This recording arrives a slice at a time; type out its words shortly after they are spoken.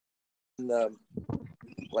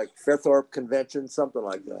like Fairthorpe Convention, something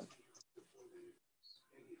like that.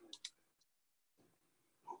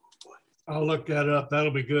 I'll look that up.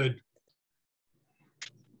 That'll be good.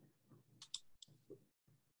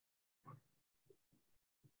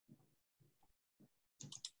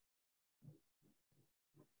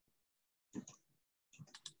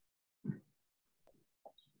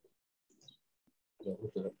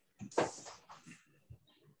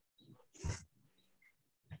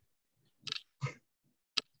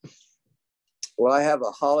 Well, I have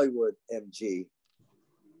a Hollywood MG.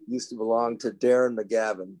 Used to belong to Darren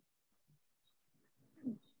McGavin.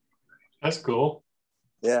 That's cool.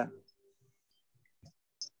 Yeah.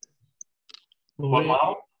 What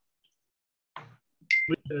model?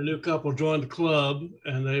 We had a new couple join the club,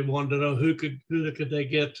 and they wanted to know who could they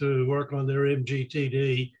get to work on their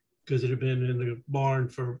MGTD, because it had been in the barn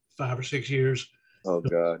for 5 or 6 years. Oh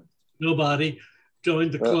God. Nobody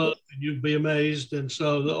joined the club, and you'd be amazed. And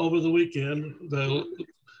so over the weekend,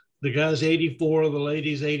 the guy's 84, the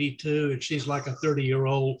lady's 82, and she's like a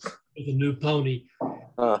 30-year-old with a new pony.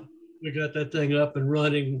 We got that thing up and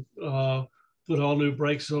running, put all new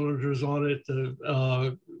brake cylinders on it,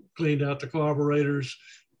 cleaned out the carburetors,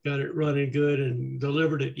 got it running good, and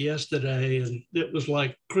delivered it yesterday. And it was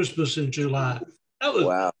like Christmas in July. That was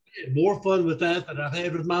wow. More fun with that than I've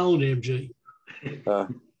had with my own MG.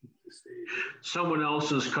 Someone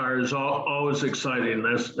else's car is always exciting.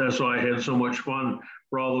 That's why I had so much fun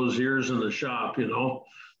for all those years in the shop, you know.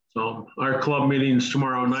 So our club meeting's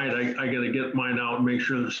tomorrow night. I got to get mine out and make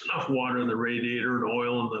sure there's enough water in the radiator and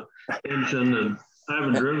oil in the engine. And I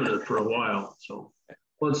haven't driven it for a while. So,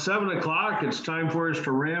 well, it's 7 o'clock. It's time for us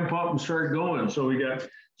to ramp up and start going. So we got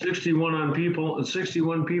 61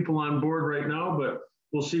 people on board right now, but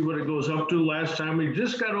we'll see what it goes up to. Last time we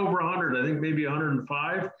just got over 100, I think maybe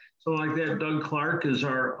 105, something like that. Doug Clark is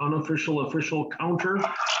our official counter.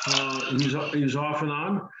 He's off and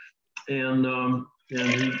on, and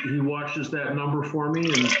he watches that number for me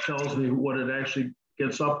and tells me what it actually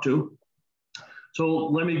gets up to. So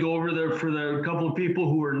let me go over there for the couple of people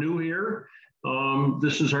who are new here.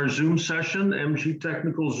 This is our Zoom session, MG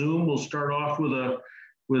Technical Zoom. We'll start off with a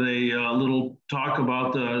little talk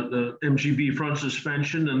about the MGB front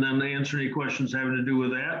suspension, and then answer any questions having to do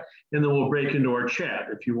with that. And then we'll break into our chat.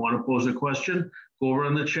 If you want to pose a question, go over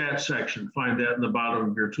in the chat section, find that in the bottom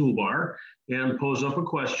of your toolbar, and pose up a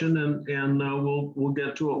question, and we'll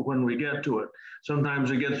get to it when we get to it. Sometimes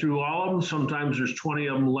I get through all of them. Sometimes there's 20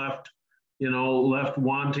 of them left, left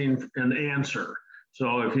wanting an answer.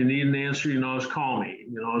 So if you need an answer, just call me.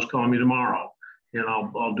 Just call me tomorrow. And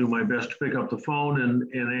I'll do my best to pick up the phone and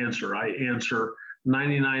answer. I answer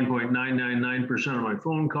 99.999% of my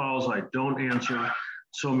phone calls. I don't answer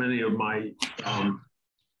so many of my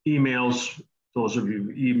emails. Those of you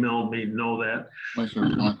who emailed me know that.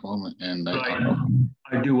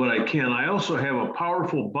 I do what I can. I also have a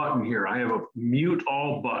powerful button here. I have a mute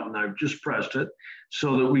all button. I've just pressed it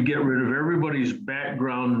so that we get rid of everybody's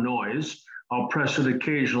background noise. I'll press it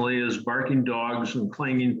occasionally as barking dogs and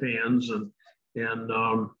clanging fans and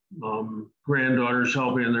granddaughters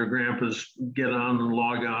helping their grandpas get on and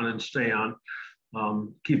log on and stay on.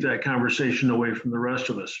 Keep that conversation away from the rest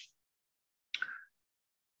of us.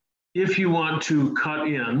 If you want to cut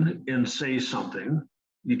in and say something,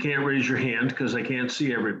 you can't raise your hand because I can't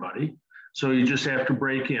see everybody. So you just have to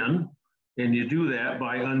break in, and you do that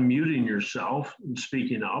by unmuting yourself and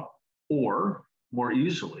speaking up, or more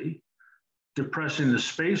easily, depressing the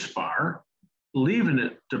space bar, leaving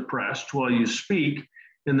it depressed while you speak,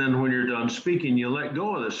 and then when you're done speaking, you let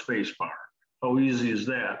go of the space bar. How easy is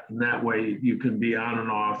that? And that way you can be on and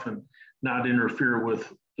off and not interfere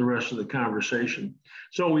with the rest of the conversation.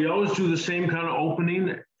 So we always do the same kind of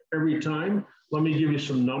opening every time. Let me give you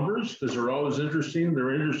some numbers because they're always interesting.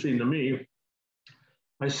 They're interesting to me.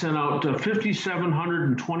 I sent out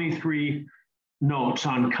 5,723 notes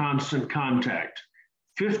on constant contact.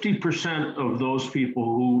 50% of those people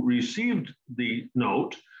who received the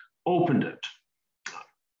note opened it.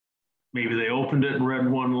 Maybe they opened it and read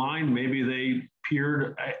one line. Maybe they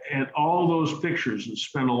peered at all those pictures and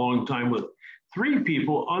spent a long time with it. 3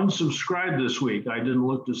 people unsubscribed this week. I didn't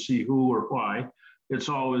look to see who or why. It's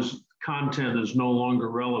always content is no longer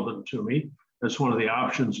relevant to me. That's one of the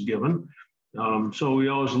options given. So we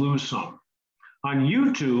always lose some. On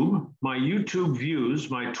YouTube, my YouTube views,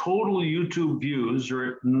 my total YouTube views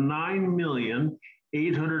are at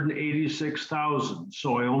 9,886,000.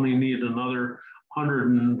 So I only need another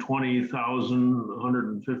 120,000,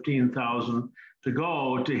 115,000 to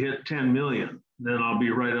go to hit 10 million. Then I'll be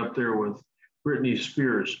right up there with Britney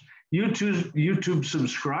Spears. YouTube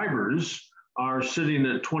subscribers are sitting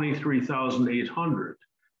at 23,800.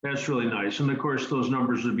 That's really nice. And of course, those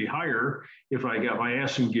numbers would be higher if I got my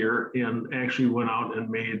ass in gear and actually went out and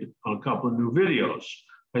made a couple of new videos.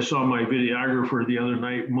 I saw my videographer the other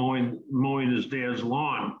night mowing his dad's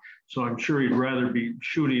lawn. So I'm sure he'd rather be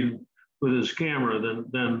shooting with his camera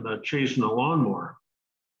than chasing a lawnmower.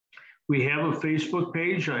 We have a Facebook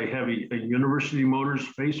page. I have a University Motors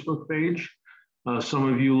Facebook page.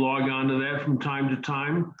 Some of you log on to that from time to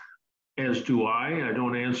time, as do I. I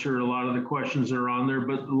don't answer a lot of the questions that are on there,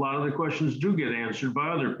 but a lot of the questions do get answered by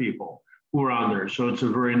other people who are on there. So it's a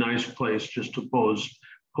very nice place just to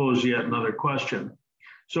pose yet another question.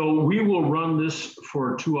 So we will run this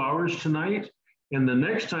for 2 hours tonight. And the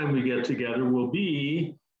next time we get together will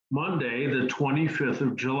be Monday, the 25th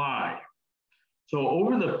of July. So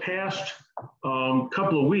over the past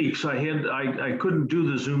couple of weeks, I couldn't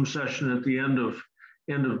do the Zoom session at the end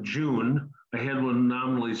of June. I had one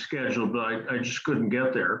nominally scheduled, but I just couldn't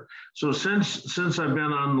get there. So since I've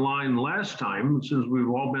been online last time, since we've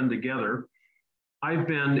all been together, I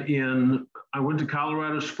went to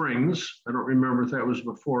Colorado Springs. I don't remember if that was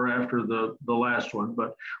before or after the last one,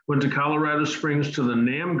 but went to Colorado Springs to the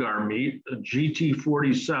NAMGAR meet, a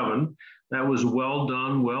GT47. That was well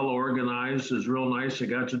done, well organized. It was real nice. I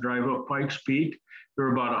got to drive up Pikes Peak. There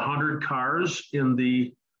were about 100 cars in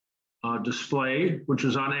the display, which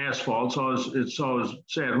is on asphalt. So it's always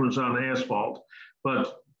sad when it's on asphalt,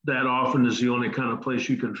 but that often is the only kind of place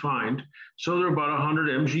you can find. So there are about 100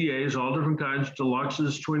 MGAs, all different kinds,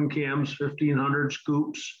 deluxes, twin cams, 1500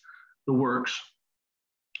 scoops, the works.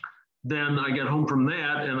 Then I got home from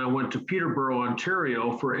that and I went to Peterborough,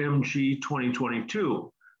 Ontario for MG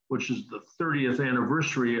 2022, which is the 30th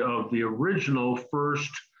anniversary of the original first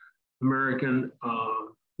North American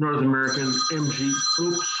MG.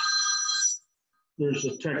 Oops, there's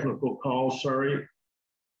a technical call, sorry.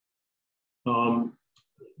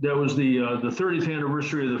 That was the 30th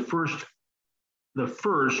anniversary of the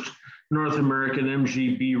first North American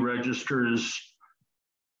MGB registers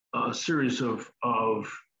series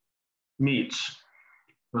of meets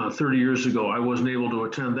 30 years ago. I wasn't able to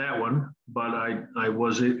attend that one, but I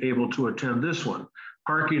was able to attend this one.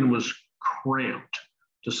 Parking was cramped,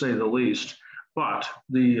 to say the least, but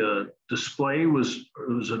the display was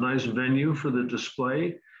a nice venue for the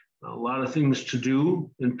display. A lot of things to do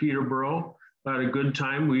in Peterborough. I had a good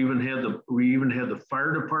time. We even had the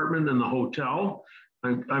fire department in the hotel.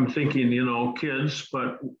 I'm thinking, you know, kids,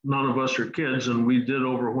 but none of us are kids, and we did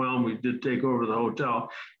overwhelm. We did take over the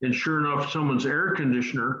hotel, and sure enough, someone's air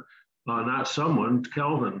conditioner, not someone,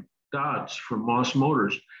 Kelvin Dodds from Moss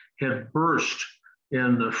Motors, had burst,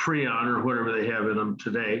 and the Freon or whatever they have in them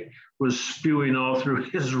today was spewing all through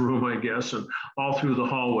his room, I guess, and all through the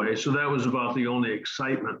hallway. So that was about the only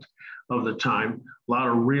excitement of the time. A lot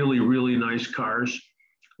of really, really nice cars.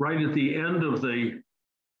 Right at the end of the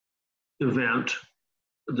event,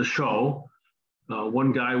 the show,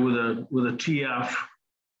 one guy with a TF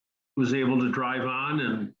was able to drive on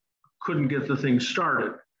and couldn't get the thing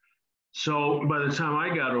started. So by the time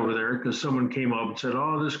I got over there, because someone came up and said,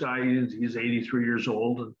 oh, this guy, he's 83 years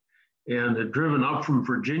old and had driven up from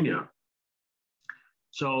Virginia.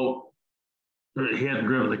 So he hadn't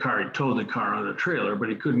driven the car, he towed the car on a trailer, but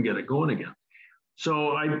he couldn't get it going again.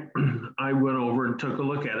 So I went over and took a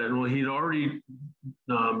look at it. And well, he'd already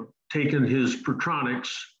taken his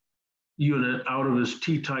Pertronics unit out of his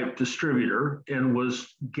T-type distributor and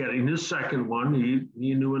was getting his second one.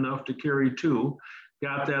 He knew enough to carry two,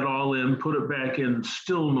 got that all in, put it back in,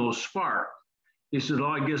 still no spark. He said, oh,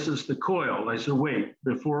 I guess it's the coil. I said, wait,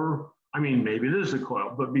 maybe it is the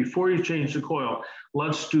coil, but before you change the coil,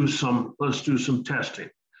 let's do some testing.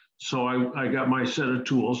 So I got my set of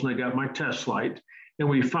tools and I got my test light, and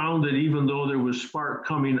we found that even though there was spark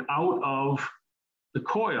coming out of the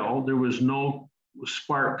coil, there was no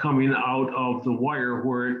spark coming out of the wire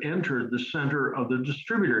where it entered the center of the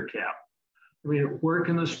distributor cap. I mean, where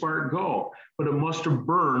can the spark go? But it must have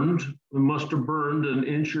burned. It must have burned an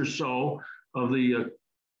inch or so of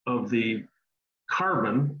the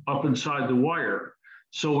carbon up inside the wire.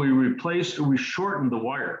 So we shortened the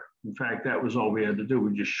wire. In fact, that was all we had to do.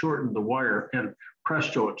 We just shortened the wire and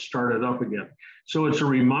presto, it started up again. So it's a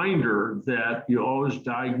reminder that you always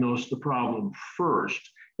diagnose the problem first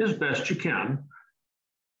as best you can.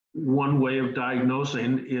 One way of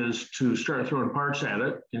diagnosing is to start throwing parts at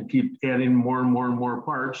it and keep adding more and more and more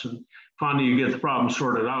parts. And finally, you get the problem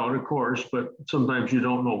sorted out, of course, but sometimes you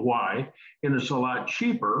don't know why. And it's a lot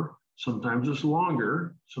cheaper. Sometimes it's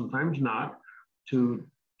longer, sometimes not, to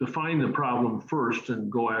define the problem first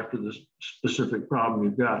and go after the specific problem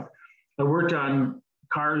you've got. I worked on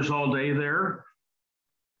cars all day there.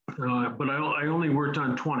 but I only worked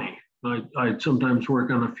on 20. I sometimes work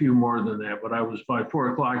on a few more than that, but I was by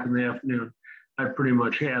 4 o'clock in the afternoon. I pretty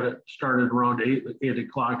much had it started around 8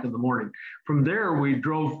 o'clock in the morning. From there, I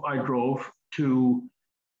drove to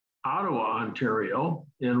Ottawa, Ontario,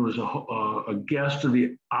 and was a guest of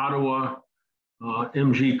the Ottawa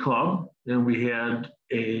MG Club. And we had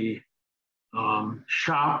a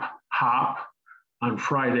shop hop on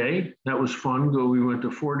Friday. That was fun. We went to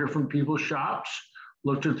 4 different people's shops,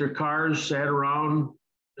 looked at their cars, sat around.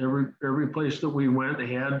 Every place that we went,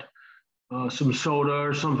 they had some soda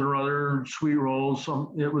or something or other, sweet rolls.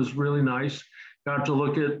 It was really nice. Got to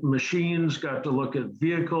look at machines, got to look at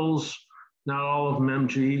vehicles, not all of them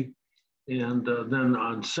MG. And then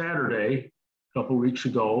on Saturday, a couple of weeks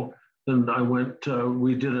ago, then I went,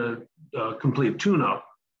 we did a complete tune-up,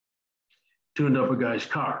 tuned up a guy's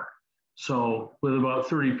car. So with about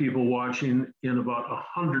 30 people watching in about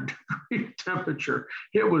 100-degree temperature,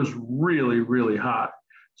 it was really, really hot.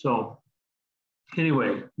 So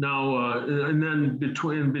anyway, now, and then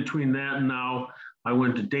between that and now, I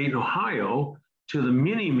went to Dayton, Ohio to the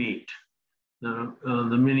mini meet, the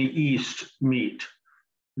mini East meet.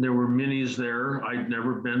 There were minis there. I'd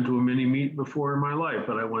never been to a mini meet before in my life,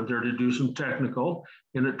 but I went there to do some technical,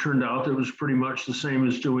 and it turned out it was pretty much the same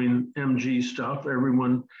as doing MG stuff.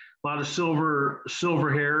 Everyone, a lot of silver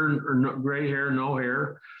hair or gray hair, no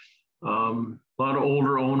hair, a lot of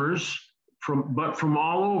older owners. But from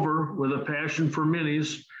all over with a passion for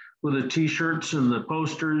minis, with the t-shirts and the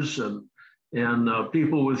posters and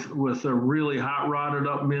people with a really hot rodded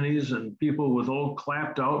up minis and people with old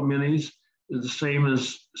clapped out minis, the same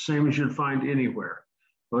as you'd find anywhere.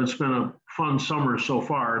 So it's been a fun summer so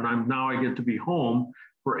far, and now I get to be home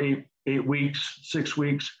for 6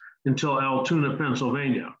 weeks until Altoona,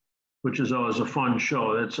 Pennsylvania, which is always a fun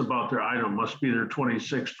show. That's about must be their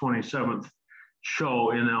 26th, 27th show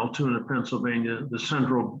in Altoona, Pennsylvania, the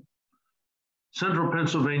Central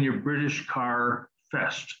Pennsylvania British Car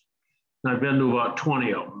Fest. And I've been to about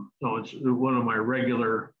 20 of them. So it's one of my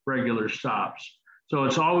regular stops. So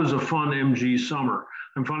it's always a fun MG summer.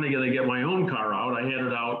 I'm finally going to get my own car out. I had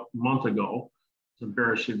it out a month ago. It's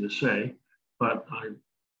embarrassing to say, but I'm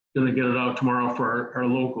going to get it out tomorrow for our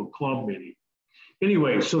local club meeting.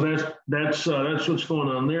 Anyway, so that's what's going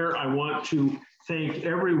on there. I want to thank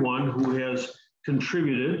everyone who has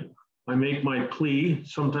contributed. I make my plea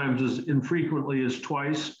sometimes as infrequently as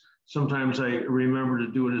twice. Sometimes I remember to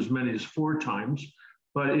do it as many as 4 times.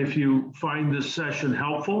 But if you find this session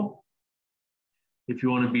helpful, if you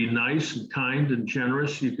want to be nice and kind and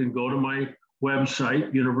generous, you can go to my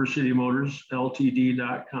website,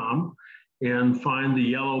 universitymotorsltd.com, and find the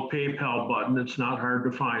yellow PayPal button. It's not hard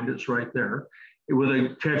to find. It's right there, with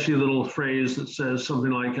a catchy little phrase that says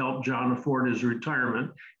something like "Help John afford his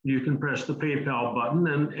retirement." You can press the PayPal button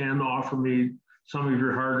and offer me some of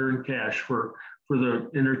your hard-earned cash for the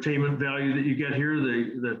entertainment value that you get here,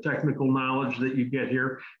 the technical knowledge that you get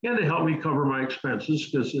here, and to help me cover my expenses,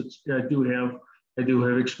 because I do have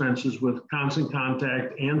expenses with Constant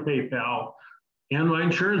Contact and PayPal and my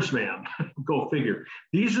insurance man. Go figure.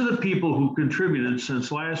 These are the people who contributed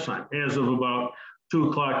since last time, as of about 2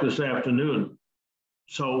 o'clock this afternoon.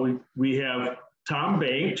 So we have Tom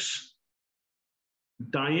Banks,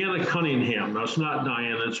 Diana Cunningham. Now, it's not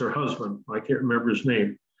Diana, it's her husband. I can't remember his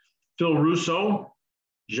name. Phil Russo,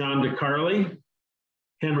 John DeCarli,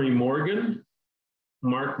 Henry Morgan,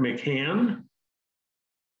 Mark McCann,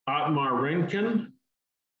 Otmar Renken,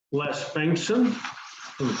 Les Bengtson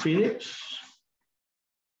from Phoenix,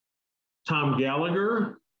 Tom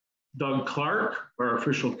Gallagher, Doug Clark, our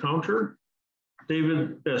official counter,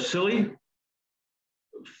 David Basili,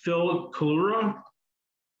 Phil Kalura,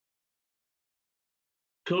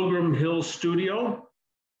 Pilgrim Hill Studio,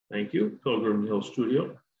 thank you, Pilgrim Hill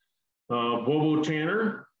Studio, Bobo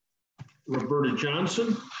Tanner, Roberta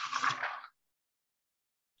Johnson,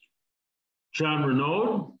 John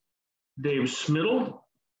Renaud, Dave Smittle,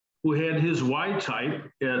 who had his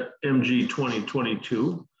Y-Type at MG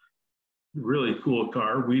 2022, really cool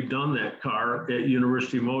car. We've done that car at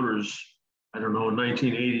University Motors, I don't know,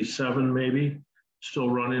 1987 maybe, still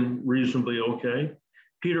running reasonably okay.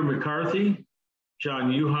 Peter McCarthy,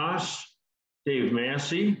 John Uhas, Dave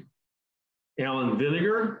Massey, Alan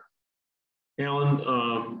Vinegar.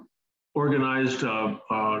 Alan organized a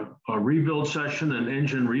rebuild session, an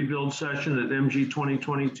engine rebuild session at MG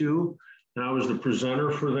 2022, and I was the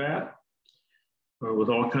presenter for that, with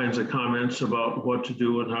all kinds of comments about what to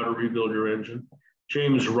do and how to rebuild your engine.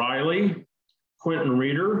 James Riley, Quentin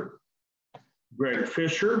Reeder, Greg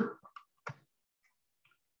Fisher,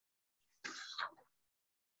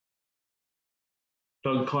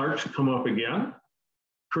 Doug Clark's come up again.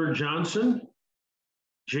 Kurt Johnson,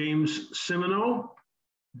 James Simino,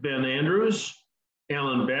 Ben Andrews,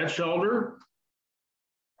 Alan Batchelder,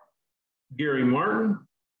 Gary Martin,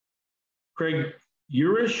 Craig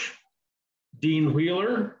Urish, Dean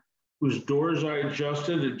Wheeler, whose doors I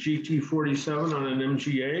adjusted at GT47 on an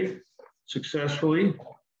MGA successfully,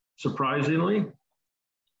 surprisingly,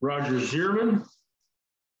 Roger Zierman,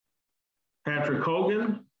 Patrick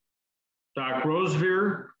Hogan, Doc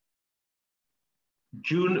Rosevear,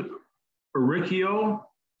 June Uricchio,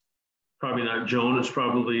 probably not Joan, it's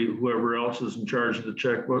probably whoever else is in charge of the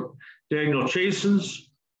checkbook, Daniel Chasins,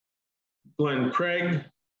 Glenn Craig,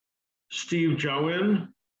 Steve Jowin.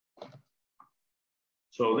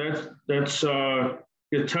 So that's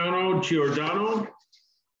Gaetano Giordano.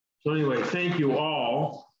 So anyway, thank you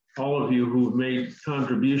all of you who've made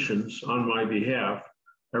contributions on my behalf.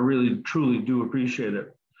 I really, truly do appreciate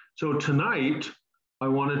it. So tonight, I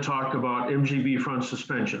want to talk about MGB front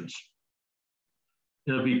suspensions.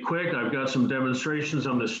 It'll be quick. I've got some demonstrations.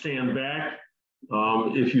 I'm going to stand back.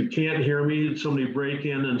 If you can't hear me, somebody break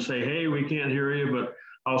in and say, hey, we can't hear you, but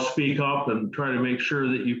I'll speak up and try to make sure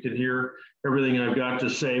that you can hear everything I've got to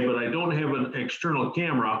say. But I don't have an external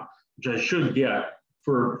camera, which I should get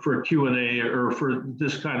for Q&A or for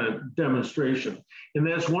this kind of demonstration. And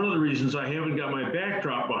that's one of the reasons I haven't got my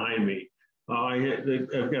backdrop behind me.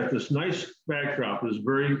 I've got this nice backdrop. It's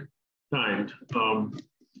very kind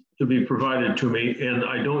to be provided to me, and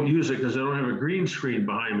I don't use it because I don't have a green screen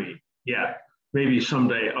behind me yet. Maybe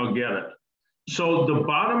someday I'll get it. So the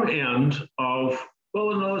bottom end of,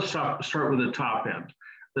 well, no, let's start with the top end.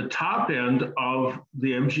 The top end of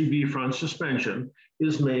the MGB front suspension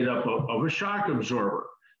is made up of a shock absorber,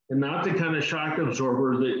 and not the kind of shock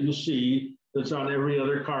absorber that you see that's on every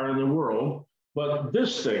other car in the world, but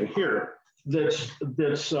this thing here, this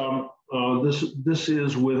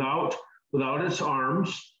is without its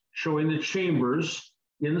arms, showing the chambers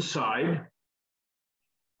inside.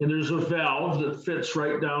 And there's a valve that fits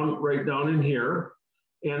right down in here.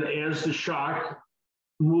 And as the shock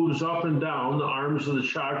moves up and down, the arms of the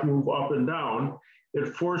shock move up and down, it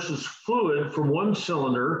forces fluid from one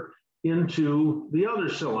cylinder into the other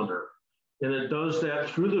cylinder. And it does that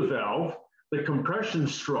through the valve. The compression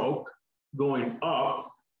stroke going up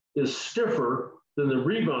is stiffer than the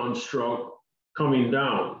rebound stroke coming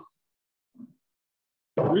down.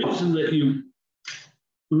 The reason that you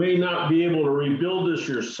may not be able to rebuild this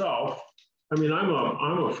yourself, I mean, I'm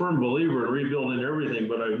a firm believer in rebuilding everything,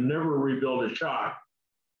 but I've never rebuilt a shock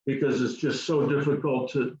because it's just so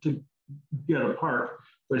difficult to get apart.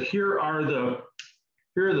 But here are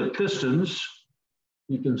the pistons.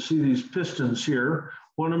 You can see these pistons here.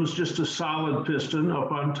 One of them is just a solid piston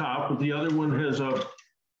up on top, but the other one has a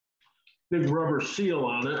big rubber seal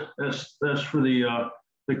on it. That's for the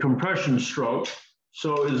compression stroke.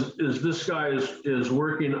 So is this guy is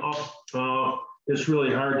working up, it's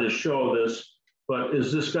really hard to show this, but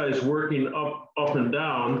as this guy's working up and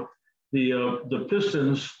down, the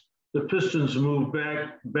pistons move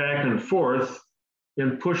back and forth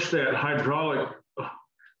and push that hydraulic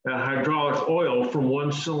oil from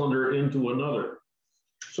one cylinder into another.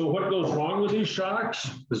 So what goes wrong with these shocks,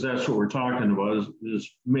 because that's what we're talking about, is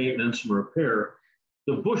maintenance and repair.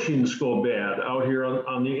 The bushings go bad out here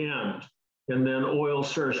on the end, and then oil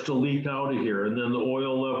starts to leak out of here, and then the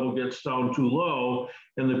oil level gets down too low,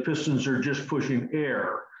 and the pistons are just pushing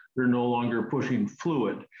air. They're no longer pushing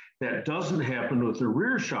fluid. That doesn't happen with the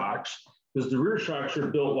rear shocks, because the rear shocks are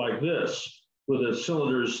built like this, with the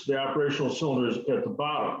cylinders, the operational cylinders at the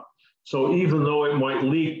bottom. So even though it might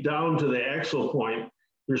leak down to the axle point,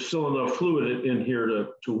 there's still enough fluid in here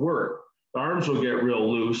to work. The arms will get real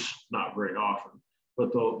loose, not very often,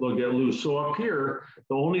 but they'll get loose. So up here,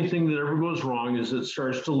 the only thing that ever goes wrong is it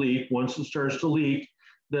starts to leak. Once it starts to leak,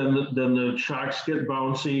 then the shocks get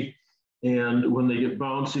bouncy. And when they get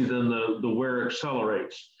bouncy, then the wear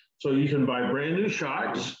accelerates. So you can buy brand new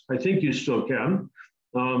shocks. I think you still can.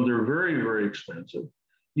 They're very, very expensive.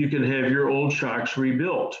 You can have your old shocks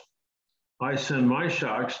rebuilt. I send my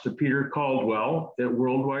shocks to Peter Caldwell at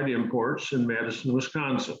Worldwide Imports in Madison,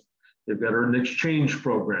 Wisconsin. They've got an exchange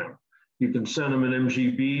program. You can send them an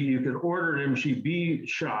MGB. You can order an MGB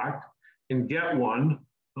shock and get one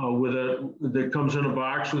that comes in a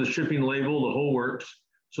box with a shipping label, the whole works.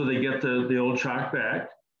 So they get the old shock back.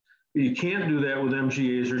 But you can't do that with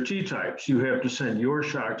MGAs or T-types. You have to send your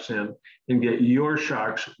shocks in and get your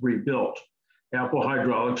shocks rebuilt. Apple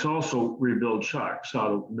Hydraulics also rebuild shocks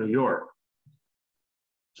out of New York.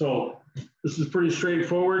 So this is pretty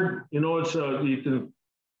straightforward. You know, it's you can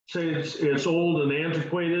say it's old and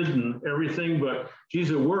antiquated and everything, but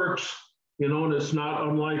geez, it works. You know, and it's not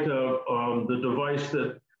unlike the device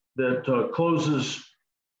that that closes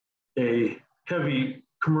a heavy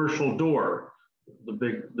commercial door, the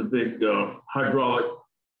big hydraulic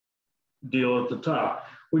deal at the top.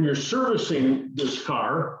 When you're servicing this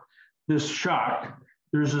car, this shock,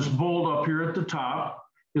 there's this bolt up here at the top.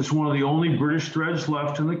 It's one of the only British threads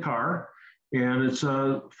left in the car, and it's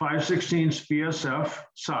a 5/16 BSF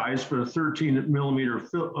size, but a 13 millimeter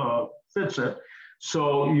fits it.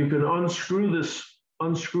 So you can unscrew this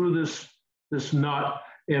nut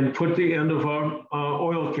and put the end of an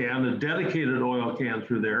oil can, a dedicated oil can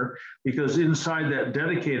through there, because inside that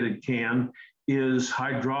dedicated can is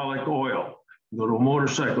hydraulic oil. Go to a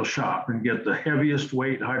motorcycle shop and get the heaviest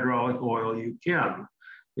weight hydraulic oil you can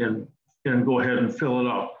and go ahead and fill it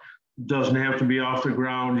up. Doesn't have to be off the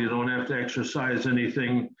ground. You don't have to exercise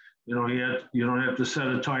anything. You know, you don't have to set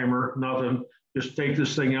a timer, nothing. Just take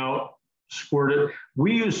this thing out, squirt it.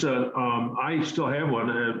 We use I still have one,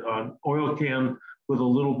 an oil can with a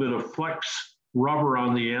little bit of flex rubber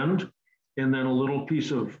on the end, and then a little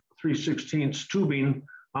piece of 3/16 tubing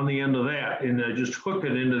on the end of that, and just hook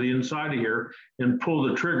it into the inside of here and pull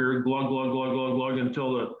the trigger, glug, glug, glug, glug, glug,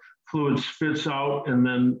 until the fluid spits out, and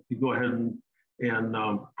then you go ahead and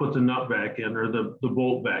put the nut back in, or the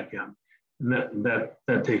bolt back in, and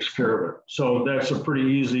that takes care of it. So that's a pretty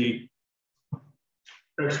easy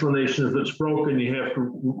explanation. If it's broken, you have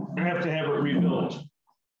to have it rebuilt.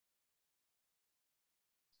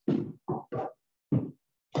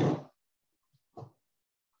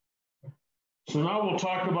 So now we'll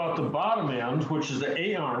talk about the bottom end, which is the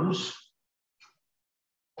A-arms.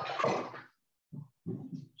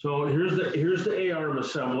 So here's the A-arm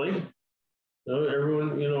assembly.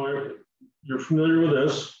 Everyone, you're familiar with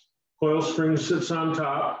this. Coil spring sits on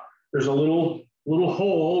top. There's a little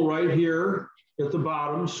hole right here at the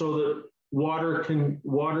bottom so that water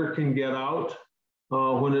can get out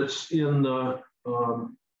when it's in the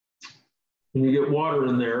when you get water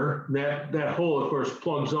in there. That hole, of course,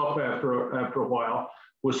 plugs up after a while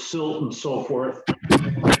with silt and so forth.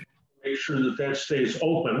 Make sure that stays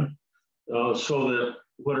open so that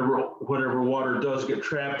whatever water does get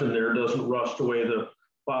trapped in there doesn't rust away the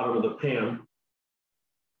bottom of the pan.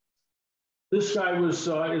 This guy was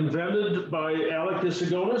invented by Alec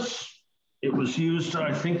Isagonis. It was used,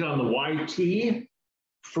 I think, on the YT,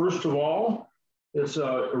 first of all. It's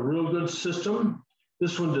a real good system.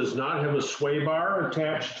 This one does not have a sway bar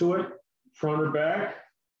attached to it, front or back.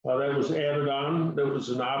 That was added on. That was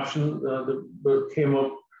an option that came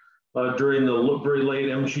up during the very late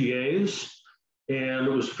MGAs. And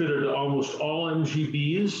it was fitted to almost all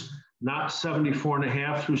MGBs, not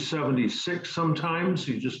 74.5 through 76 sometimes.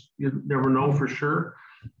 You never know for sure.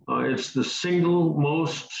 It's the single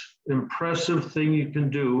most impressive thing you can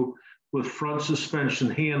do with front suspension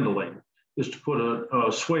handling is to put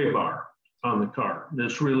a sway bar on the car.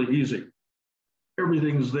 That's really easy.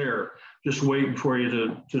 Everything's there, just waiting for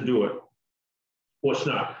you to do it. Well, it's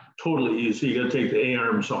not totally easy. You got to take the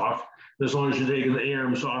A-arms off. As long as you're taking the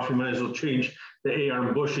A-arms off, you might as well change the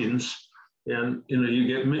A-arm bushings, and you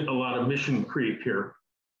get a lot of mission creep here.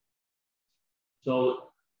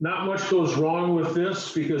 So not much goes wrong with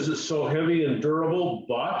this because it's so heavy and durable,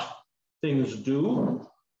 but things do.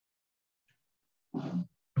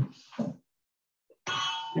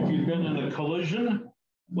 If you've been in a collision,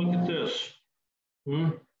 look at this.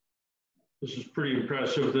 This is pretty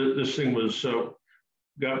impressive. This thing was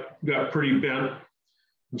got pretty bent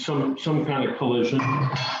in some kind of collision.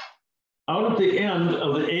 Out at the end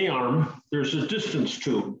of the A-arm, there's a distance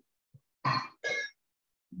tube. And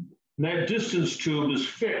that distance tube is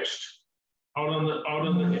fixed out on the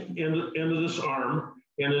end of this arm,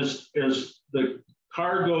 and as the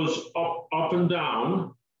car goes up and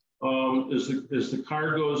down, as the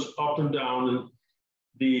car goes up and down, and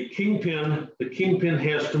the kingpin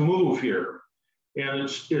has to move here, and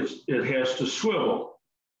it has to swivel,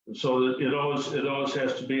 and so that it always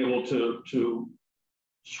has to be able to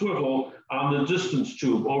swivel on the distance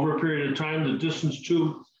tube. Over a period of time, the distance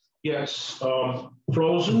tube gets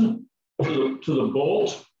frozen to the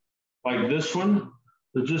bolt, like this one.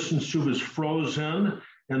 The distance tube is frozen,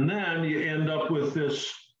 and then you end up with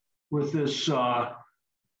this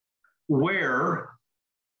wear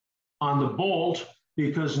on the bolt,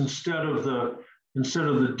 because instead of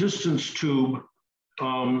the distance tube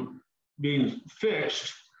being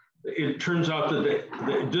fixed, it turns out that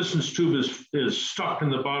the distance tube is stuck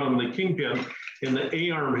in the bottom of the kingpin, and the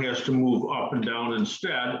A-arm has to move up and down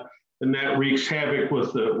instead, and that wreaks havoc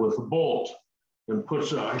with the bolt and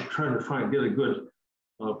puts. I'm trying to get a good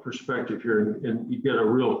perspective here, and you get a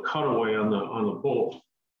real cutaway on the bolt.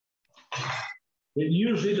 It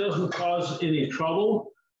usually doesn't cause any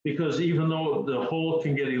trouble because even though the hole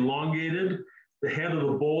can get elongated, the head of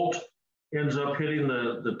the bolt ends up hitting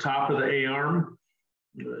the top of the A-arm,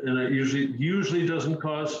 and it usually doesn't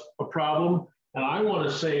cause a problem. And I want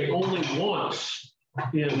to say only once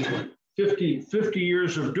in 50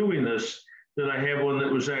 years of doing this that I have one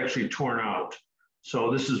that was actually torn out.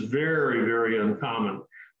 So this is very, very uncommon.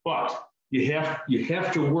 But you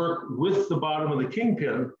have to work with the bottom of the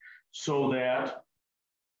kingpin so that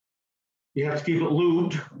you have to keep it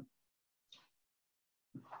lubed.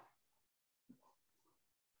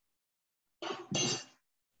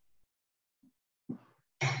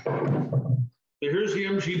 Here's the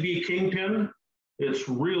MGB kingpin. It's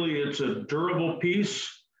a durable piece.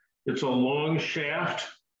 It's a long shaft,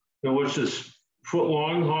 which is foot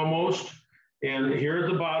long almost. And here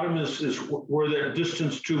at the bottom is where that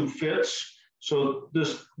distance tube fits. So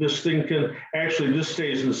this thing can, actually this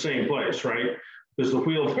stays in the same place, right? Because the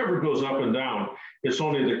wheel never goes up and down. It's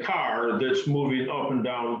only the car that's moving up and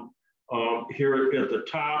down here at the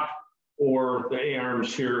top, or the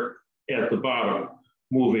A-arms here at the bottom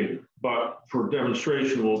moving. But for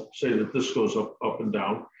demonstration, we'll say that this goes up and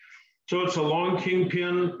down. So it's a long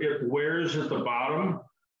kingpin. It wears at the bottom,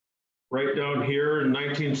 right down here in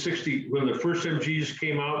 1960, when the first MGs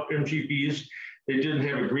came out, MGBs, they didn't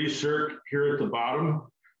have a grease zerk here at the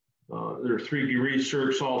bottom. There are 3 grease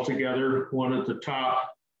zerks all together, one at the top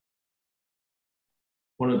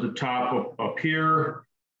up here,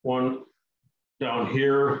 one down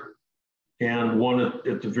here, and one at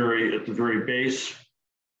the very base.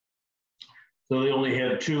 So they only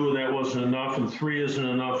had 2, and that wasn't enough, and 3 isn't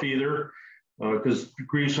enough either, because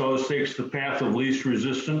grease always takes the path of least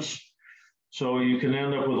resistance. So you can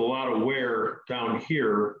end up with a lot of wear down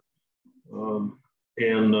here, and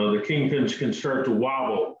the kingpins can start to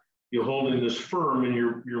wobble. You're holding this firm, and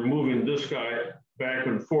you're moving this guy back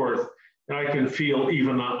and forth. And I can feel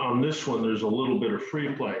even on this one, there's a little bit of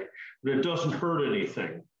free play, but it doesn't hurt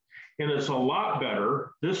anything. And it's a lot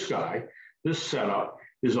better, this setup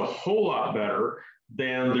is a whole lot better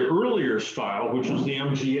than the earlier style, which was the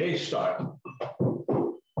MGA style.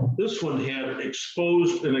 This one had an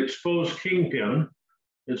exposed kingpin.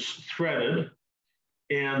 It's threaded,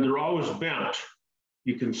 and they're always bent.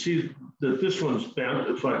 You can see that this one's bent.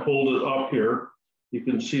 If I hold it up here, you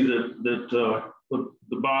can see that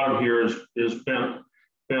the bottom here is bent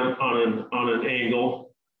on an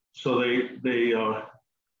angle. So when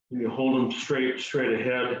you hold them straight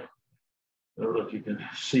ahead. I don't know if you can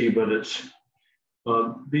see, but it's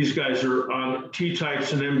these guys are on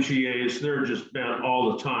T-types and MGAs. They're just bent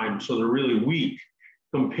all the time, so they're really weak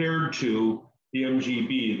compared to the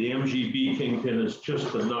MGB. The MGB kingpin is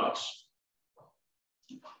just the nuts.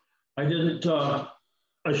 I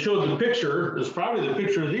showed the picture. It's probably the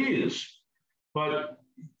picture of these, but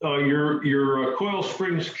your coil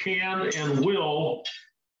springs can and will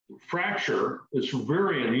fracture. It's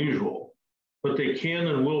very unusual, but they can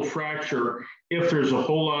and will fracture if there's a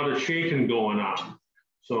whole lot of shaking going on.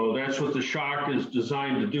 So that's what the shock is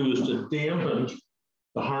designed to do, is to dampen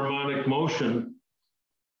the harmonic motion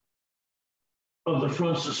of the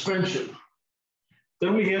front suspension.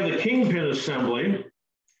 Then we have the kingpin assembly,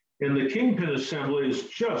 and the kingpin assembly is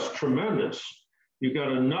just tremendous. You've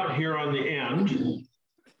got a nut here on the end,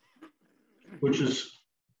 which is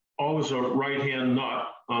always a right-hand nut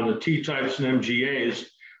on the T-types and MGAs.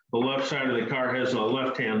 The left side of the car has a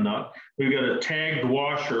left-hand nut. We've got a tagged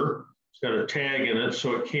washer. It's got a tag in it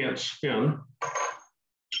so it can't spin.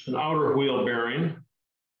 An outer wheel bearing.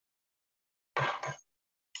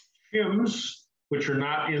 Shims, which are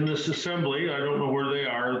not in this assembly. I don't know where they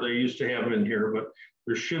are. They used to have them in here, but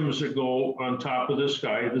there's shims that go on top of this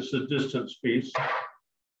guy. This is a distance piece.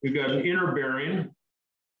 We've got an inner bearing.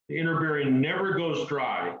 The inner bearing never goes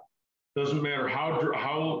dry. Doesn't matter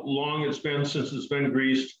how long it's been since it's been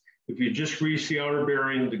greased. If you just grease the outer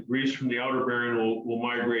bearing, the grease from the outer bearing will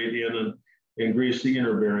migrate in and grease the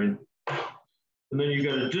inner bearing. And then you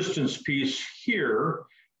got a distance piece here,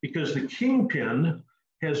 because the kingpin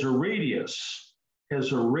has a radius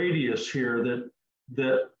here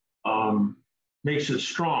that makes it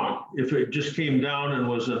strong. If it just came down and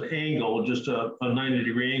was an angle, just a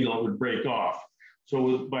 90-degree angle, it would break off.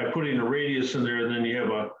 So by putting a radius in there, then you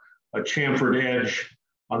have a chamfered edge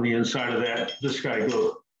on the inside of that. This guy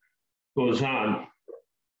goes on.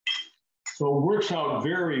 So it works out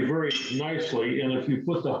very, very nicely. And if you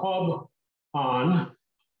put the hub on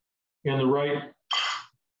and the right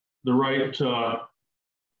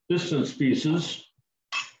distance pieces,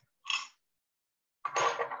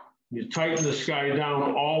 you tighten this guy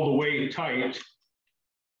down all the way tight.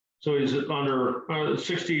 So he's under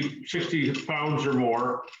 60 pounds or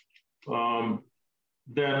more.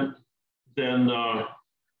 then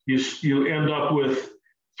you end up with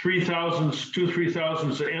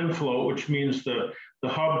 2/3,000 end float, which means the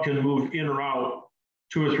hub can move in or out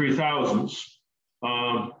 2 or 3/1000.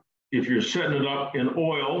 If you're setting it up in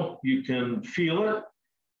oil, you can feel it.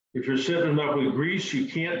 If you're setting it up with grease, you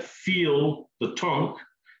can't feel the tunk.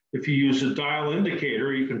 If you use a dial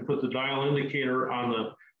indicator, you can put the dial indicator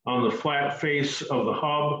on the flat face of the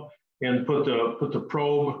hub and put the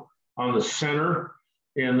probe on the center,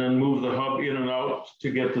 and then move the hub in and out to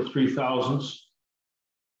get the 3/1000.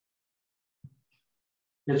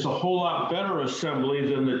 It's a whole lot better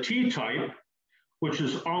assembly than the T-type, which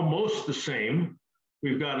is almost the same.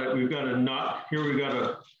 We've got a nut here. We've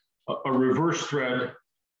got a reverse thread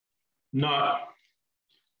nut,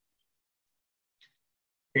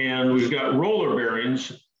 and we've got roller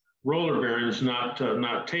bearings, not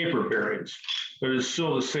taper bearings, but it's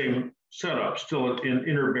still the same setup, still in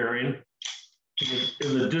inner bearing.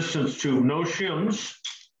 In the distance tube, no shims,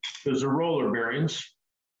 there's the roller bearings,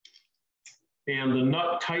 and the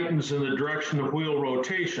nut tightens in the direction of wheel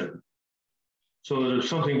rotation, so that if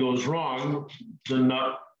something goes wrong, the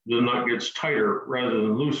nut gets tighter rather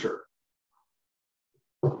than looser.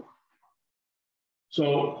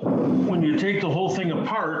 So when you take the whole thing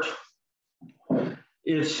apart,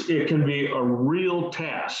 it can be a real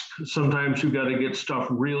task. Sometimes you've got to get stuff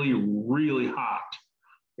really, really hot,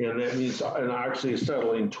 and that means an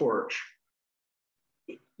oxyacetylene torch.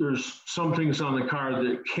 There's some things on the car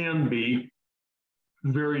that can be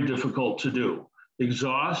very difficult to do.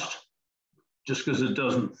 Exhaust, just because it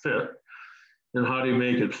doesn't fit. And how do you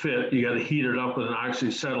make it fit? You got to heat it up with an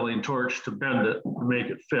oxyacetylene torch to bend it to make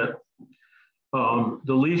it fit.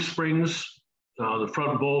 The leaf springs, the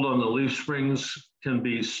front bolt on the leaf springs can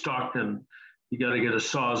be stuck, and you got to get a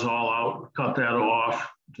Sawzall out, cut that off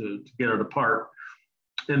to get it apart.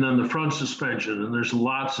 And then the front suspension, and there's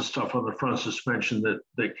lots of stuff on the front suspension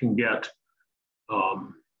that can get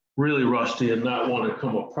really rusty and not want to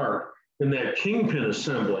come apart. In that kingpin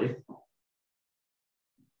assembly,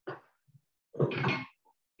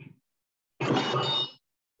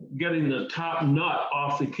 getting the top nut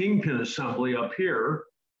off the kingpin assembly up here,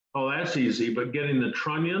 oh, that's easy, but getting the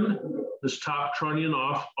trunnion, this top trunnion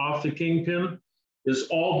off the kingpin is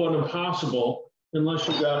all but impossible unless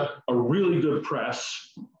you've got a really good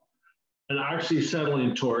press, an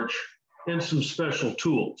oxyacetylene torch, and some special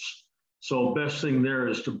tools. So best thing there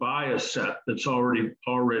is to buy a set that's already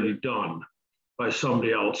done by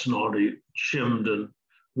somebody else and already shimmed and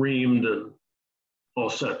reamed and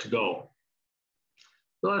all set to go.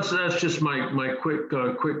 So that's just my quick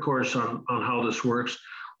course on how this works.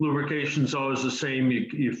 Lubrication is always the same.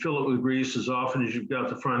 You fill it with grease as often as you've got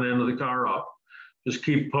the front end of the car up. Just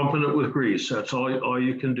keep pumping it with grease. That's all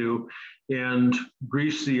you can do. And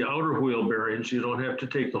grease the outer wheel bearings. You don't have to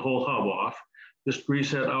take the whole hub off. Just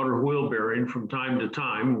grease that outer wheel bearing from time to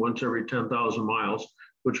time, once every 10,000 miles,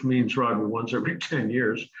 which means probably once every 10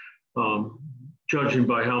 years, judging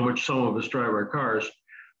by how much some of us drive our cars.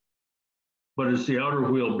 But it's the outer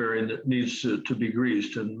wheel bearing that needs to be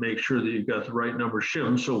greased, and make sure that you've got the right number of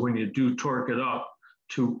shims. So when you do torque it up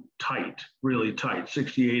to tight, really tight,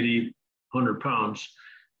 60, 80, 100 pounds,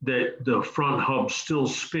 that the front hub still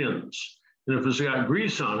spins. And if it's got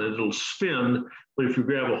grease on it, it'll spin. But if you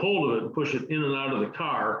grab a hold of it and push it in and out of the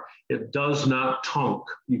car, it does not tunk.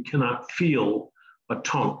 You cannot feel a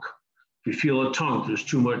tunk. If you feel a tunk, there's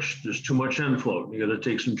too much end float. You got to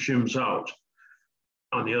take some shims out.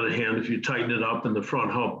 On the other hand, if you tighten it up and the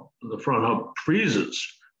front hub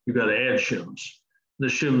freezes, you've got to add shims. The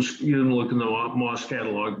shims, you didn't look in the Moss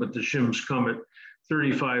catalog, but the shims come at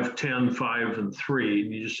 35, 10, 5, and 3.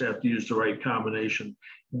 And you just have to use the right combination.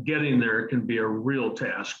 Getting there can be a real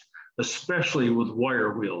task, especially with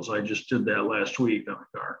wire wheels. I just did that last week on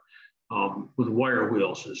a car. With wire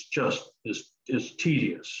wheels, it's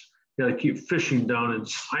tedious. You got to keep fishing down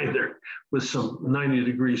inside there with some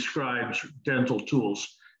 90-degree scribes, dental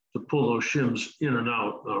tools to pull those shims in and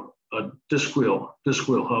out. A disc wheel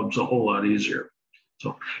hub's a whole lot easier.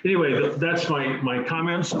 So anyway, that's my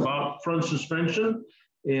comments about front suspension.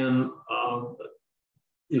 And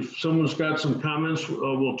if someone's got some comments,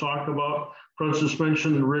 we'll talk about front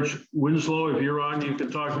suspension. And Rich Winslow, if you're on, you can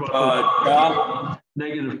talk about John,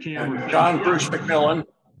 negative camber. John Yeah. Bruce McMillan.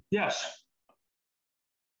 Yes.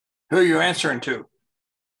 Who are you answering to?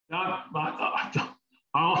 I'm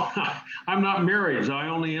not married, so I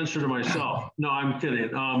only answer to myself. No, I'm kidding.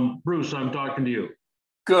 Bruce, I'm talking to you.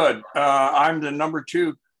 Good. I'm the number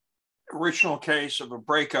 2 original case of a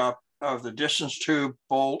breakup of the distance tube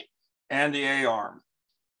bolt and the A-arm.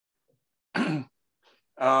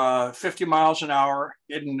 50 miles an hour,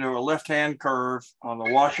 getting into a left-hand curve on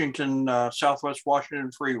the Washington, Southwest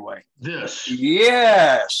Washington Freeway. This.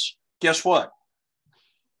 Yes. Guess what?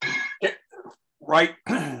 Right,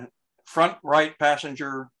 front right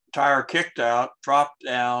passenger tire kicked out, dropped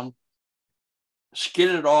down,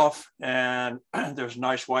 skidded off, and there's a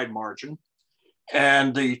nice wide margin.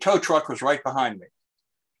 And the tow truck was right behind me.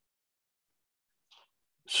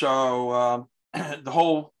 So the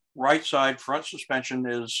whole right side front suspension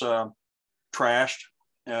is trashed.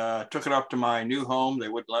 Took it up to my new home. They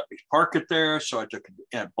wouldn't let me park it there, so I took it,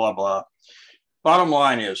 and blah, blah. Bottom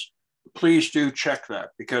line is, please do check that,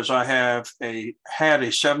 because I had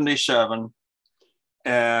a 77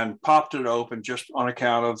 and popped it open just on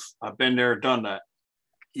account of I've been there, done that.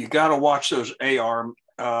 You got to watch those A-arm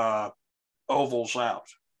ovals out.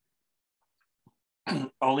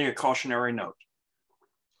 Only a cautionary note.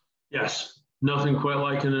 Yes, nothing quite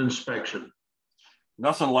like an inspection.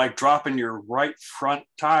 Nothing like dropping your right front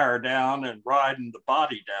tire down and riding the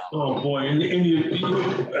body down. Oh boy, and you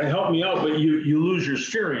help me out, but you lose your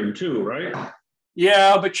steering too, right?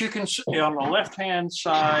 Yeah, but you can, on the left-hand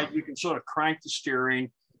side, you can sort of crank the steering,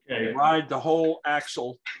 Okay. ride the whole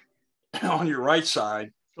axle on your right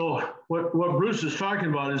side. So what Bruce is talking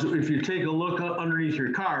about is, if you take a look underneath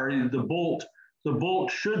your car, the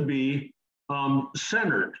bolt should be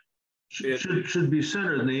centered. Should be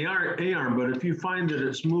centered in the A-arm, but if you find that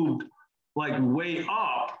it's moved like way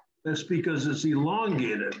up, that's because it's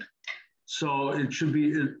elongated. So it should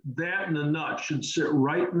be, that and the nut should sit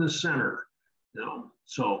right in the center, you know.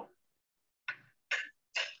 So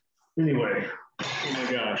anyway, oh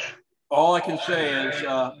my gosh. All I can say is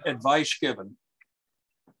advice given.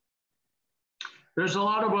 There's a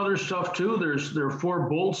lot of other stuff too. There are 4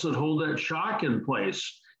 bolts that hold that shock in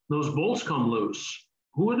place. Those bolts come loose.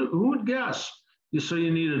 Who would guess? So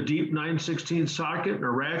you need a deep 9/16 socket and a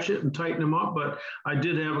ratchet and tighten them up. But I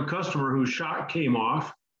did have a customer whose shock came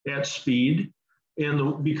off at speed,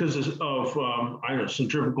 and because of I don't know,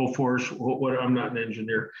 centrifugal force. I'm not an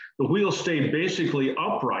engineer. The wheel stayed basically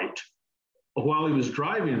upright while he was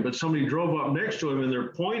driving, but somebody drove up next to him and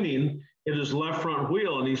they're pointing at his left front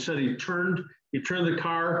wheel, and he said he turned the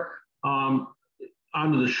car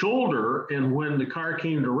onto the shoulder, and when the car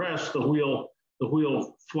came to rest, the wheel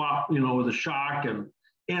flopped, you know, with the shock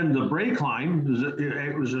and the brake line.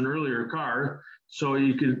 It was an earlier car, so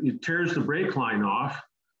it tears the brake line off,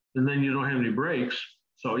 and then you don't have any brakes.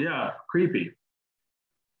 So yeah, creepy.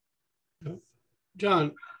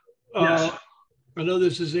 John, Yes. I know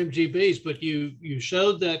this is MGB's, but you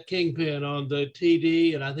showed that kingpin on the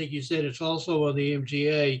TD, and I think you said it's also on the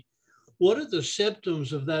MGA. What are the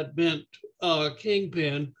symptoms of that bent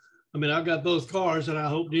kingpin? I mean, I've got both cars, and I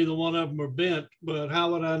hope neither one of them are bent, but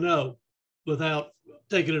how would I know without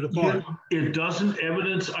taking it apart? It doesn't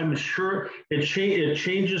evidence, I'm sure, it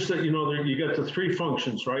changes that, you know, you got the 3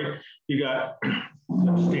 functions, right? You got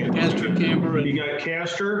Caster, camber, and you got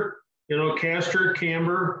caster,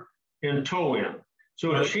 camber, and toe in.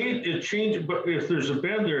 So right. it changes, but if there's a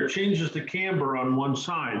bend there, it changes the camber on one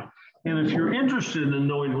side. And if you're interested in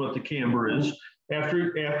knowing what the camber is,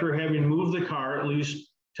 after having moved the car at least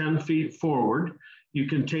 10 feet forward, you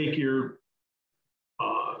can take your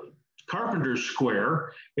carpenter's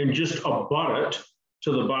square and just abut it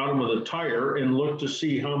to the bottom of the tire and look to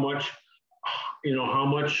see how much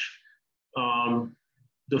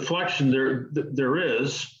deflection there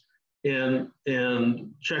is, and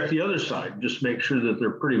check the other side. Just make sure that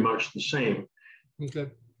they're pretty much the same. Okay.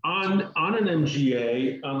 On an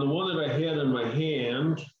MGA, on the one that I had in my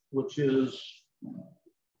hand, which is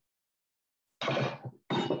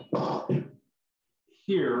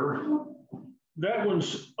here, that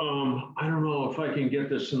one's, I don't know if I can get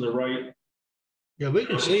this in the right. Yeah, we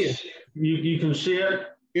can see it. You can see it?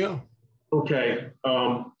 Yeah. Okay.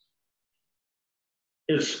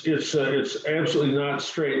 It's absolutely not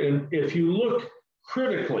straight. And if you look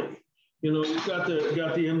critically, you know, you've got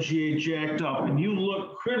the MGA jacked up, and you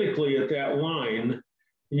look critically at that line,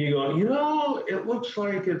 and you go, you know, it looks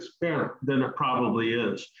like it's bent. Then it probably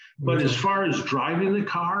is. But as far as driving the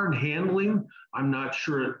car and handling, I'm not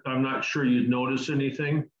sure you'd notice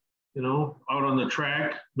anything. You know, out on the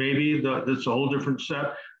track, maybe that's a whole different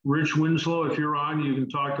set. Rich Winslow, if you're on, you can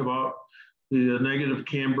talk about the negative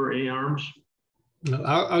camber A-arms.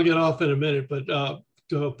 I'll get off in a minute, but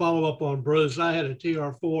to follow up on Bruce, I had a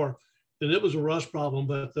TR4, and it was a rust problem,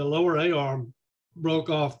 but the lower A-arm broke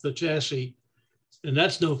off the chassis, and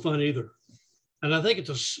that's no fun either. And I think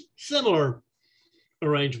it's a similar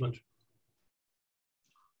arrangement.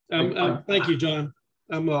 Thank you, John.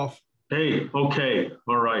 I'm off. Hey, okay,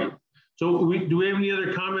 all right. So do we have any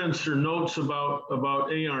other comments or notes about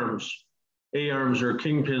A-arms or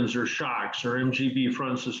kingpins or shocks or MGB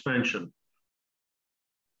front suspension?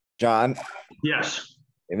 John? Yes.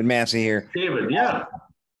 David Massey here. David, yeah.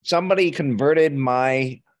 Somebody converted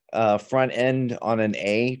my front end on an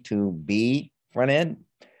A to B front end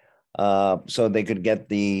so they could get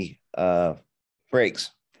the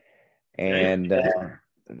brakes. And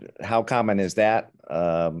how common is that?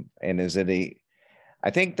 And is it I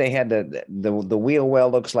think they had the wheel well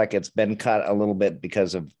looks like it's been cut a little bit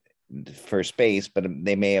because of for space, but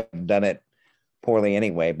they may have done it poorly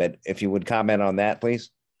anyway. But if you would comment on that, please.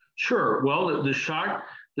 Sure. Well, the shock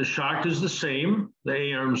is the same. The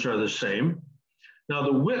A-arms are the same. Now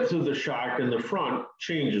the width of the shock in the front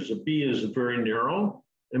changes. A B is very narrow.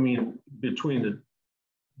 I mean, between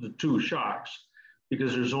the two shocks,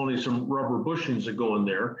 because there's only some rubber bushings that go in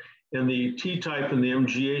there. And the T-type and the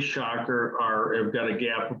MGA shock have got a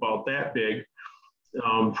gap about that big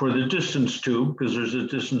for the distance tube, because there's a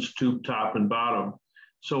distance tube top and bottom.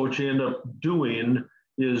 So what you end up doing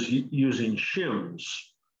is using shims,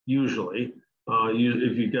 usually.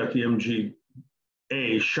 If you've got the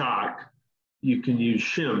MGA shock, you can use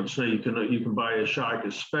shims. So you can buy a shock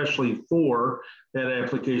especially for that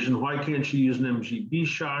application. Why can't you use an MGB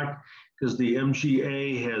shock? Because the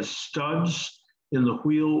MGA has studs in the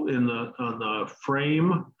wheel on the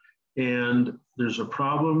frame, and there's a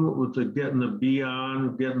problem with getting the B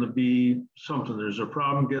on, getting the B something. There's a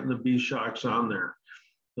problem getting the B shocks on there.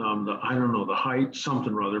 I don't know the height,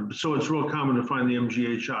 something or other. So it's real common to find the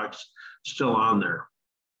MGA shocks still on there.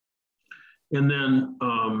 And then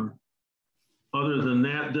other than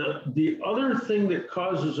that, the other thing that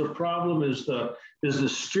causes a problem is the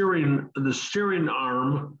steering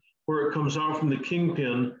arm, where it comes out from the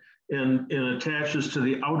kingpin and attaches to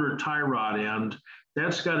the outer tie rod end.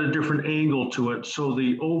 That's got a different angle to it. So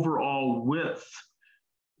the overall width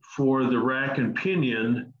for the rack and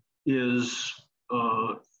pinion is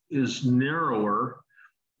narrower,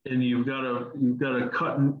 and you've got to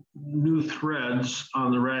cut new threads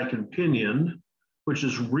on the rack and pinion, which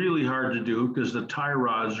is really hard to do because the tie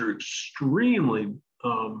rods are extremely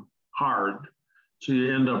hard. So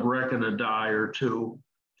you end up wrecking a die or two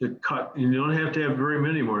to cut. And you don't have to have very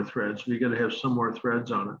many more threads. You got to have some more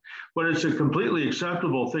threads on it. But it's a completely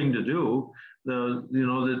acceptable thing to do.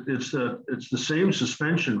 It's the same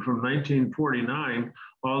suspension from 1949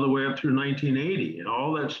 all the way up through 1980, and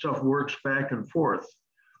all that stuff works back and forth.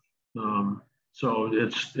 So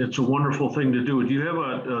it's a wonderful thing to do. Do you have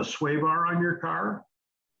a sway bar on your car,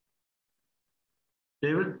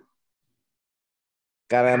 David?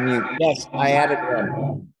 Got to unmute. Yes, I added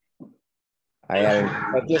one.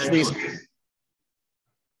 Just recently.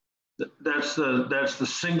 That's the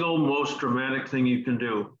single most dramatic thing you can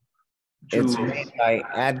do. It's made by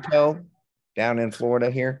Adco down in Florida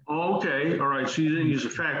here. Oh, okay, all right. So you didn't use a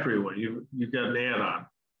factory one. You got an add-on.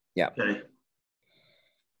 Yeah. Okay.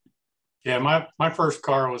 Yeah, my first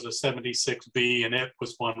car was a 76B, and it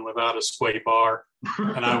was one without a sway bar.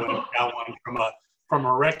 And I went and got one from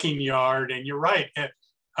a wrecking yard. And you're right.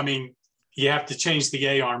 I mean, you have to change the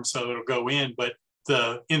A-arm so it'll go in, but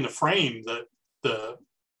in the frame, the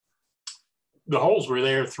holes were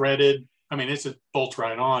there, threaded. I mean, it bolts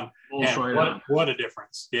right on. What a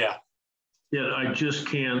difference! Yeah. Yeah, I just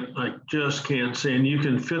can't say. And you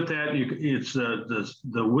can fit that. It's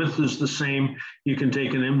the width is the same. You can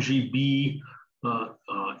take an MGB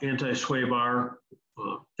anti-sway bar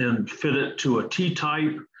and fit it to a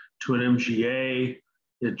T-type, to an MGA.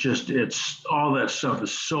 It's all that stuff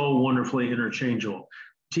is so wonderfully interchangeable.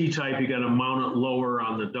 T-type, you got to mount it lower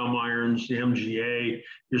on the dumb irons. The MGA,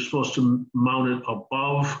 you're supposed to mount it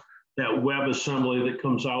above that web assembly that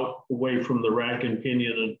comes out away from the rack and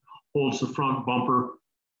pinion and holds the front bumper.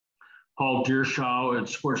 Paul Deershaw at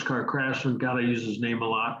Sports Car Craftsman, God, I use his name a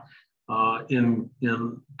lot, in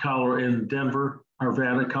Denver,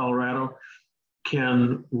 Arvada, Colorado,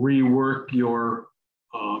 can rework your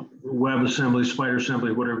web assembly, spider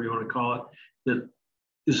assembly, whatever you want to call it, that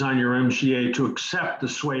is on your MGA to accept the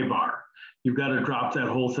sway bar. You've got to drop that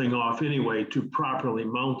whole thing off anyway to properly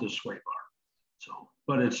mount the sway bar. So,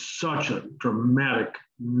 but it's such a dramatic,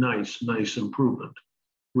 nice improvement.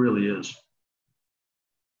 Really is.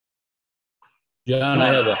 John,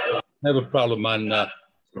 I have a problem on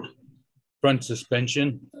front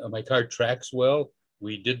suspension. My car tracks well.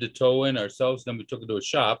 We did the tow in ourselves, then we took it to a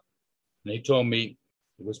shop, and they told me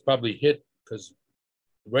it was probably hit because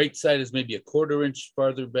the right side is maybe a 1/4 inch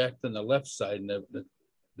farther back than the left side, and the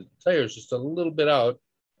tire is just a little bit out,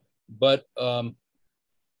 but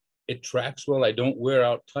it tracks well. I don't wear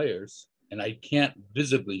out tires, and I can't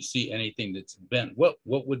visibly see anything that's bent. What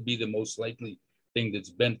would be the most likely thing that's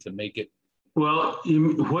bent to make it? Well,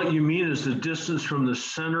 what you mean is the distance from the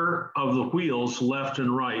center of the wheels, left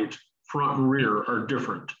and right, front and rear, are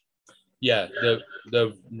different. Yeah,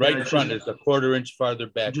 the right front is a 1/4 inch farther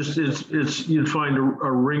back. Just it's you'd find a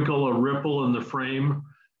wrinkle, a ripple in the frame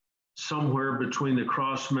somewhere between the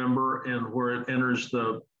cross member and where it enters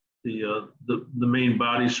the main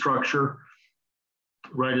body structure,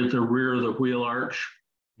 right at the rear of the wheel arch.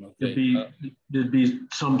 Okay. It'd be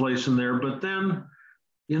someplace in there, but then,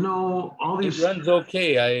 you know, all these. It runs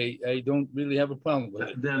okay. I don't really have a problem with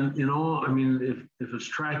it. Then, you know, I mean, if it's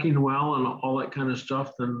tracking well and all that kind of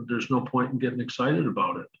stuff, then there's no point in getting excited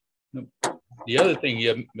about it. The other thing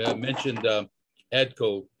you mentioned,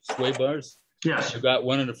 ADCO sway bars. Yes. I've got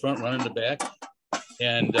one in the front, one in the back.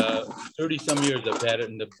 And 30 some years I've had it,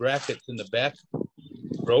 and the brackets in the back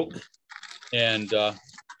broke. And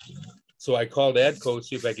so I called ADCO to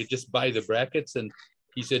see if I could just buy the brackets. And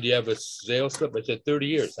he said, "You have a sales slip?" I said, 30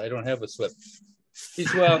 years. I don't have a slip. He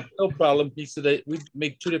said, "Well, no problem." He said, "We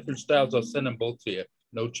make 2 different styles. I'll send them both to you.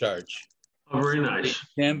 No charge." Oh, very nice. They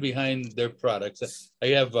stand behind their products. I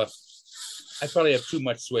probably have too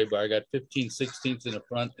much sway bar. I got 15/16 in the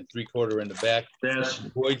front and 3/4 in the back.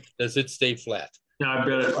 Boy, does it stay flat. Yeah, I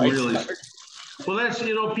bet it really. Well, that's,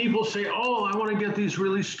 you know, people say, "Oh, I want to get these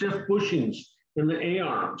really stiff bushings in the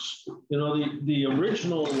A-arms." You know, the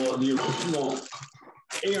original A-arm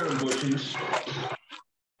bushings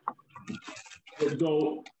that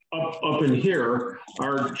go up in here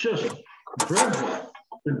are just dreadful.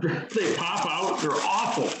 They pop out, they're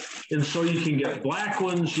awful. And so you can get black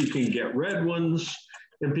ones, you can get red ones,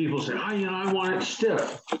 and people say, "Oh, you know, I want it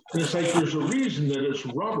stiff." And it's like, there's a reason that it's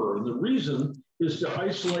rubber. And the reason is to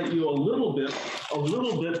isolate you a little bit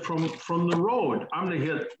from the road. I'm gonna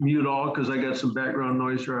hit mute all because I got some background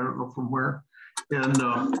noise here, I don't know from where. And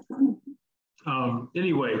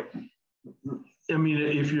anyway, I mean,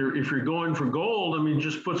 if you're going for gold, I mean,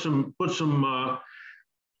 just put some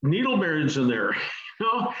needle bearings in there, you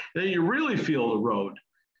know, then you really feel the road.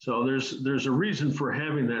 So there's a reason for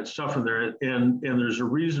having that stuff in there, and there's a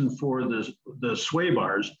reason for the sway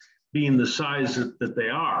bars being the size that they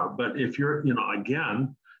are. But if you're, you know,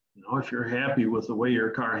 again, you know, if you're happy with the way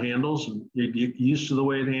your car handles and you get used to the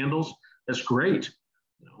way it handles, that's great.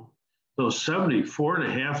 You know, those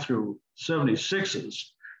 74.5 through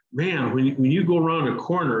 76s, man, when you go around a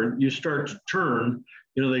corner and you start to turn,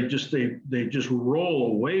 you know, they just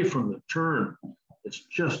roll away from the turn. It's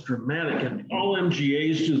just dramatic, and all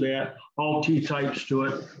MGAs do that. All T-types do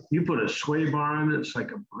it. You put a sway bar on it, it's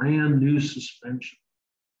like a brand new suspension.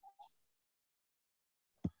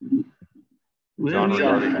 John,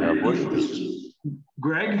 regarding bushes.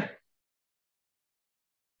 Greg?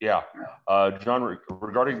 Yeah, John,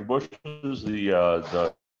 regarding bushes,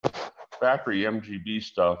 the factory MGB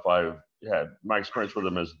stuff, I've had my experience with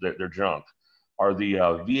them is that they're junk. Are the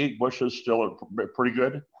V8 bushes still pretty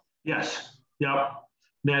good? Yes. Yep.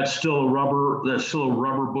 That's still a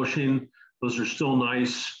rubber bushing. Those are still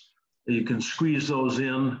nice. You can squeeze those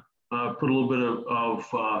in, put a little bit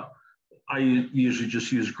of I usually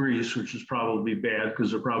just use grease, which is probably bad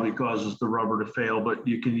because it probably causes the rubber to fail, but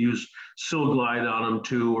you can use Sil-Glide on them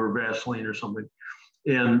too, or Vaseline or something,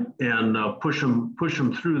 and push them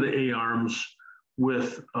through the A-arms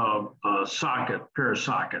with a pair of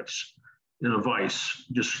sockets in a vise.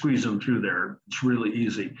 Just squeeze them through there. It's really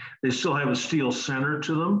easy. They still have a steel center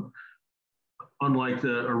to them, unlike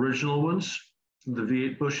the original ones, the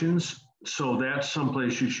V8 bushings. So that's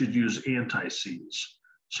someplace you should use anti-seize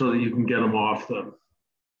so that you can get them off the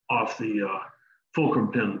fulcrum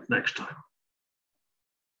pin next time.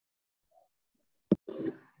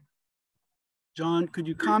 John, could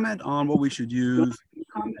you comment on what we should use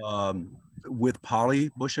with poly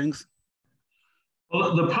bushings?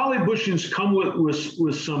 Well, the poly bushings come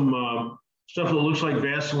with some stuff that looks like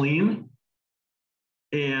Vaseline.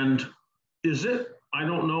 And is it? I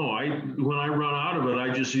don't know. When I run out of it, I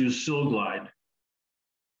just use Sil-Glide.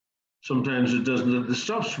 Sometimes it doesn't. The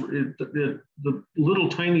stuff's the little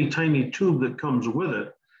tiny tube that comes with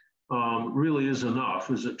it really is enough,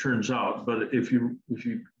 as it turns out. But if you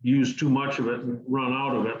use too much of it and run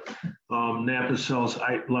out of it, Napa sells.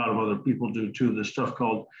 A lot of other people do too. This stuff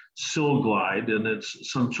called Sil-Glide, and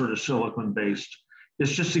it's some sort of silicone based.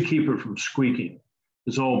 It's just to keep it from squeaking.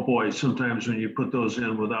 It's, oh boy, sometimes when you put those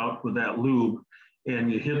in with that lube,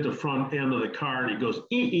 and you hit the front end of the car and it goes and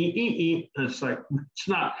it's like it's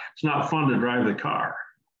not fun to drive the car.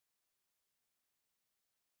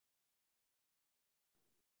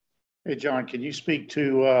 Hey John, can you speak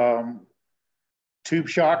to tube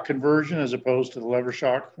shock conversion as opposed to the lever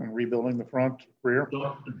shock and rebuilding the front rear?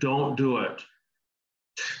 Don't do it.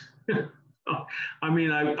 I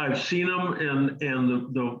mean, I've seen them, and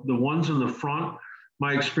the ones in the front,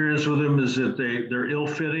 my experience with them is that they're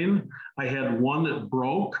ill-fitting. I had one that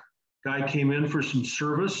broke. Guy came in for some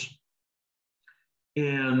service,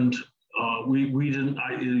 and he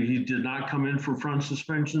did not come in for front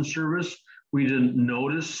suspension service. We didn't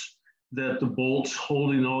notice that the bolts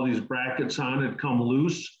holding all these brackets on had come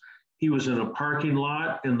loose. He was in a parking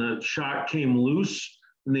lot and the shock came loose,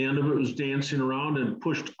 and the end of it was dancing around and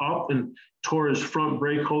pushed up and tore his front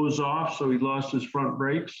brake hose off, so he lost his front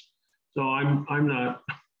brakes. So I'm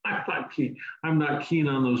not keen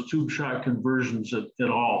on those tube shock conversions at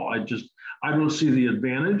all. I don't see the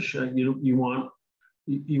advantage. You want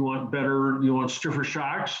stiffer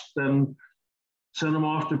shocks, then send them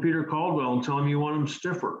off to Peter Caldwell and tell him you want them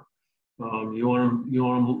stiffer. You want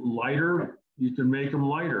them lighter, you can make them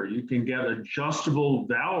lighter. You can get adjustable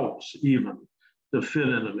valves even to fit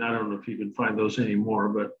in them. I don't know if you can find those anymore,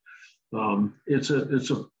 but the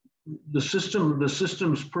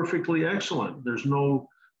system's perfectly excellent. There's no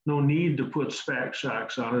need to put SPAC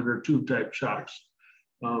shocks on it or tube type shocks.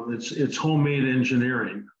 It's homemade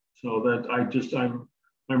engineering. So that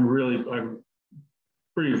I'm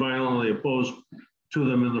pretty violently opposed to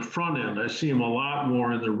them in the front end. I see them a lot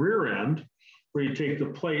more in the rear end, where you take the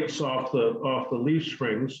plates off the leaf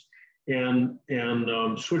springs and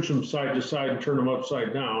switch them side to side and turn them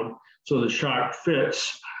upside down so the shock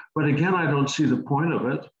fits. But again, I don't see the point of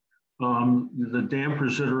it. The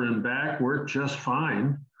dampers that are in back work just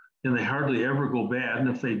fine, and they hardly ever go bad. And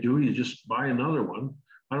if they do, you just buy another one.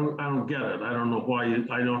 I don't get it. I don't know why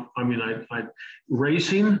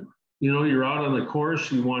racing, you're out on the course,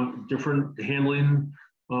 you want different handling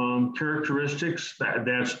characteristics.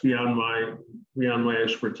 That's beyond my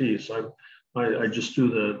expertise. I just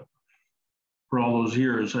do for all those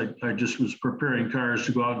years, I just was preparing cars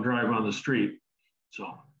to go out and drive on the street.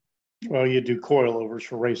 So. Well, you do coilovers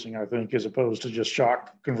for racing, I think, as opposed to just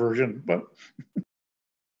shock conversion, but.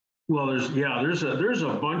 Well, there's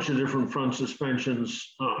a bunch of different front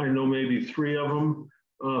suspensions. I know maybe 3 or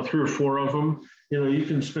 4 of them. You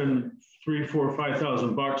can spend $3,000,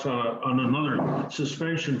 $4,000, $5,000 on another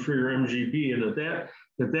suspension for your MGB, and at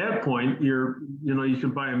that point, you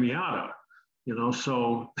can buy a Miata.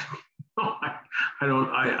 So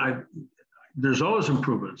there's always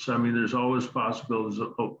improvements. I mean, there's always possibilities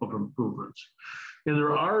of improvements. And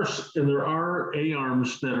there are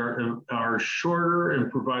A-arms that are shorter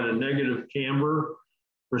and provide a negative camber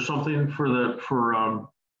or something for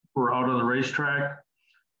out on the racetrack.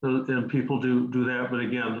 And people do that, but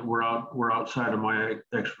again, we're outside of my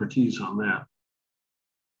expertise on that.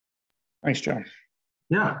 Thanks, John.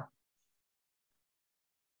 Yeah.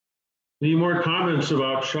 Any more comments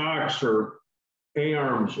about shocks or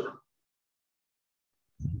A-arms?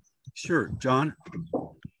 Sure, John.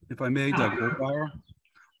 If I may, Doug Goldwire.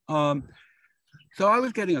 So I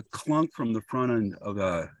was getting a clunk from the front end of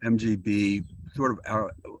a MGB sort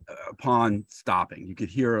of upon stopping. You could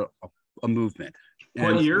hear a movement.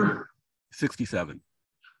 What year? 67.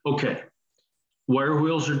 Okay. Wire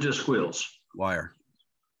wheels or disc wheels? Wire.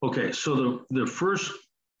 Okay, so the first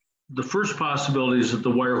possibility is that the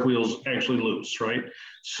wire wheels actually loose, right?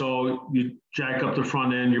 So you jack up the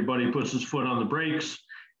front end, your buddy puts his foot on the brakes,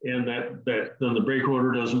 and then the brake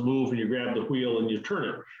rotor doesn't move, and you grab the wheel and you turn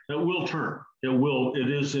it. That will turn. It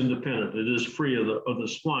is independent. It is free of the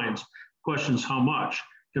splines. Question's how much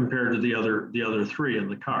compared to the other 3 in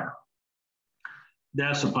the car.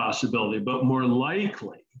 That's a possibility, but more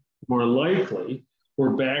likely,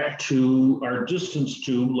 we're back to our distance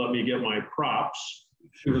tube. Let me get my props,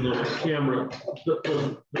 even though the camera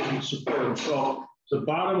doesn't support them. So the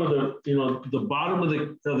bottom of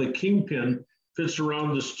the kingpin fits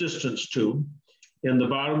around this distance tube, and the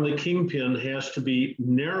bottom of the kingpin has to be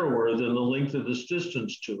narrower than the length of this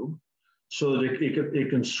distance tube, so that it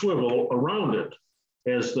can swivel around it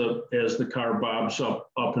as the car bobs up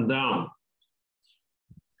and down.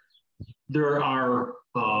 There are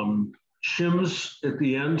shims at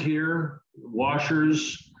the end here,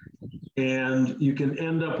 washers, and you can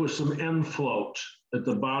end up with some end float at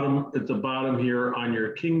the bottom here on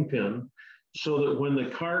your kingpin, so that when the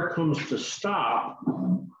car comes to stop,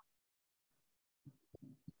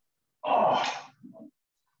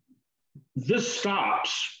 this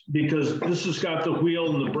stops because this has got the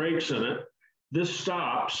wheel and the brakes in it. This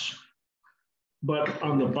stops, but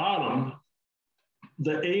on the bottom,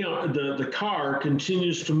 the car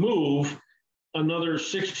continues to move another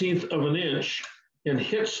 1/16 of an inch and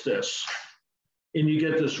hits this, and you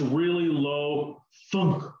get this really low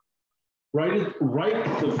thunk right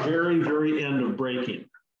at the very, very end of braking.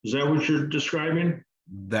 Is that what you're describing?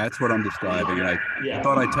 That's what I'm describing. And I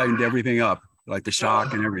thought I tightened everything up, like the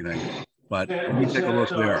shock and everything. But let me take a look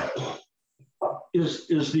there. Is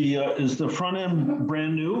the front end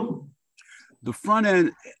brand new? The front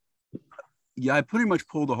end, yeah, I pretty much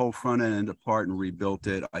pulled the whole front end apart and rebuilt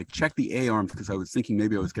it. I checked the A-arms because I was thinking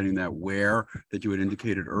maybe I was getting that wear that you had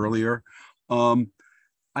indicated earlier.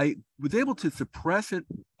 I was able to suppress it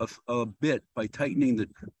a bit by tightening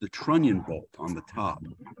the trunnion bolt on the top,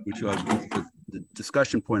 which was the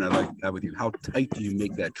discussion point I'd like to have with you. How tight do you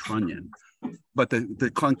make that trunnion? But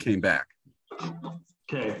the clunk came back.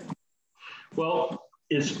 Okay. Well,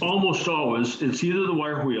 it's almost always, it's either the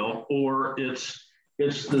wire wheel or it's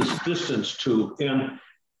this distance tube. And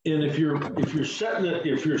if you're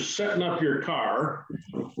setting up your car,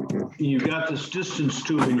 and you've got this distance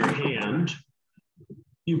tube in your hand,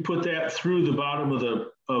 you put that through the bottom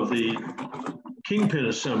of the kingpin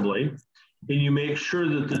assembly, and you make sure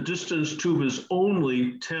that the distance tube is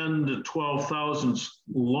only 10 to 12 thousandths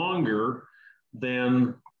longer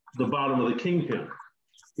than the bottom of the kingpin.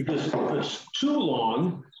 Because if it's too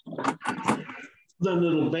long, then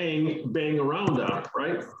it'll bang around on it,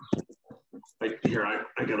 right? Here, I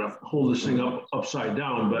gotta hold this thing upside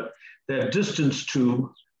down, but that distance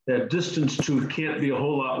tube can't be a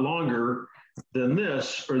whole lot longer than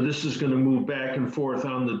this, or this is going to move back and forth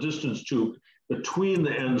on the distance tube between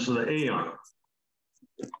the ends of the A-arm.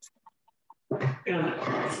 And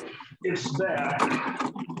it's that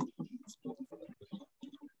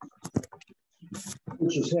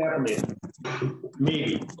which is happening.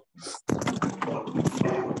 Maybe.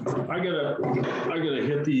 I gotta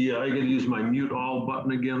hit the, I gotta use my mute all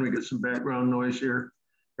button again. We get some background noise here.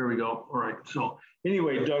 There we go. All right. So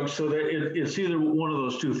anyway, Doug, so that it's either one of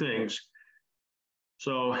those two things.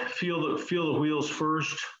 So feel the wheels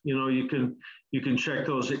first. You know, you can check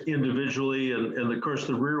those individually, and of course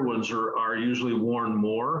the rear ones are usually worn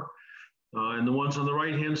more, and the ones on the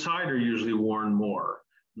right hand side are usually worn more.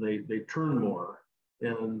 They turn more,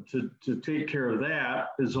 and to take care of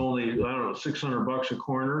that is only, I don't know, $600 a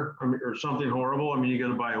corner, or something horrible. I mean, you got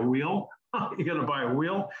to buy a wheel, you got to buy a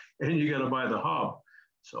wheel, and you got to buy the hub.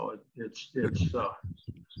 So it's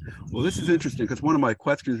well, this is interesting because one of my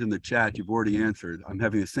questions in the chat you've already answered. I'm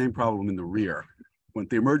having the same problem in the rear. When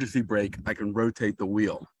the emergency brake, I can rotate the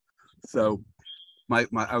wheel. So I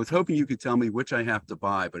was hoping you could tell me which I have to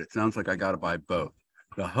buy, but it sounds like I got to buy both,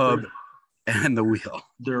 the hub and the wheel.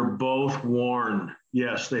 They're both worn.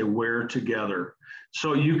 Yes, they wear together.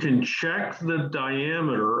 So you can check the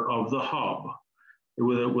diameter of the hub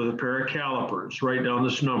with a pair of calipers. Write down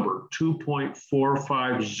this number,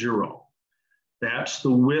 2.450. That's the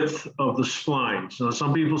width of the splines. Now,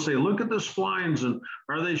 some people say, look at the splines, and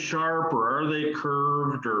are they sharp or are they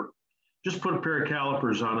curved? Or just put a pair of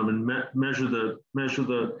calipers on them and measure the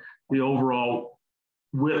overall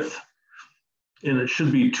width. And it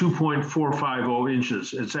should be 2.450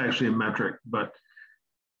 inches. It's actually a metric, but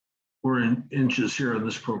we're in inches here in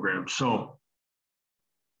this program. So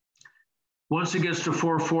once it gets to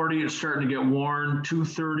 440, it's starting to get worn.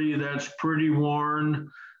 230, that's pretty worn.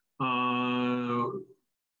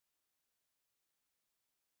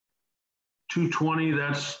 220,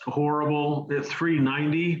 that's horrible. At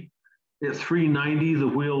 390, the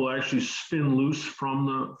wheel will actually spin loose from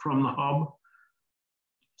the hub.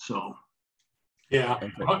 So, yeah,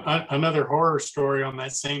 another horror story on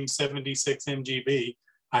that same 76 MGB.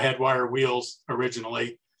 I had wire wheels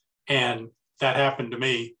originally, and that happened to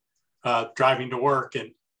me driving to work.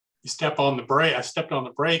 And you step on the brake. I stepped on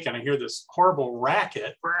the brake, and I hear this horrible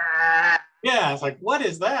racket. Yeah, I was like, "What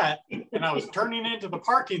is that?" And I was turning into the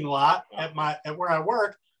parking lot at where I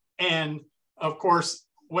work, and of course,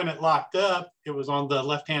 when it locked up, it was on the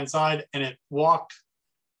left-hand side, and it walked.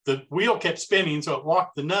 The wheel kept spinning, so it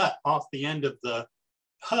walked the nut off the end of the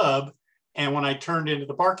hub. And when I turned into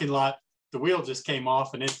the parking lot, the wheel just came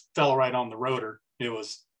off, and it fell right on the rotor. It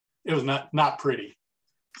was not pretty.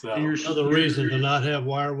 So another reason to not have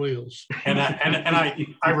wire wheels. And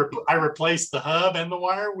I replaced the hub and the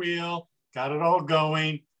wire wheel, got it all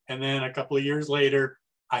going, and then a couple of years later,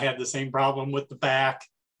 I had the same problem with the back.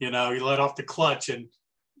 You know, you let off the clutch and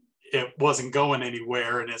it wasn't going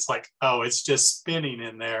anywhere, and it's like, oh, it's just spinning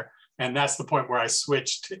in there. And that's the point where I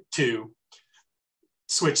switched to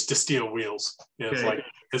steel wheels.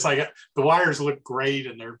 It's like the wires look great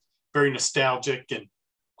and they're very nostalgic and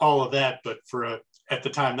all of that, but at the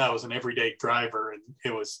time that was an everyday driver, and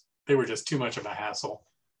they were just too much of a hassle.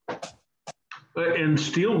 And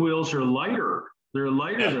steel wheels are lighter. They're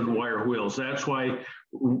lighter than wire wheels. That's why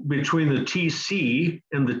between the TC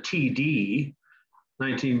and the TD,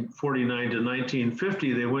 1949 to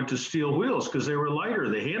 1950, they went to steel wheels because they were lighter,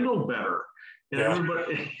 they handled better. And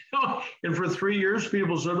everybody, you know, and for 3 years,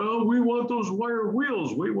 people said, "Oh, we want those wire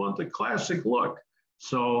wheels. We want the classic look."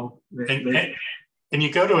 So, and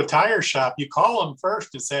you go to a tire shop, you call them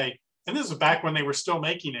first and say, and this is back when they were still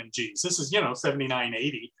making MGs. This is, you know, 79,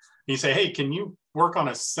 80. You say, "Hey, can you work on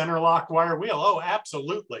a center locked wire wheel?" "Oh,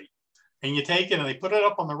 absolutely." And you take it and they put it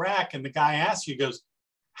up on the rack, and the guy asks you, goes,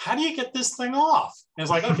 "How do you get this thing off?" And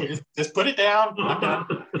it's like, "Okay, just put it down. I'm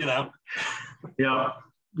done," you know?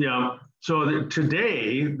 Yeah. So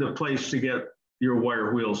today, the place to get your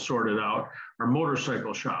wire wheels sorted out are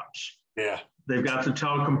motorcycle shops. Yeah. They've got the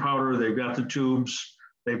talcum powder, they've got the tubes.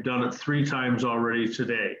 They've done it 3 times already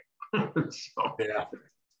today. So,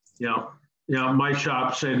 yeah. My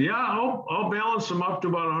shop said, "Yeah, I'll balance them up to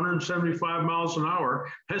about 175 miles an hour."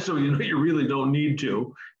 And so, you know, you really don't need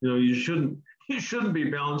to. You know, you shouldn't be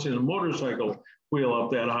balancing a motorcycle wheel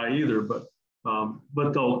up that high either. But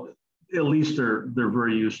they'll, at least they're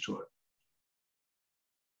very used to it.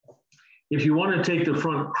 If you want to take the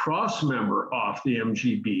front cross member off the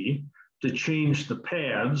MGB to change the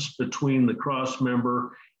pads between the cross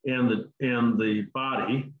member and the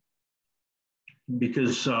body,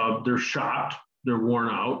 because they're shot, they're worn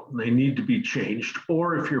out, and they need to be changed.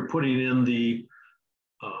 Or if you're putting in the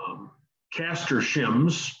caster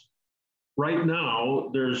shims, right now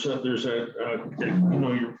there's a you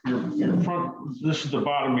know, your front. This is the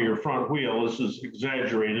bottom of your front wheel. This is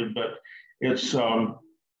exaggerated, but it's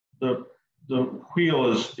the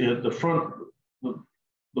wheel is the front.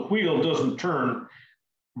 The wheel doesn't turn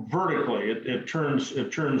vertically. It turns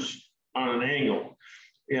on an angle.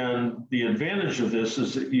 And the advantage of this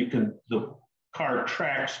is that the car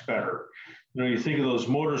tracks better. You know, you think of those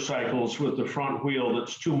motorcycles with the front wheel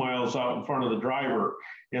that's 2 miles out in front of the driver,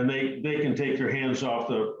 and they can take their hands off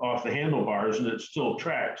the handlebars, and it still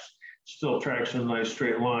tracks in a nice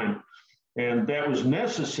straight line. And that was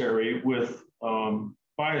necessary with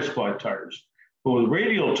bias ply tires. But with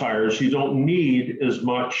radial tires, you don't need as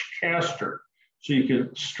much caster, so you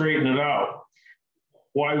can straighten it out.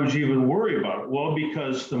 Why would you even worry about it? Well,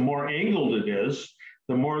 because the more angled it is,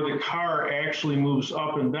 the more the car actually moves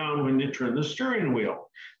up and down when you turn the steering wheel.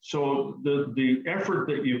 So the effort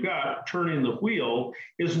that you've got turning the wheel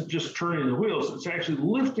isn't just turning the wheels, it's actually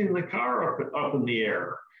lifting the car up in the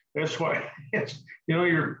air. That's why it's, you know,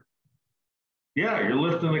 you're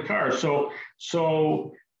lifting the car. So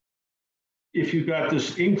if you've got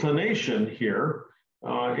this inclination here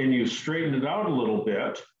and you straighten it out a little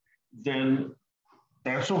bit, then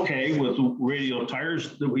that's okay with radial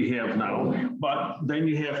tires that we have now, but then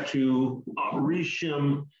you have to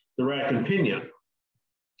reshim the rack and pinion.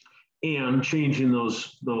 And changing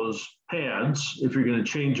those pads, if you're going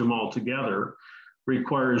to change them all together,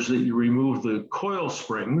 requires that you remove the coil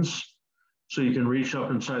springs so you can reach up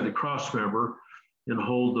inside the cross member and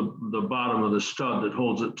hold the bottom of the stud that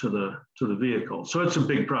holds it to the vehicle. So it's a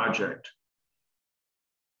big project.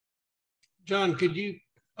 John, could you,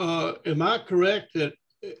 am I correct that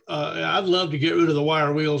I'd love to get rid of the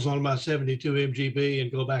wire wheels on my 72 MGB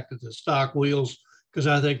and go back to the stock wheels because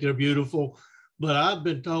I think they're beautiful. But I've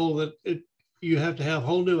been told that you have to have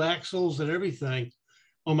whole new axles and everything.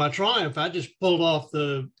 On my Triumph, I just pulled off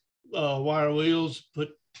the wire wheels, put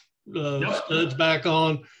studs back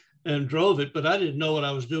on, and drove it. But I didn't know what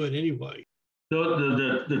I was doing anyway.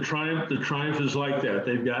 The Triumph is like that.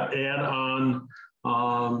 They've got add-on.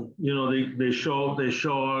 You know, they show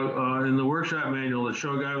in the workshop manual, they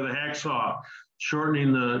show a guy with a hacksaw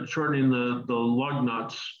shortening the lug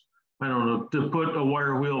nuts. I don't know, to put a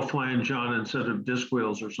wire wheel flange on instead of disc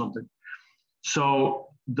wheels or something. So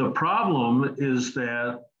the problem is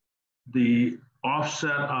that the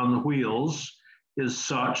offset on the wheels is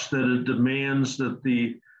such that it demands that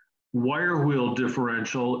the wire wheel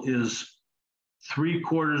differential is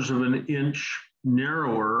 3/4 of an inch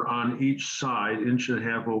narrower on each side, 1.5 inches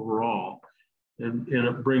overall, and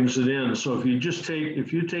it brings it in. So if you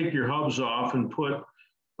take your hubs off and put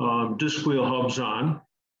disc wheel hubs on,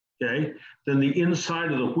 okay, then the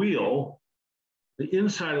inside of the wheel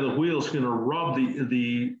is going to rub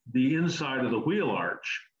the inside of the wheel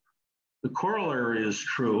arch. The corollary is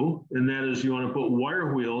true, and that is you want to put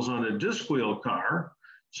wire wheels on a disc wheel car.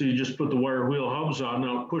 So you just put the wire wheel hubs on,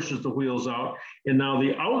 now it pushes the wheels out, and now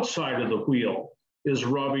the outside of the wheel is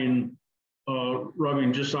rubbing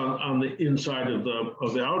just on the inside of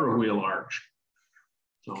the outer wheel arch.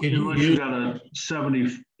 So unless you got a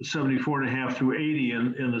 74.5 through 80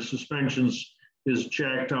 and the suspensions is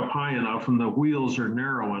jacked up high enough and the wheels are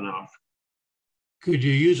narrow enough. Could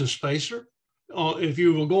you use a spacer? If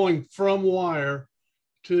you were going from wire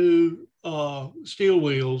to steel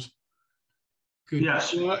wheels.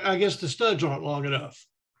 Yes. Well, I guess the studs aren't long enough.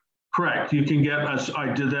 Correct. You can get us.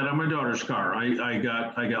 I did that on my daughter's car. I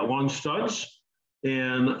got long studs,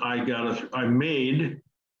 and I made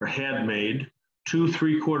or had made 2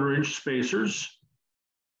 3/4 inch spacers,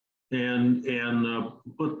 and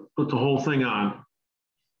put the whole thing on.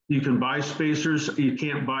 You can buy spacers. You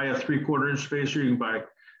can't buy a 3/4 inch spacer. You can buy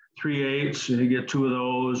 3/8, and you get 2 of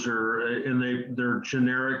those, and they're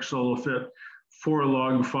generic, so they'll fit 4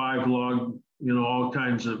 lug, 5 lug, you know, all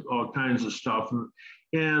kinds of stuff.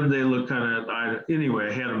 And they look kind of, anyway,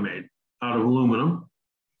 I had them made out of aluminum.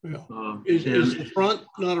 Yeah. Is the front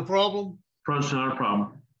not a problem? Front's not a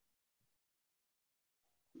problem.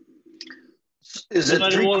 Is it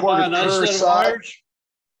 3/4 per side?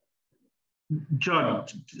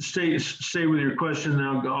 Judd, stay with your question.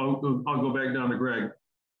 Now I'll go back down to Greg.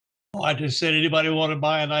 Oh, I just said, anybody want to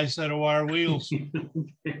buy a nice set of wire wheels?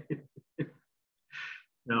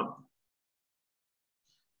 No.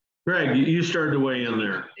 Greg, you started to weigh in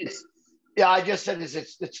there. Yeah, I just said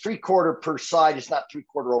it's 3/4 per side. It's not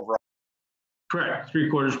 3/4 overall. Correct,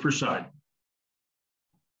 3/4 per side.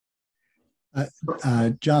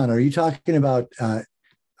 John, are you talking about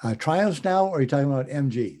Triumphs now, or are you talking about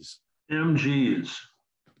MGs? MGs.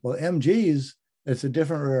 Well, MGs, it's a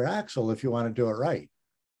different rear axle if you want to do it right.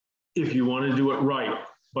 If you want to do it right.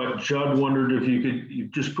 But Judd wondered if you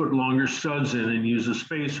just put longer studs in and use a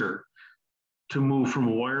spacer to move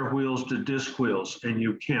from wire wheels to disc wheels, and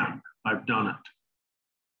you can. I've done it.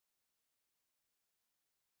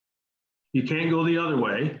 You can't go the other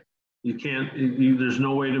way. You can't. There's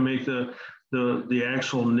no way to make the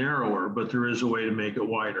axle narrower, but there is a way to make it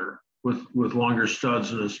wider with longer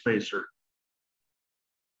studs and a spacer.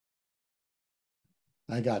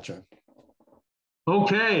 I gotcha.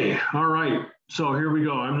 Okay, all right. So here we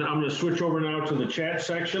go. I'm going to switch over now to the chat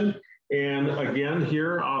section. And again,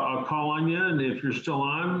 here, I'll call on you. And if you're still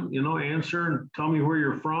on, you know, answer and tell me where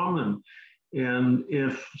you're from. And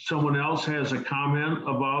if someone else has a comment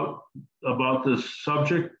about this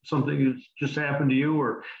subject, something that just happened to you,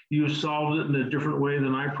 or you solved it in a different way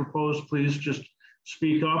than I proposed, please just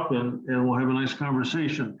speak up and we'll have a nice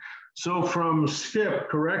conversation. So from Skip,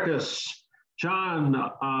 correct us. John,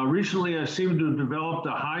 recently I seem to have developed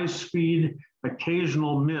a high-speed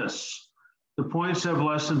occasional miss. The points have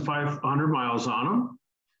less than 500 miles on them.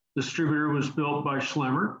 Distributor was built by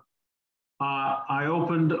Schlemmer. I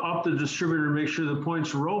opened up the distributor to make sure the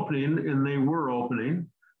points were opening, and they were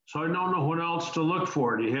opening. So I don't know what else to look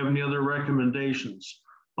for. Do you have any other recommendations?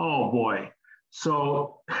 Oh boy.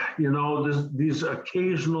 So, you know, these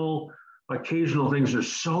occasional things are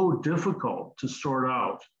so difficult to sort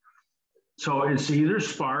out. So it's either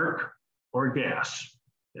spark or gas.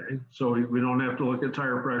 Okay, so we don't have to look at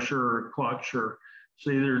tire pressure or clutch, or it's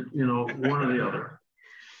either, you know, one or the other.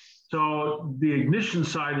 So the ignition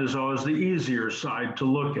side is always the easier side to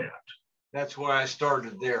look at. That's why I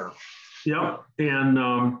started there. Yep, and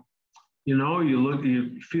you know,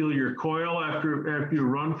 you feel your coil after you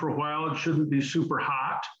run for a while. It shouldn't be super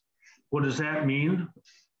hot. What does that mean?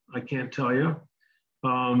 I can't tell you.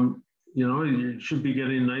 You know, you should be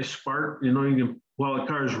getting a nice spark. You know, you can, while the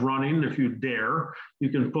car is running, if you dare, you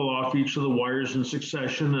can pull off each of the wires in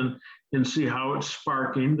succession and see how it's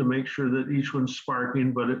sparking to make sure that each one's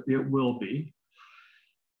sparking, but it will be.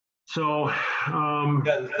 So yeah,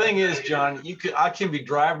 the thing is, John, I can be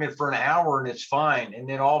driving it for an hour and it's fine, and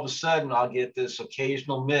then all of a sudden I'll get this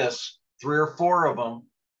occasional miss, 3 or 4 of them,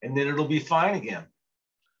 and then it'll be fine again.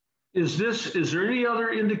 Is there any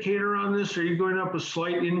other indicator on this? Are you going up a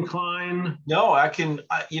slight incline? No, I can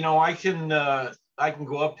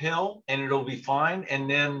go uphill and it'll be fine. And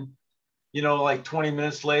then, you know, like 20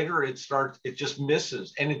 minutes later, it just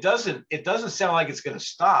misses. And it doesn't sound like it's going to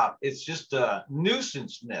stop. It's just a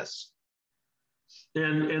nuisance miss.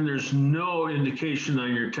 And there's no indication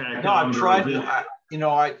on your tachometer. No, I've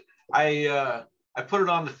tried. I put it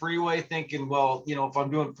on the freeway thinking, well, you know, if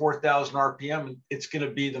I'm doing 4,000 RPM, it's going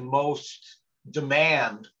to be the most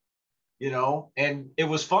demand, you know, and it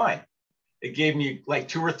was fine. It gave me like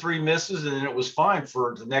 2 or 3 misses, and then it was fine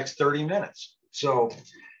for the next 30 minutes. So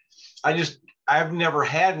I've never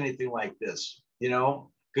had anything like this, you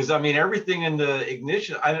know, because I mean, everything in the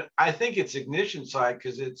ignition, I think it's ignition side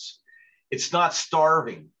because it's not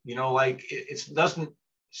starving, you know, like it doesn't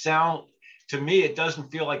sound, to me, it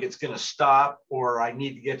doesn't feel like it's going to stop or I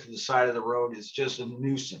need to get to the side of the road. It's just a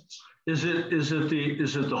nuisance. Is it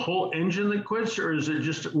the whole engine that quits, or is it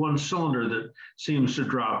just one cylinder that seems to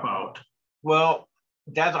drop out? Well,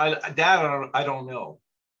 I don't know.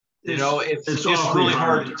 You know, it's just really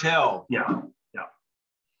hard to tell. Yeah.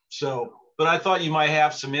 So, but I thought you might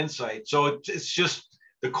have some insight. So it's just,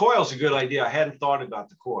 the coil's a good idea. I hadn't thought about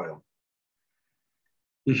the coil.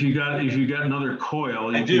 If you got another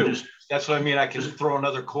coil, I do. That's what I mean. I can throw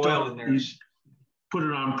another coil in there. Put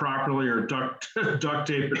it on properly, or duct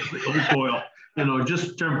tape it to the coil, you know,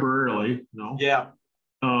 just temporarily, you know. Yeah.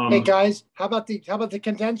 Hey guys, how about the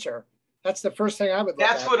condenser? That's the first thing I would look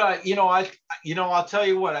That's at. what I'll tell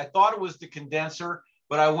you what, I thought it was the condenser,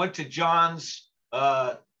 but I went to John's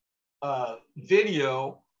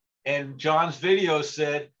video, and John's video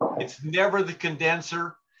said it's never the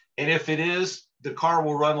condenser, and if it is, the car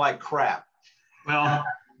will run like crap. Well,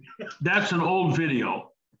 that's an old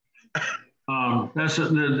video.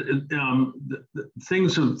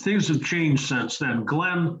 Things have changed since then.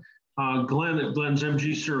 Glenn at Glenn's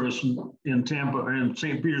MG service in Tampa and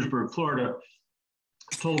St. Petersburg, Florida,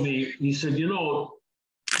 told me, he said, you know,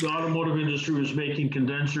 the automotive industry was making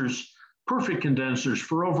condensers, perfect condensers,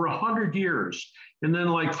 for over 100 years. And then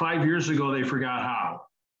like 5 years ago, they forgot how.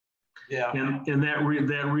 Yeah. And that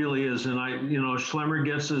really is. And Schlemmer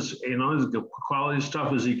gets as the quality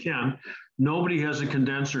stuff as he can. Nobody has a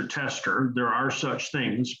condenser tester. There are such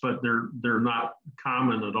things, but they're not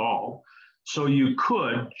common at all. So you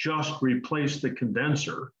could just replace the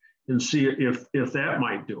condenser and see if that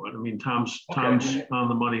might do it. I mean, Tom's on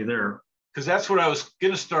the money there. Because that's what I was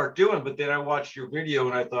going to start doing, but then I watched your video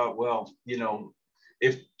and I thought, well, you know,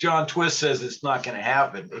 if John Twist says it's not going to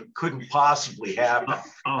happen, it couldn't possibly happen.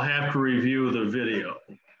 I'll have to review the video.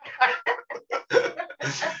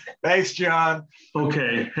 Thanks, John.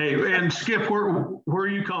 Okay. Hey, and Skip, where are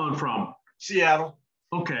you calling from? Seattle.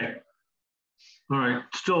 Okay. All right.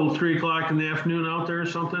 Still 3 o'clock in the afternoon out there or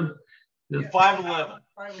something? 5:11.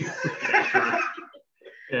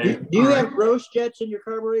 Okay. Do you have gross jets in your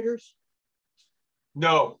carburetors?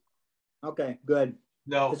 No. Okay, good.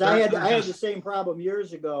 No. Because I had the same problem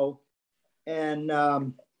years ago, and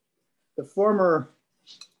the former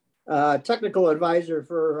technical advisor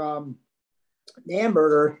for the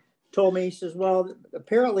Hamburger told me, he says, well,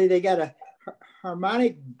 apparently they got a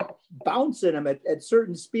harmonic bounce in them at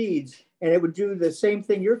certain speeds, and it would do the same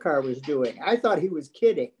thing your car was doing. I thought he was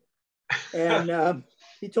kidding. And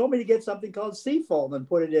he told me to get something called Seafoam and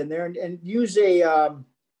put it in there and use a,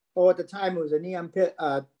 at the time it was a neon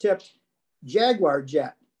tipped Jaguar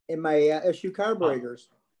jet in my SU carburetors.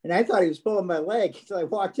 And I thought he was pulling my leg. So I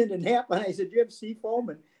walked into Napa and I said, do you have Seafoam?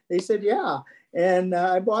 And they said, yeah. And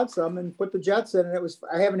I bought some and put the jets in, and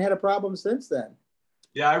I haven't had a problem since then.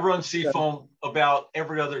 Yeah, I run Seafoam about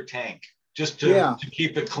every other tank just to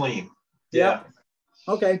keep it clean. Yeah.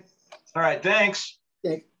 Okay. All right. Thanks.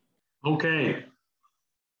 Okay.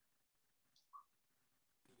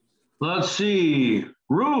 Let's see.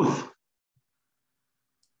 Ruth.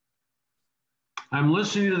 I'm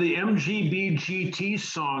listening to the MGB GT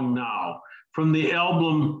song now from the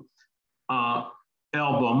album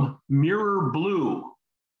Mirror Blue.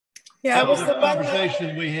 Yeah, that was the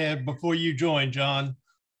conversation we had before you joined, John.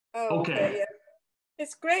 Oh, okay. Yeah.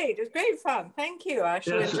 It's great. It's great fun. Thank you. I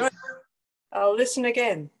actually enjoyed it. I'll listen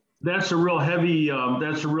again. That's a real heavy.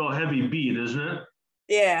 That's a real heavy beat, isn't it?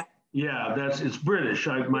 Yeah. Yeah, it's British.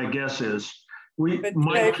 My guess is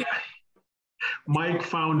Mike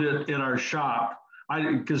found it in our shop.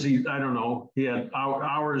 Because I don't know, he had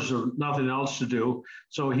hours of nothing else to do.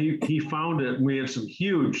 So he found it, and we had some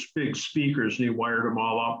huge, big speakers, and he wired them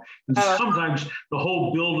all up. And sometimes the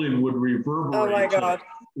whole building would reverberate. Oh my God.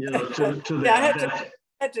 To that. Yeah,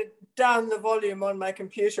 I had to down the volume on my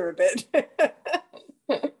computer a bit.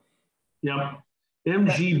 Yep.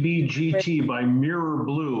 MGB GT by Mirror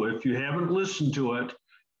Blue. If you haven't listened to it,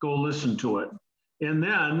 go listen to it. And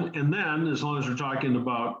then, as long as we're talking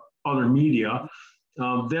about other media,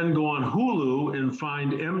 then go on Hulu and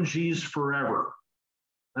find MG's Forever.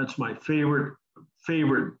 That's my favorite,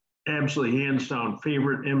 absolutely hands down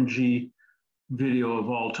favorite MG video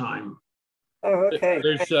of all time. Oh, okay.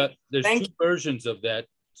 There's two versions of that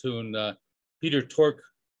tune. Peter Tork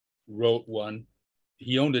wrote one.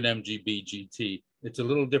 He owned an MGB GT. It's a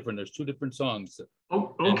little different. There's two different songs.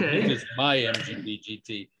 Oh, okay. This is my MGB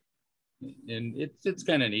GT, and it's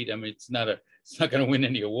kind of neat. I mean, it's not going to win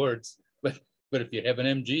any awards, but if you have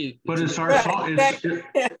an MG, but it's our song.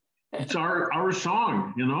 It's our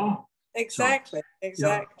song, you know. Exactly. So,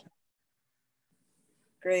 exactly. Yeah.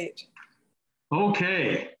 Great.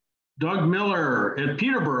 Okay. Doug Miller at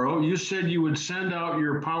Peterborough, you said you would send out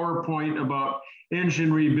your PowerPoint about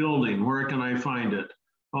engine rebuilding. Where can I find it?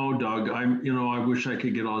 Oh, Doug, I wish I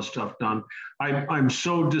could get all this stuff done. I'm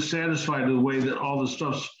so dissatisfied with the way that all the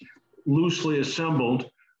stuff's loosely assembled.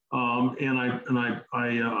 And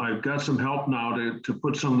I've got some help now to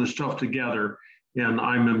put some of this stuff together. and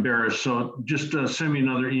I'm embarrassed. So just send me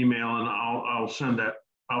another email and I'll send that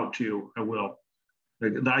out to you. I will.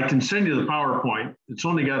 I can send you the PowerPoint. It's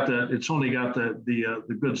only got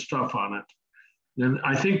the good stuff on it. And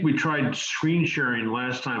I think we tried screen sharing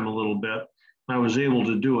last time a little bit. I was able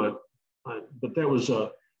to do it, but that was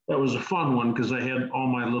a fun one because I had all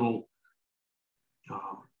my little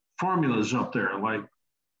formulas up there,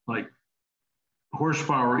 like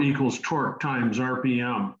horsepower equals torque times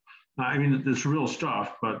RPM. I mean, it's real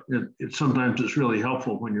stuff, but sometimes it's really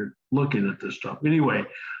helpful when you're looking at this stuff. Anyway.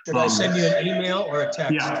 Should I send you an email or a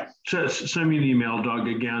text? Yeah, send me an email, Doug,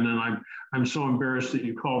 again. And I'm so embarrassed that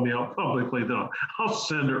you called me out publicly, though. I'll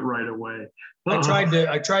send it right away.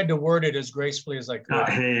 I tried to word it as gracefully as I could.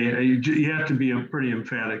 Hey, you have to be pretty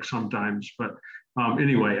emphatic sometimes, but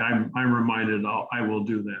anyway, I'm reminded I will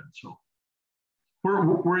do that. So, where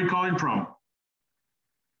are you calling from?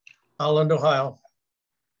 Holland, Ohio.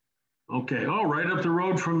 Okay. Oh, right up the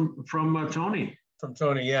road from Tony. From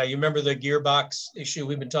Tony, yeah. You remember the gearbox issue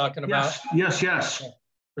we've been talking about? Yes.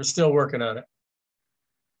 We're still working on it.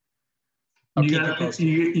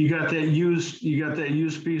 You got that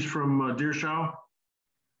used piece from Deershaw?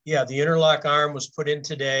 Yeah, the interlock arm was put in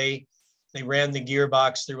today. They ran the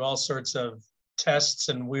gearbox through all sorts of tests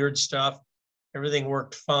and weird stuff. Everything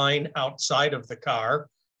worked fine outside of the car.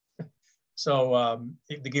 So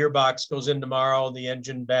the gearbox goes in tomorrow, the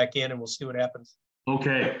engine back in, and we'll see what happens.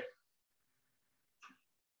 Okay.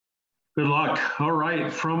 Good luck. All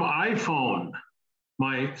right, from iPhone,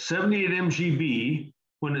 my 78 MGB,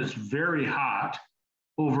 when it's very hot,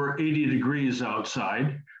 over 80 degrees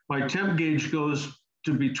outside, my temp gauge goes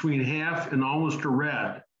to between half and almost a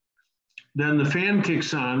red. Then the fan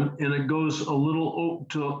kicks on and it goes to a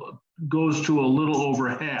little over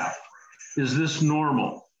half. Is this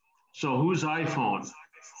normal? So whose iPhone?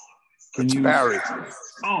 It's Barry.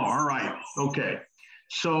 Oh, all right. Okay.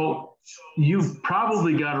 So you've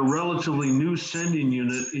probably got a relatively new sending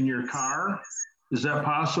unit in your car. Is that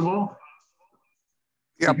possible?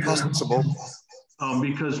 Yeah, possible.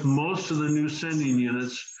 Because most of the new sending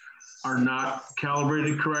units are not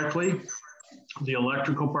calibrated correctly, the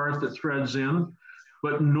electrical part that threads in.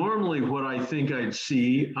 But normally what I think I'd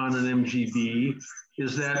see on an MGB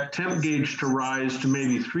is that temp gauge to rise to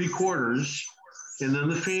maybe 3/4, and then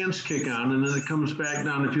the fans kick on, and then it comes back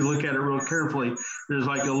down. If you look at it real carefully, there's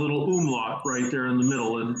like a little umlaut right there in the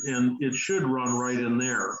middle, and it should run right in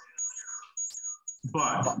there.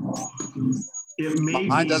 But it may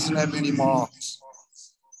Mine doesn't have any marks.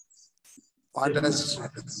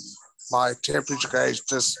 My temperature gauge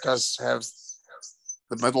just does have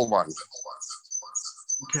the middle one.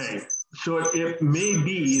 Okay, so it may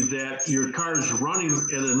be that your car's running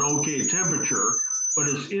at an okay temperature, but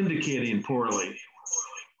it's indicating poorly.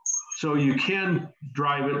 So you can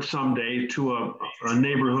drive it someday to a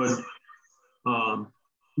neighborhood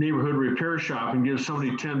repair shop and give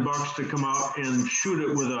somebody $10 to come out and shoot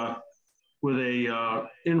it with a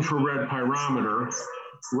infrared pyrometer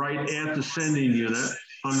right at the sending unit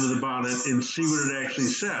under the bonnet and see what it actually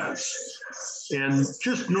says. And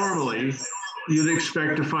just normally, you'd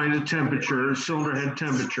expect to find a temperature, cylinder head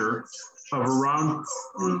temperature, of around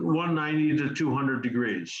 190 to 200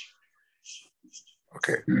 degrees.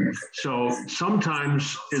 Okay. So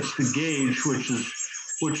sometimes it's the gauge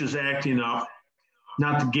which is acting up,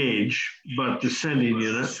 not the gauge, but the sending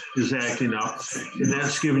unit is acting up, and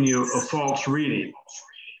that's giving you a false reading.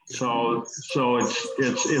 So it's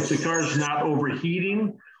if the car's not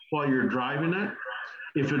overheating while you're driving it,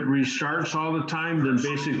 if it restarts all the time, then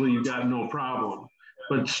basically you've got no problem.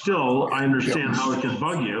 But still, I understand how it can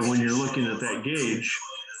bug you when you're looking at that gauge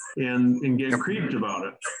and get creeped about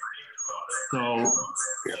it. So,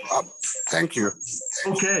 thank you.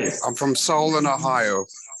 Okay. I'm from Solon, Ohio.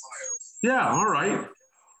 Yeah, all right.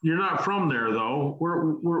 You're not from there, though. Where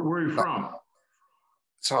are you from?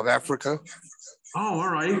 South Africa. Oh, all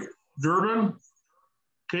right. Durban,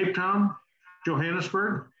 Cape Town,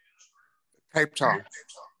 Johannesburg? Cape Town.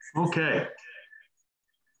 Okay.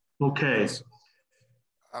 Okay.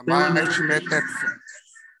 I actually met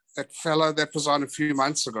that fellow that was on a few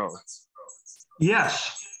months ago.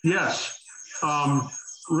 Yes.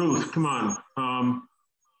 Ruth, come on.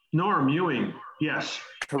 Norm Ewing. Yes.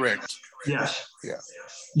 Correct. Yes. Yeah.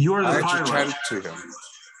 You're the I pilot. actually chatted to him.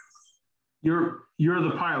 You're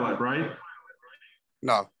the pilot, right?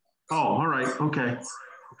 No. Oh, all right. Okay.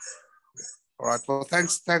 All right. Well,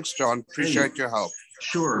 thanks, John. Appreciate your help.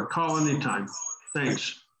 Sure. Call anytime.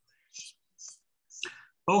 Thanks.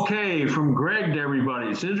 Okay, from Greg to everybody.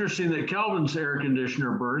 It's interesting that Kelvin's air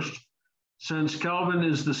conditioner burst, since Kelvin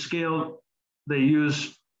is the scale they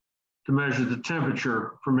use to measure the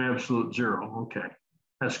temperature from absolute zero. Okay,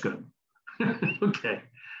 that's good. Okay.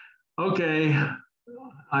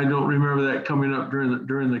 I don't remember that coming up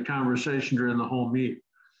during the conversation during the whole meet.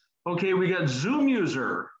 Okay, we got Zoom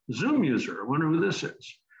user. I wonder who this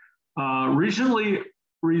is. Recently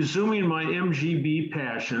resuming my MGB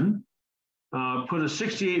passion. Put a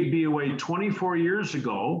 68B away 24 years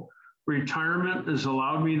ago. Retirement has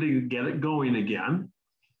allowed me to get it going again.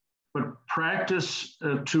 But practice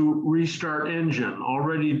to restart engine.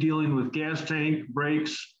 Already dealing with gas tank,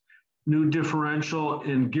 brakes, new differential,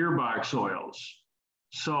 and gearbox oils.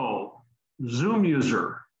 So, Zoom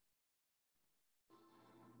user,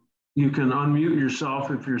 you can unmute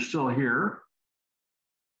yourself if you're still here.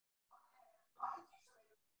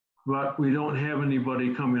 But we don't have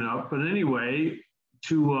anybody coming up. But anyway,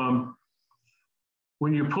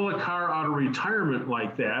 when you pull a car out of retirement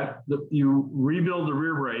like that, you rebuild the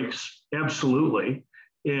rear brakes, absolutely,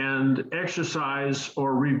 and exercise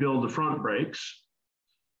or rebuild the front brakes.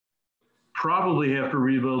 Probably have to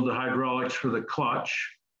rebuild the hydraulics for the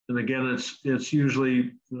clutch. And again, it's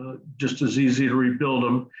usually just as easy to rebuild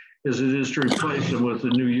them as it is to replace them with the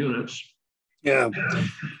new units. Yeah,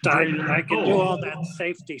 I can do all that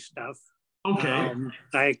safety stuff. Okay.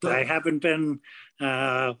 I haven't been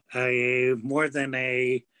more than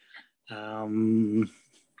a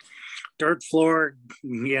dirt floor,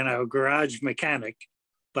 garage mechanic,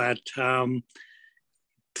 but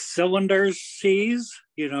cylinders seize,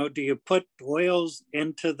 do you put oils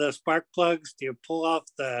into the spark plugs? Do you pull off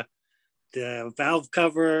the valve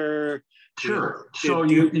cover? Sure.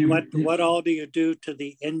 What all do you do to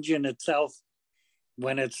the engine itself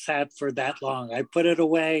when it's sat for that long? I put it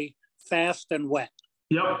away fast and wet.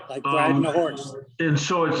 Yep. Like riding a horse. And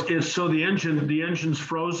so the engine's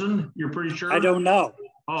frozen. You're pretty sure? I don't know.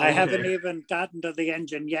 Oh, I haven't even gotten to the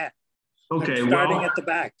engine yet. Okay. I'm starting at the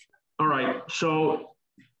back. All right. So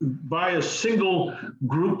buy a single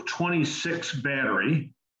Group 26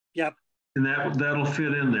 battery. Yep. And that'll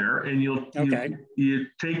fit in there. And you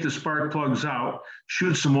take the spark plugs out,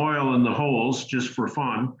 shoot some oil in the holes just for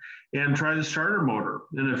fun, and try the starter motor.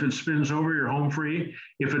 And if it spins over, you're home free.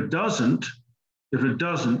 If the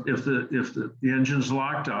engine's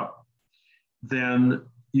locked up, then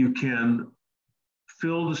you can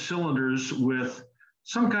fill the cylinders with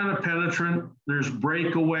some kind of penetrant. There's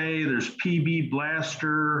breakaway, there's PB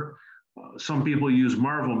blaster. Some people use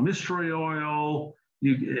Marvel mystery oil.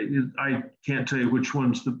 I can't tell you which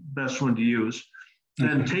one's the best one to use.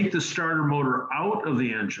 Then take the starter motor out of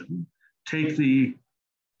the engine, take the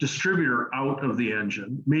distributor out of the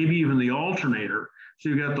engine, maybe even the alternator. So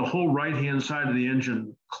you've got the whole right-hand side of the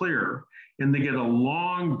engine clear, and they get a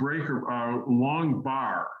long long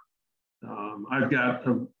bar. I've got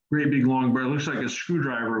a great big long bar. It looks like a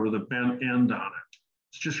screwdriver with a bent end on it.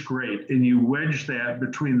 It's just great. And you wedge that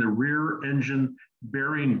between the rear engine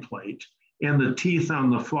bearing plate and the teeth on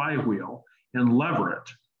the flywheel and lever it.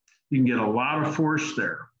 You can get a lot of force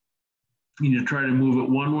there. You try to move it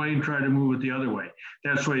one way and try to move it the other way.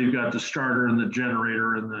 That's why you've got the starter and the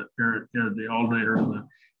generator and the alternator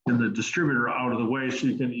and the distributor out of the way, so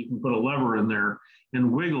you can put a lever in there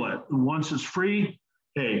and wiggle it. And once it's free,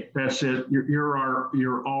 hey, that's it.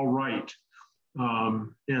 You're all right.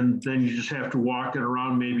 And then you just have to walk it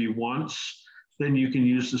around maybe once. Then you can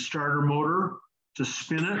use the starter motor to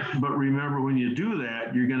spin it. But remember, when you do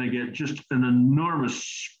that, you're going to get just an enormous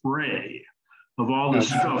spray of all this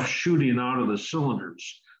stuff shooting out of the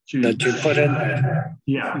cylinders. So you put in there.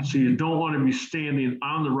 Yeah. So you don't want to be standing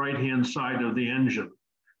on the right-hand side of the engine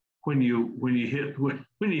when you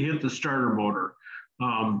hit the starter motor.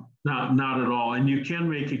 Not at all. And you can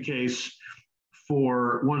make a case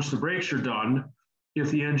for, once the brakes are done,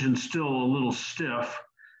 if the engine's still a little stiff,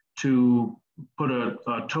 to put a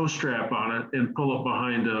tow strap on it and pull it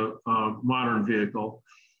behind a modern vehicle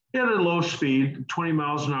at a low speed, 20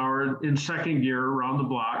 miles an hour in second gear around the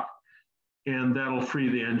block, and that'll free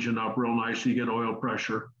the engine up real nice. You get oil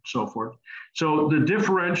pressure, so forth. So the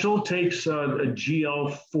differential takes a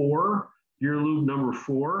GL4, gear lube number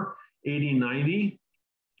 4, 8090,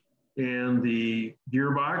 and the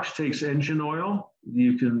gearbox takes engine oil.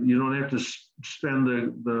 You don't have to spend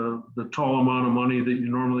the tall amount of money that you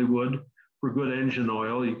normally would for good engine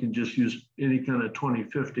oil. You can just use any kind of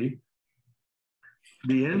 2050.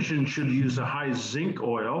 The engine should use a high zinc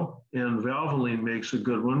oil, and Valvoline makes a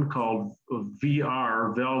good one called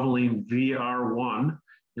Valvoline VR1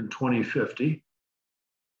 in 2050.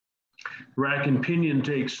 Rack and pinion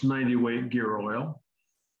takes 90 weight gear oil.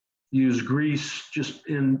 Use grease just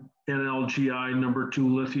in NLGI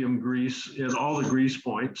 #2 lithium grease in all the grease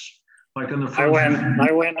points, like on the front.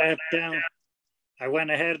 I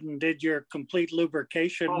went ahead and did your complete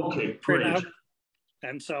lubrication printout. Great.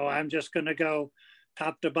 And so I'm just going to go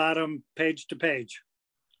top to bottom, page to page.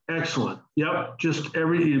 Excellent. Yep. Just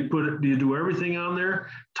you do everything on there,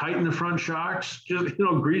 tighten the front shocks, just,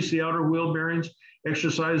 grease the outer wheel bearings,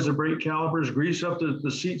 exercise the brake calipers, grease up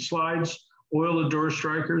the seat slides, oil the door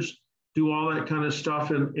strikers, do all that kind of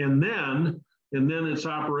stuff. And then it's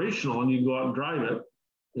operational and you go out and drive it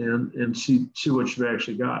and see what you've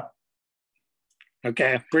actually got.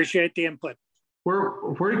 Okay. Appreciate the input. Where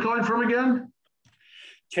are you calling from again?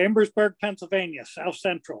 Chambersburg, Pennsylvania, South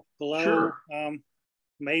Central, below. Sure.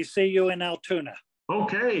 May see you in Altoona.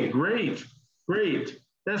 Okay, great.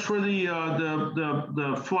 That's where the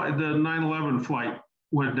flight, the 9/11 flight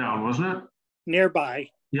went down, wasn't it?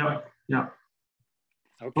 Nearby. Yep.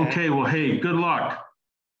 Okay. Well, hey, good luck.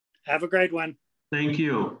 Have a great one. Thank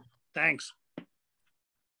you. Thanks.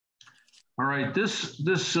 All right, this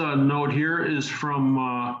note here is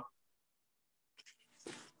from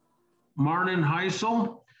Marnin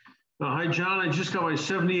Heisel. Hi, John. I just got my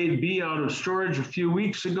 78B out of storage a few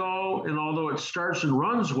weeks ago, and although it starts and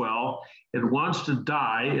runs well, it wants to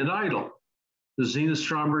die at idle. The Zenith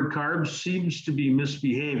Stromberg carb seems to be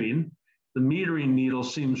misbehaving. The metering needle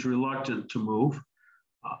seems reluctant to move.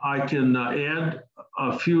 I can add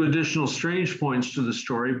a few additional strange points to the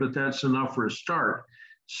story, but that's enough for a start.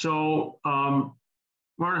 So,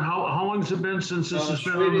 Martin, how long has it been since this has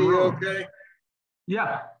been on the road? Okay?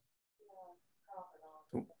 Yeah.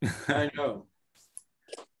 I know.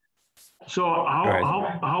 So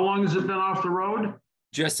how long has it been off the road?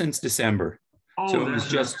 Just since December. Oh, so it was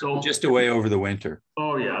just away over the winter.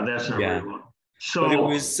 Oh yeah, that's not very long. So but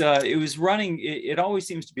it was running. It always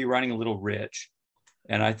seems to be running a little rich,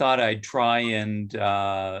 and I thought I'd try and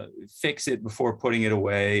fix it before putting it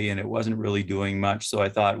away, and it wasn't really doing much. So I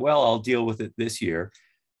thought, well, I'll deal with it this year.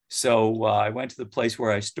 So I went to the place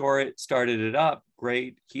where I store it, started it up,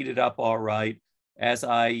 great, heated up all right. As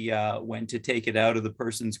I went to take it out of the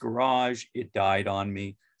person's garage, it died on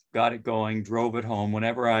me, got it going, drove it home.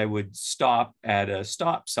 Whenever I would stop at a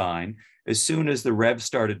stop sign, as soon as the rev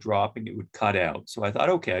started dropping, it would cut out. So I thought,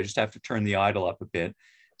 okay, I just have to turn the idle up a bit.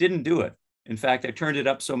 Didn't do it. In fact, I turned it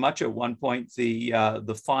up so much at one point,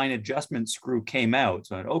 the fine adjustment screw came out.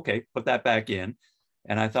 So I thought, okay, put that back in.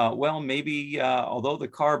 And I thought, well, maybe, although the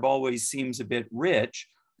carb always seems a bit rich,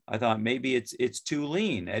 I thought maybe it's too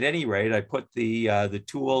lean. At any rate, I put the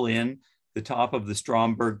tool in the top of the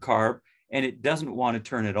Stromberg carb, and it doesn't want to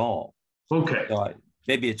turn at all. Okay. So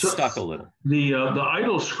maybe it's stuck a little. The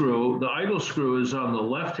idle screw is on the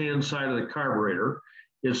left-hand side of the carburetor.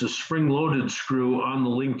 It's a spring-loaded screw on the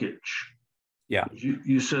linkage. Yeah.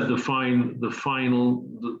 You said the final.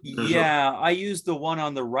 Yeah, I used the one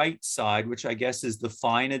on the right side, which I guess is the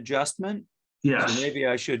fine adjustment. Yes. So maybe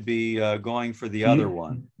I should be going for the other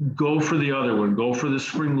one. Go for the other one. Go for the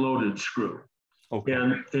spring-loaded screw. Okay.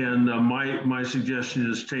 And my suggestion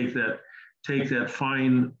is take that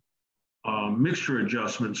fine mixture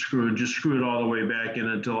adjustment screw and just screw it all the way back in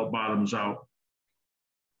until it bottoms out.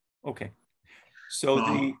 Okay.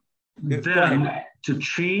 So then to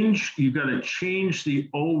change, you've got to change the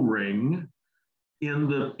O-ring in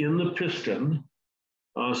the piston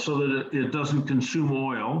so that it doesn't consume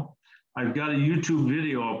oil. I've got a YouTube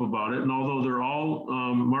video up about it, and although they're all,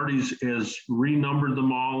 Marty's has renumbered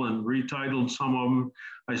them all and retitled some of them,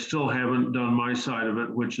 I still haven't done my side of it,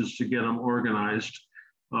 which is to get them organized.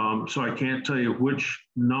 So I can't tell you which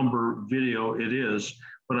number video it is,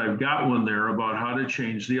 but I've got one there about how to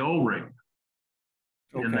change the O-ring.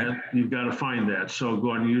 Okay. And that you've got to find that. So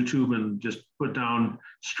go on YouTube and just put down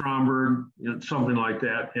Stromberg, something like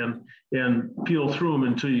that, and peel through them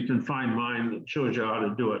until you can find mine that shows you how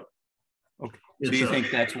to do it. Okay. So you think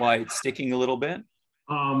that's why it's sticking a little bit?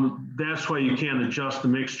 That's why you can't adjust the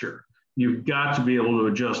mixture. You've got to be able to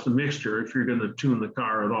adjust the mixture if you're going to tune the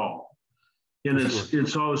car at all. And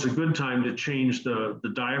it's always a good time to change the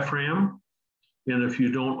diaphragm. And if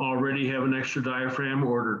you don't already have an extra diaphragm,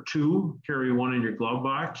 order 2, carry 1 in your glove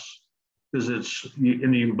box. Because you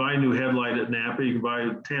can buy a new headlight at Napa, you can buy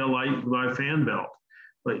a tail light, you can buy a fan belt,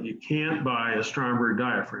 but you can't buy a Stromberg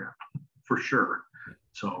diaphragm for sure.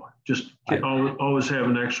 So just always have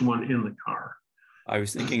an extra one in the car. I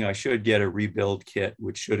was thinking I should get a rebuild kit,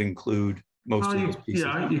 which should include most of these pieces.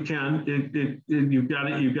 Yeah, you can. You've got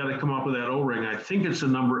to come up with that O-ring. I think it's a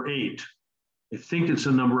number 8. I think it's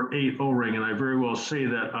a number 8 O-ring, and I very well say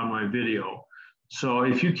that on my video. So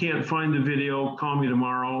if you can't find the video, call me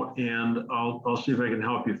tomorrow, and I'll see if I can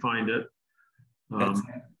help you find it.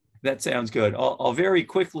 That sounds good. I'll very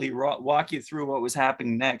quickly walk you through what was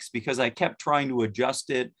happening next, because I kept trying to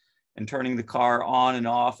adjust it and turning the car on and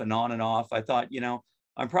off and on and off. I thought,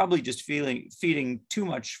 I'm probably just feeding too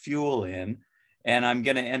much fuel in, and I'm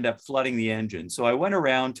going to end up flooding the engine. So I went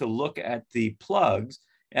around to look at the plugs,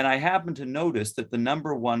 and I happened to notice that the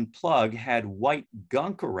number 1 plug had white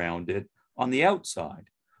gunk around it on the outside.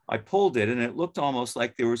 I pulled it, and it looked almost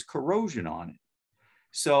like there was corrosion on it.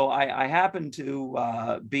 So I happened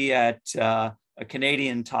to be at a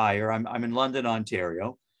Canadian Tire. I'm in London,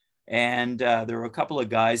 Ontario. And there were a couple of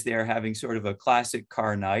guys there having sort of a classic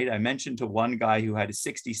car night. I mentioned to one guy who had a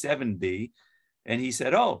 67B, and he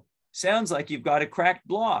said, "Oh, sounds like you've got a cracked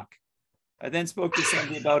block." I then spoke to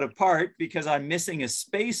somebody about a part because I'm missing a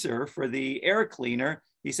spacer for the air cleaner.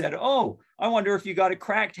 He said, "Oh, I wonder if you got a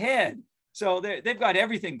cracked head." So they've got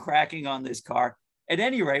everything cracking on this car. At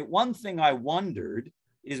any rate, one thing I wondered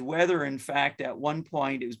is whether, in fact, at one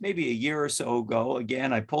point, it was maybe a year or so ago,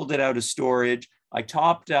 again, I pulled it out of storage. I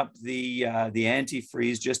topped up the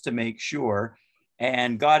antifreeze just to make sure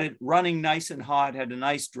and got it running nice and hot, had a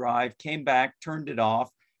nice drive, came back, turned it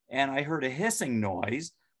off, and I heard a hissing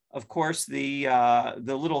noise. Of course, the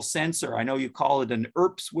little sensor, I know you call it an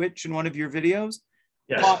ERP switch in one of your videos,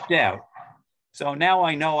 yes, popped out. So now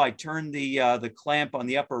I know I turned the clamp on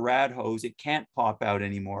the upper rad hose. It can't pop out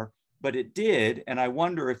anymore, but it did. And I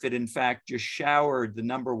wonder if it in fact just showered the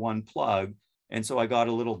number 1 plug. And so I got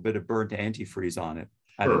a little bit of burnt antifreeze on it.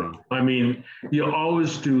 I don't know. I mean, you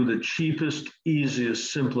always do the cheapest,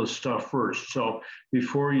 easiest, simplest stuff first. So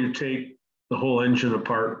before you take the whole engine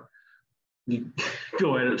apart, you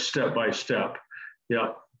go at it step by step.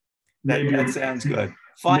 Yeah. That sounds good.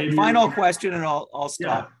 Final question, and I'll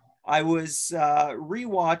stop. Yeah. I was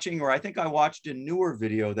rewatching, or I think I watched a newer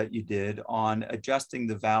video that you did on adjusting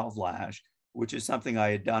the valve lash, which is something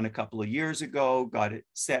I had done a couple of years ago, got it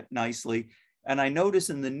set nicely. And I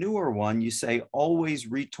noticed in the newer one, you say, always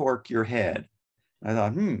retorque your head. I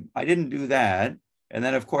thought, I didn't do that. And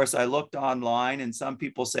then, of course, I looked online, and some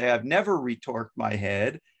people say, I've never retorqued my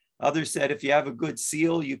head. Others said, if you have a good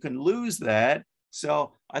seal, you can lose that.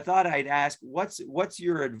 So I thought I'd ask, what's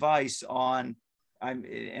your advice on,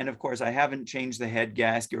 and of course, I haven't changed the head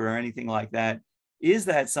gasket or anything like that. Is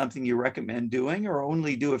that something you recommend doing, or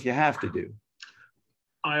only do if you have to do?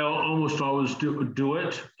 I almost always do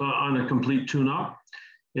it on a complete tune-up,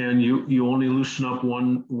 and you only loosen up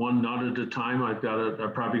one nut at a time. I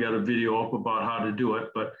probably got a video up about how to do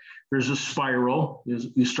it, but there's a spiral.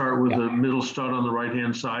 You start with the middle stud on the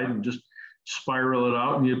right-hand side and just spiral it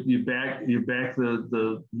out, and you back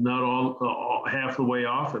the nut all half the way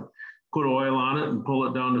off, and put oil on it and pull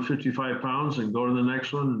it down to 55 pounds and go to the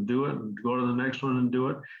next one and do it, and go to the next one and do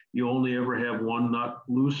it. You only ever have one nut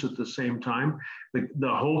loose at the same time. The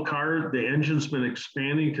whole car, the engine's been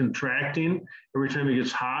expanding, contracting. Every time it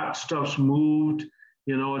gets hot, stuff's moved.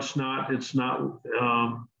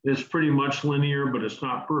 It's pretty much linear, but it's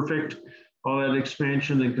not perfect. All that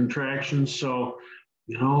expansion and contraction. So,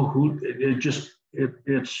 it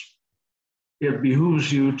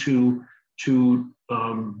behooves you to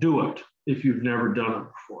do it if you've never done it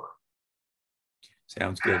before.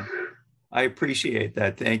 Sounds good. I appreciate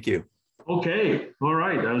that. Thank you. Okay. All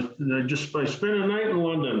right. I spent a night in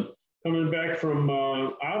London coming back from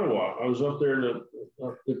Ottawa. I was up there at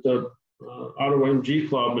the Ottawa MG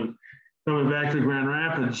Club and coming back to Grand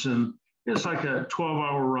Rapids, and it's like a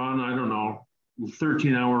 12-hour run. I don't know,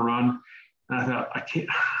 13-hour run. And I thought, I'm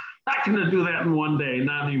not going to do that in one day,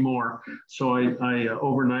 not anymore. So I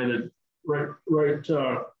overnighted right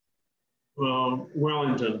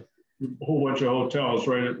Wellington, a whole bunch of hotels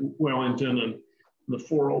right at Wellington and the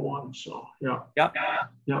 401. So yeah.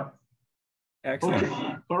 Excellent.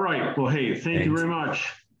 Okay. All right. Well, hey, thank you very much.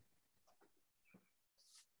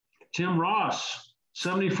 Tim Ross,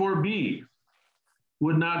 74B,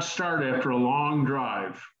 would not start after a long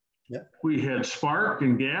drive. Yep. We had spark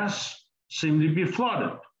and gas, seemed to be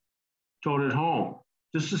flooded. Towed it home.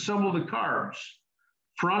 Disassembled the carbs.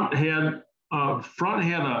 Front had a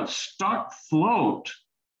stuck float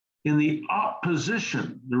in the up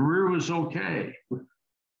position. The rear was okay.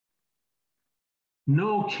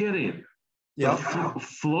 No kidding. Yeah. The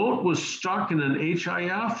float was stuck in an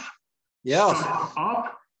HIF. Yeah. Stuck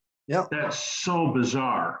up. Yeah. That's so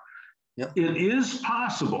bizarre. Yeah. It is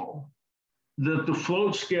possible that the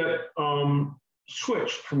floats get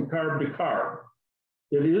switched from carb to carb.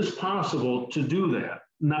 It is possible to do that.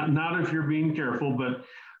 Not if you're being careful, but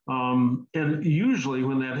and usually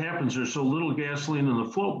when that happens, there's so little gasoline in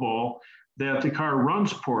the float bowl that the car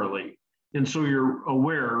runs poorly. And so you're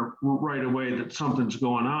aware right away that something's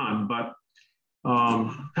going on. But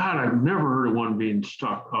God, I've never heard of one being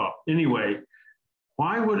stuck up. Anyway,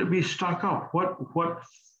 why would it be stuck up? What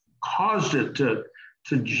caused it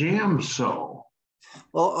to jam so?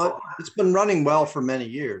 Well, it's been running well for many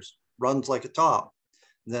years, runs like a top.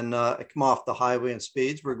 Then I come off the highway and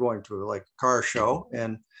speeds. We're going to like a car show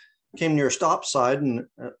and came near a stop sign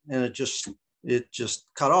and it just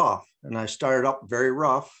cut off. And I started up very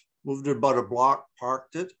rough, moved it about a block,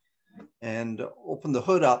 parked it, and opened the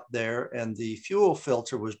hood up there, and the fuel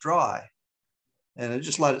filter was dry. And I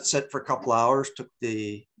just let it sit for a couple hours, took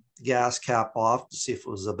the gas cap off to see if it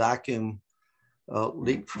was a vacuum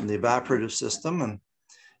leak from the evaporative system. And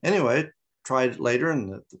anyway, tried it later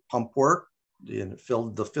and the pump worked and it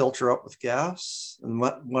filled the filter up with gas. And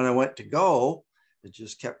when I went to go, it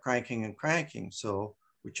just kept cranking and cranking. So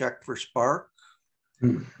we checked for spark.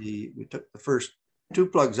 We took the first two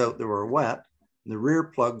plugs out that were wet. And the rear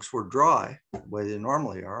plugs were dry, the way they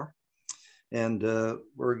normally are. And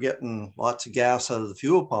we're getting lots of gas out of the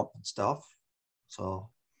fuel pump and stuff. So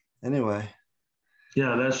anyway.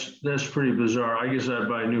 Yeah, that's pretty bizarre. I guess I'd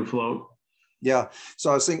buy a new float. Yeah,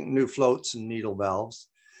 so I was thinking new floats and needle valves.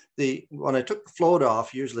 When I took the float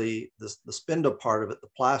off, usually the spindle part of it, the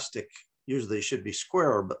plastic, usually should be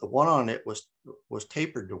square, but the one on it was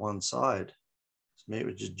tapered to one side. So maybe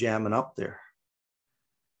it was just jamming up there.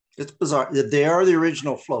 It's bizarre. They are the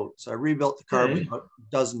original floats. I rebuilt the car about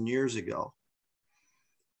a dozen years ago.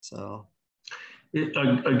 So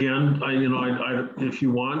again, if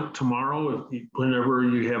you want tomorrow, whenever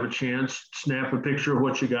you have a chance, snap a picture of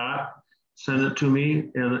what you got, send it to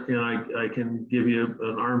me, and I can give you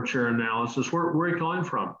an armchair analysis. Where are you calling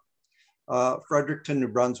from? Fredericton, New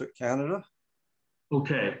Brunswick, Canada.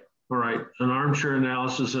 Okay, all right. An armchair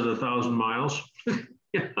analysis at 1,000 miles.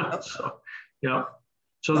 Yeah. So, yeah.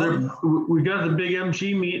 So we got the big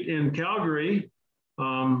MG meet in Calgary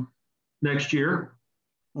next year.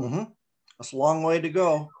 Mm-hmm. That's a long way to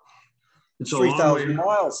go. It's 3,000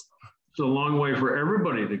 miles. It's a long way for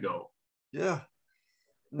everybody to go. Yeah.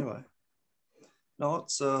 Anyway, no,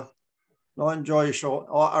 I enjoy your show.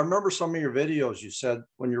 Oh, I remember some of your videos. You said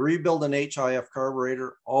when you rebuild an HIF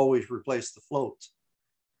carburetor, always replace the floats.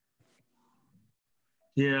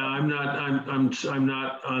 Yeah, I'm not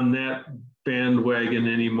on that bandwagon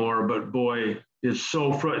anymore, but boy, it's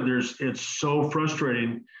so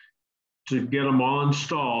frustrating to get them all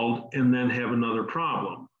installed and then have another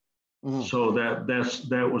problem. So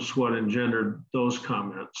that was what engendered those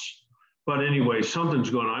comments. But anyway, something's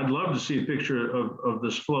going on. I'd love to see a picture of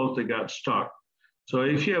this float that got stuck. So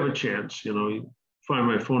if you have a chance, you find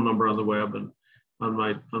my phone number on the web and on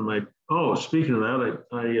my oh, speaking of that,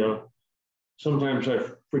 I sometimes I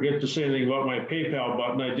forget to say anything about my PayPal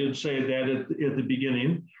button. I did say that at the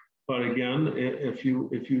beginning, but again, if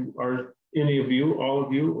you are, any of you, all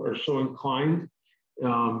of you are so inclined,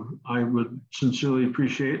 I would sincerely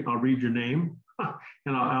appreciate. I'll read your name,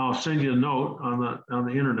 and I'll send you a note on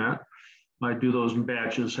the internet. I do those in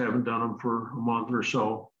batches. Haven't done them for a month or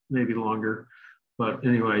so, maybe longer. But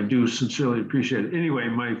anyway, I do sincerely appreciate it. Anyway,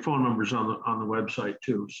 my phone number's on the website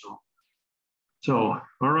too. So,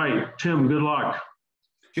 all right, Tim, good luck.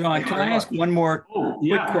 John, can I ask one more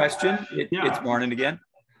quick question? It's morning again.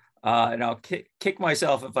 And I'll kick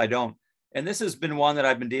myself if I don't. And this has been one that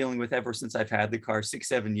I've been dealing with ever since I've had the car,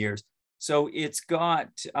 6-7 years. So it's got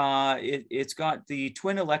the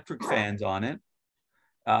twin electric fans on it.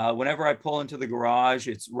 Whenever I pull into the garage,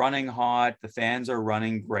 it's running hot. The fans are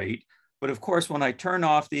running great. But of course, when I turn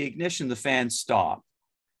off the ignition, the fans stop.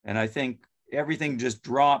 And I think everything just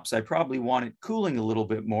drops. I probably want it cooling a little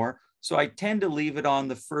bit more. So I tend to leave it on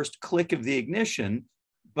the first click of the ignition.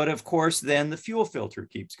 But of course, then the fuel filter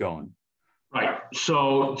keeps going. Right.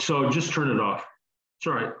 So just turn it off. It's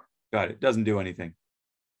all right. Got it. Doesn't do anything.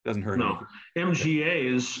 Doesn't hurt anything.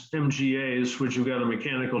 MGAs, which you've got a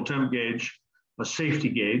mechanical temp gauge, a safety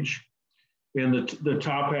gauge, and the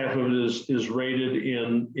top half of it is rated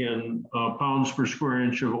in pounds per square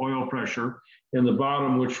inch of oil pressure, and the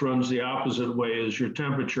bottom, which runs the opposite way, is your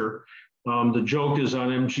temperature. The joke is on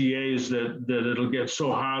MGAs that it'll get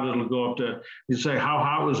so hot it'll go up to, you say, how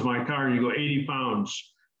hot was my car? And you go 80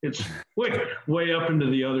 pounds. It's way up into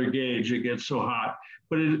the other gauge. It gets so hot,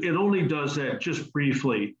 but it only does that just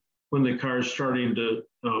briefly when the car is starting to,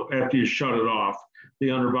 after you shut it off, the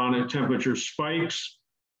underbonnet temperature spikes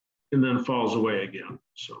and then falls away again.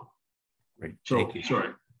 So, great. Thank you. Sorry.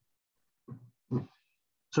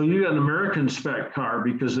 So you got an American spec car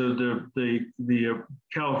because of the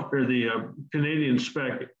Canadian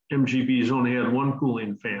spec MGBs only had one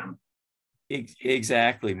cooling fan.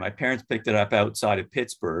 Exactly. My parents picked it up outside of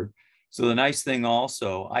Pittsburgh. So the nice thing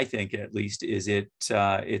also, I think at least, is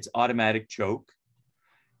it's automatic choke.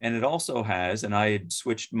 And it also has, and I had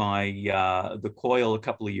switched my the coil a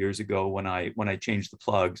couple of years ago when I changed the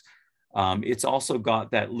plugs. It's also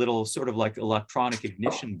got that little sort of like electronic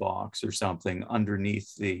ignition box or something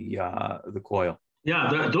underneath the coil.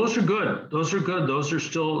 Yeah, those are good. Those are good. Those are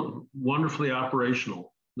still wonderfully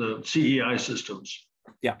operational, the CEI systems.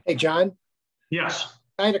 Yeah. Hey, John. Yes.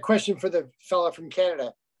 I had a question for the fella from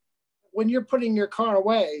Canada. When you're putting your car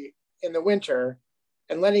away in the winter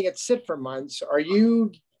and letting it sit for months, are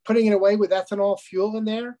you putting it away with ethanol fuel in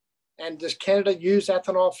there? And does Canada use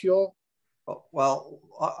ethanol fuel? Well,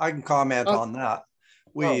 I can comment on that.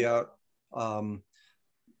 I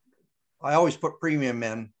always put premium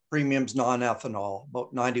in. Premium's non-ethanol,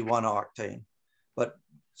 about 91 octane. But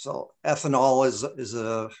so ethanol is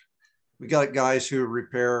we got guys who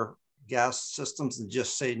repair gas systems and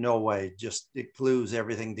just say, no way, just it glues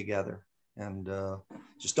everything together, and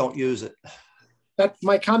just don't use it. That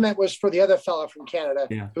my comment was for the other fellow from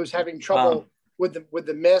Canada who's having trouble with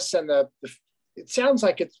the mist and the it sounds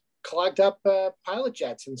like it's clogged up pilot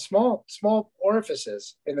jets and small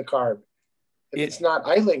orifices in the carb. It's not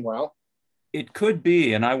idling well. It could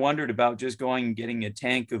be, and I wondered about just going and getting a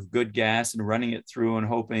tank of good gas and running it through and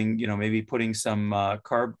hoping, maybe putting some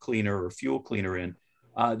carb cleaner or fuel cleaner in.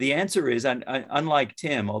 The answer is, unlike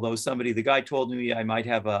Tim, although the guy told me I might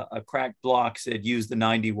have a cracked block, said use the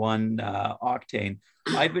 91 octane.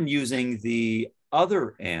 I've been using the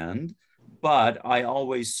other end, but I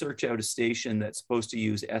always search out a station that's supposed to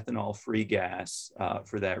use ethanol-free gas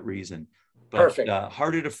for that reason. But Perfect.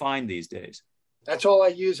 Harder to find these days. That's all I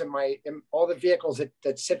use in all the vehicles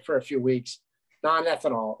that sit for a few weeks,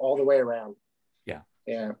 non-ethanol all the way around. Yeah.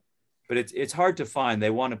 Yeah. But it's hard to find. They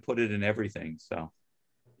want to put it in everything. So.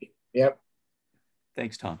 Yep.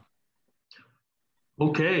 Thanks, Tom.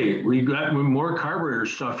 Okay, we got more carburetor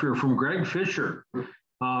stuff here from Greg Fisher.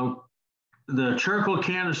 The charcoal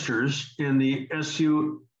canisters in the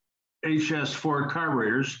SUHS Ford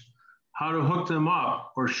carburetors, how to hook them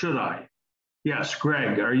up, or should I? Yes,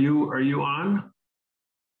 Greg, are you on?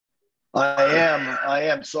 I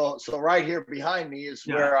am. So right here behind me is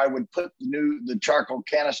where I would put the charcoal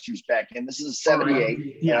canisters back in. This is a 78.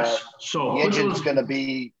 Right. Yes. So the engine's going to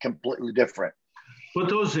be completely different. Put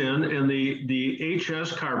those in, and the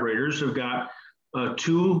HS carburetors have got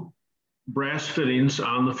two brass fittings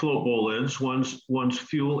on the float bowl lids. One's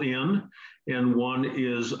fuel in, and one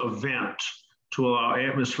is a vent to allow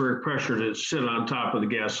atmospheric pressure to sit on top of the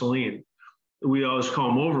gasoline. We always call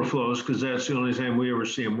them overflows because that's the only time we ever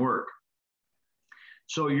see them work.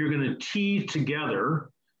 So you're going to tee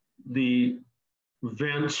together the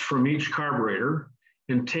vents from each carburetor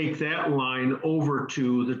and take that line over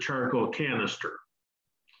to the charcoal canister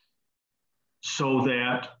so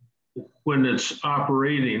that when it's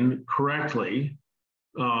operating correctly,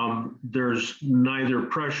 there's neither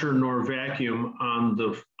pressure nor vacuum on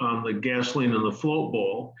the gasoline in the float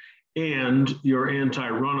bowl, and your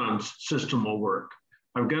anti-run-on system will work.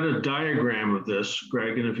 I've got a diagram of this,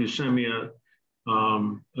 Greg, and if you send me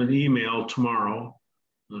an email tomorrow,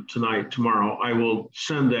 I will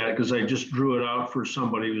send that because I just drew it out for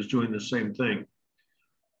somebody who's doing the same thing.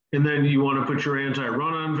 And then you want to put your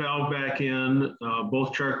anti-run-on valve back in,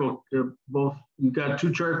 you've got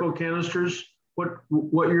two charcoal canisters.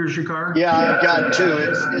 What year's your car? Yeah, I've got two.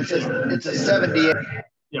 It's a 78.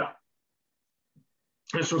 Yeah.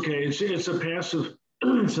 That's okay. It's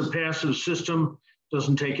a passive system.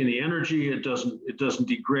 Doesn't take any energy. It doesn't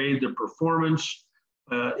degrade the performance.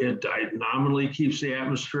 It nominally keeps the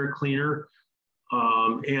atmosphere cleaner,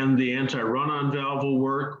 and the anti-run-on valve will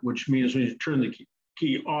work, which means when you turn the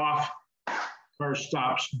key off, car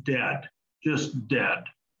stops dead, just dead.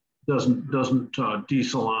 Doesn't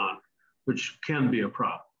diesel on, which can be a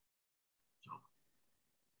problem.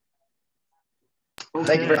 Okay.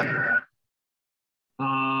 Thank you very much.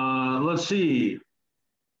 Let's see.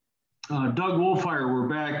 Doug Wolfire, we're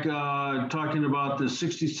back talking about the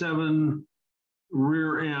 67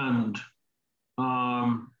 rear end.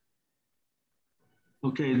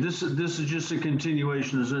 Okay, this is just a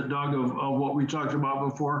continuation, is it, Doug, of what we talked about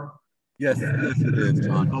before? Yes, it is,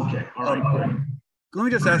 John. Okay, all right, great. Let me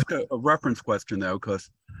just ask a reference question, though, because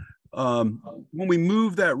when we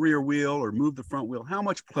move that rear wheel or move the front wheel, how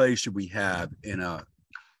much play should we have in a?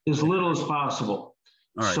 As little as possible.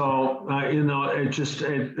 All right. So, I know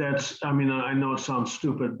it sounds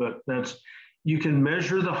stupid, but you can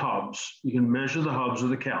measure the hubs. You can measure the hubs of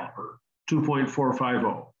the caliper,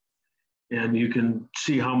 2.450. And you can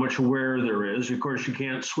see how much wear there is. Of course, you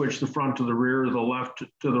can't switch the front to the rear or the left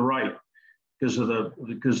to the right because of the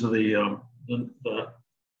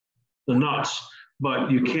nuts.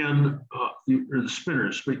 But you can, or the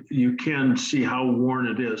spinners, but you can see how worn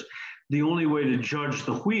it is. The only way to judge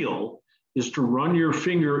the wheel is to run your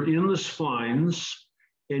finger in the splines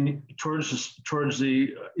and towards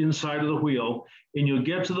the inside of the wheel, and you'll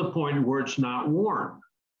get to the point where it's not worn,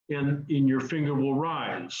 and your finger will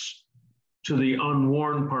rise to the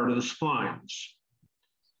unworn part of the splines.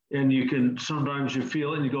 And you can, sometimes you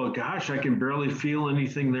feel it and you go, gosh, I can barely feel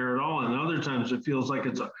anything there at all. And other times it feels like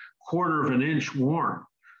it's a quarter of an inch worn.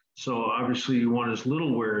 So obviously you want as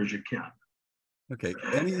little wear as you can. Okay,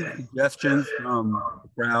 any suggestions from the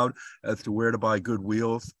crowd as to where to buy good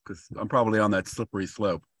wheels? Because I'm probably on that slippery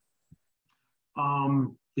slope. You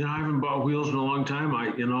know, I haven't bought wheels in a long time.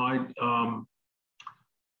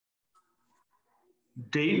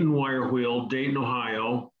 Dayton wire wheel, Dayton,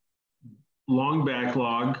 Ohio, long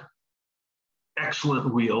backlog,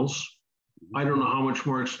 excellent wheels. I don't know how much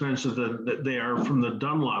more expensive than they are from the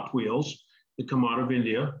Dunlop wheels that come out of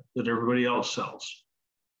India that everybody else sells.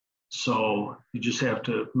 So you just have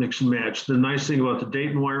to mix and match. The nice thing about the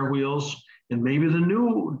Dayton wire wheels, and maybe the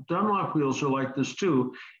new Dunlop wheels are like this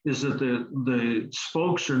too, is that the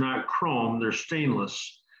spokes are not chrome, they're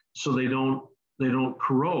stainless. So they don't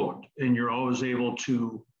corrode, and you're always able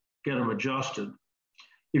to get them adjusted.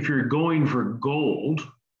 If you're going for gold,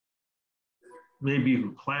 maybe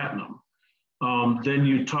even platinum, then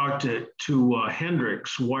you talk to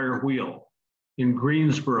Hendrix Wire Wheel in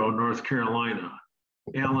Greensboro, North Carolina.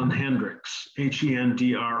 Alan Hendrix, Hendrix.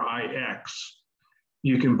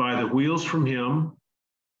 You can buy the wheels from him,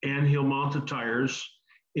 and he'll mount the tires,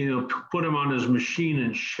 and he'll put them on his machine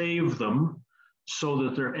and shave them so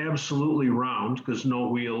that they're absolutely round, because no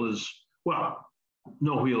wheel is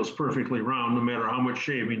perfectly round, no matter how much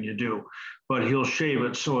shaving you do. But he'll shave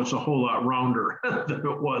it so it's a whole lot rounder than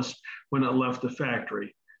it was when it left the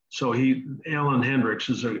factory. So Alan Hendrix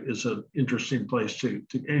is an interesting place to,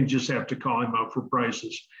 and you just have to call him out for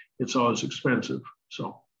prices. It's always expensive.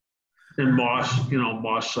 So, and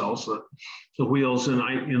Moss sells the wheels, and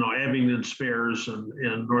Abingdon Spares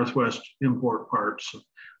and Northwest Import Parts.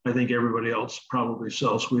 I think everybody else probably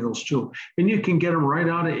sells wheels too. And you can get them right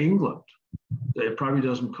out of England. It probably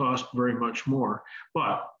doesn't cost very much more,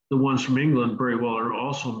 but the ones from England very well are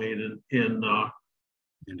also made in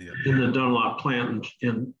India, in the Dunlop plant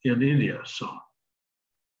in India. So,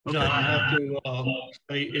 John, I have to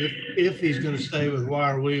say, if he's going to stay with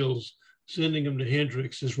wire wheels, sending them to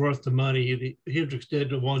Hendrix is worth the money. Hendrix did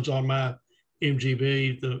the ones on my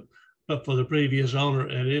MGB, but for the previous owner,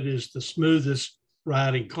 and it is the smoothest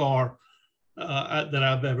riding car that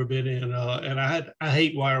I've ever been in. And I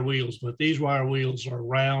hate wire wheels, but these wire wheels are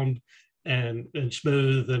round and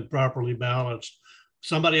smooth and properly balanced.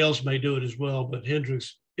 Somebody else may do it as well, but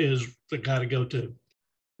Hendrix is the guy to go to.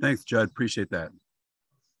 Thanks, Judd. Appreciate that.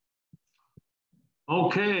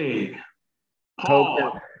 Okay.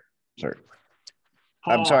 Paul. Sorry.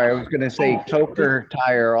 I'm sorry. I was going to say Toker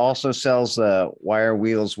Tire also sells wire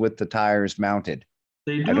wheels with the tires mounted.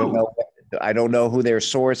 They do. I don't know who their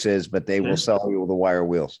source is, but they will sell you the wire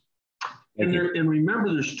wheels. And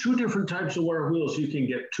remember, there's two different types of wire wheels. You can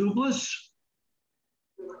get tubeless,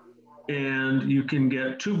 and you can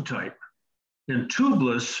get tube type. And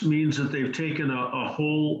tubeless means that they've taken a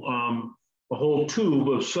whole tube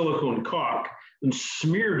of silicone caulk and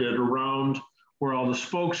smeared it around where all the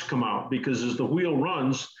spokes come out, because as the wheel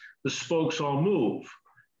runs, the spokes all move.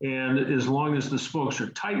 And as long as the spokes are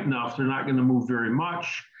tight enough, they're not going to move very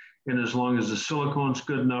much. And as long as the silicone's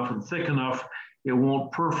good enough and thick enough, it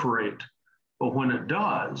won't perforate. But when it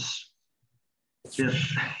does, you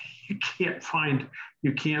can't find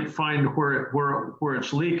where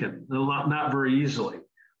it's leaking, not very easily.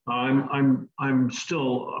 I'm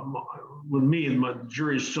still, with me, my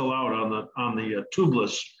jury's still out on the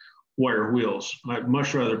tubeless wire wheels. I'd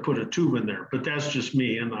much rather put a tube in there, but that's just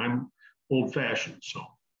me, and I'm old fashioned. So,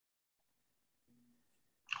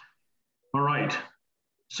 all right.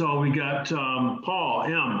 So we got Paul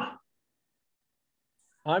M.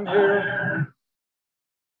 I'm here.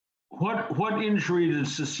 What injury did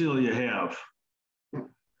Cecilia have?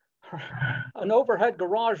 An overhead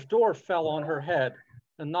garage door fell on her head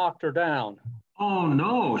and knocked her down. Oh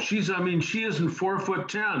no, she isn't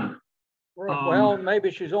 4'10". Well, maybe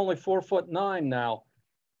she's only 4'9" now.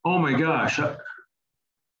 Oh my gosh, I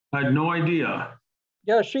had no idea.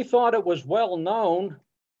 Yeah, she thought it was well known,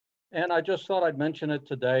 and I just thought I'd mention it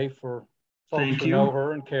today for folks to know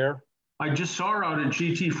her and care. I just saw her out at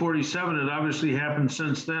GT47. It obviously happened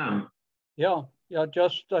since then. Yeah,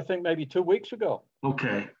 just I think maybe 2 weeks ago.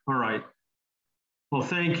 Okay, all right. Well,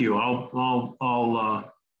 thank you.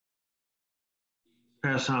 I'll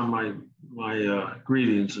pass on my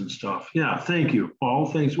greetings and stuff. Yeah, thank you, Paul.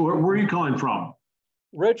 Thanks. Where are you calling from?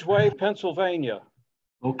 Ridgeway, Pennsylvania.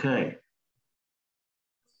 Okay.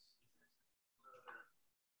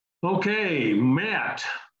 Okay, Matt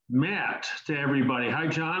to everybody. Hi,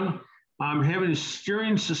 John. I'm having a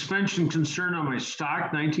steering suspension concern on my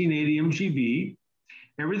stock 1980 MGB.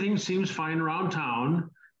 Everything seems fine around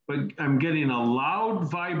town, but I'm getting a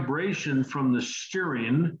loud vibration from the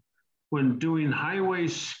steering when doing highway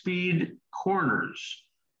speed corners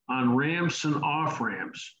on ramps and off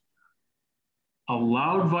ramps. A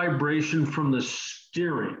loud vibration from the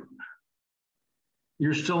steering.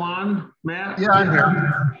 You're still on, Matt? Yeah, I'm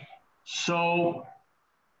here. So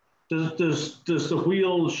does the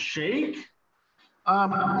wheel shake?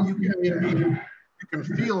 You can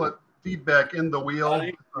feel it feedback in the wheel.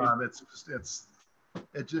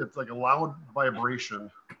 It's like a loud vibration.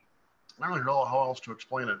 I don't know how else to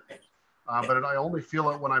explain it, but I only feel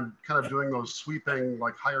it when I'm kind of doing those sweeping,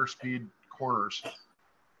 like higher speed corners.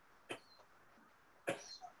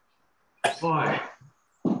 Boy,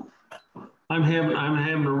 I'm having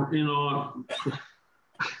you know,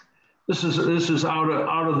 this is out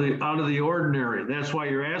of the ordinary. That's why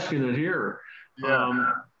you're asking it here.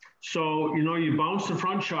 Yeah. So you know, you bounce the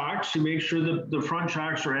front shocks. You make sure that the front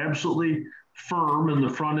shocks are absolutely firm and the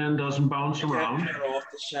front end doesn't bounce around. Turn off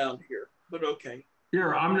the sound here, but okay.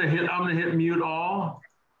 Here, I'm gonna hit mute all.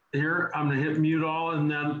 Here, I'm gonna hit mute all,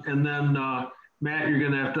 and then Matt, you're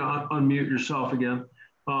gonna have to unmute yourself again.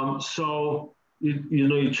 So you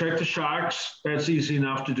know, you check the shocks. That's easy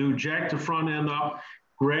enough to do. Jack the front end up.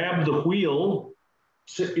 Grab the wheel,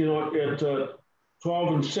 you know, at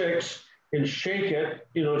 12 and 6, and shake it.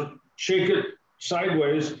 You know, shake it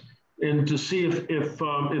sideways, and to see if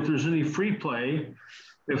there's any free play,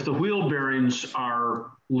 if the wheel bearings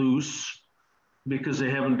are loose because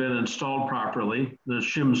they haven't been installed properly, the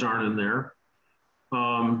shims aren't in there.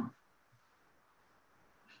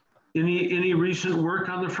 Any recent work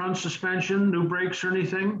on the front suspension, new brakes or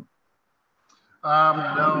anything?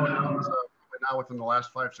 No, it's now within the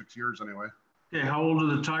last 5-6 years anyway. Okay, how old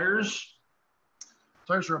are the tires?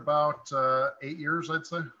 Tires are about 8 years, I'd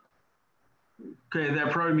say. Okay,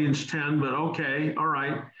 that probably means 10, but okay, all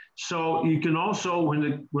right. So you can also,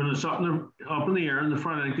 when it's up in the air in the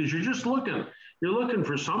front end, because you're looking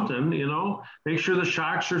for something, you know, make sure the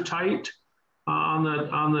shocks are tight on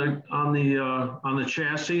the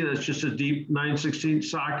chassis. That's just a deep 9/16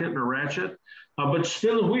 socket and a ratchet. But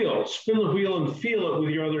spin the wheel and feel it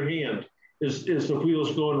with your other hand as the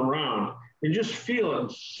wheel's going around. And just feel it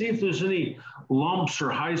and see if there's any lumps or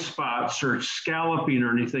high spots or scalloping or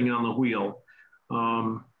anything on the wheel.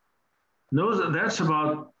 That's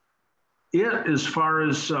about it as far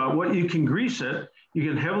as what you can grease it. You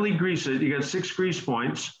can heavily grease it. You got 6 grease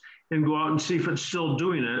points, and go out and see if it's still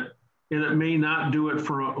doing it. And it may not do it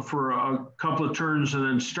for a couple of turns and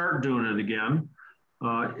then start doing it again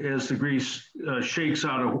as the grease shakes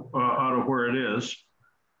out of where it is.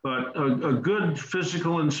 But a good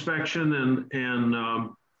physical inspection and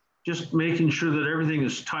just making sure that everything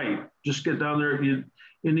is tight. Just get down there. You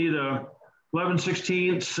need a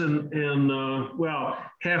 11/16 and well,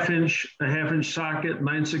 a half inch socket,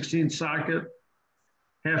 9/16 socket,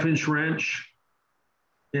 half-inch wrench.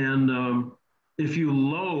 And if you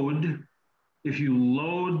load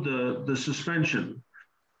the suspension,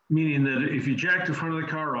 meaning that if you jack the front of the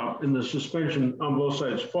car up and the suspension on both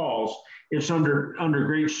sides falls, it's under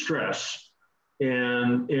great stress,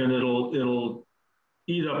 and it'll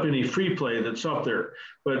eat up any free play that's up there.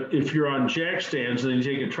 But if you're on jack stands and then you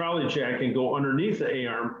take a trolley jack and go underneath the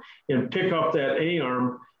A-arm and pick up that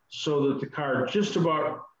A-arm so that the car just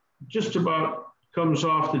about comes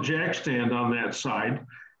off the jack stand on that side,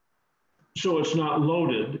 so it's not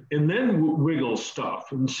loaded, and then wiggle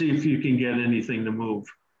stuff and see if you can get anything to move.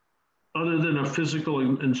 Other than a physical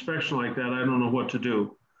inspection like that, I don't know what to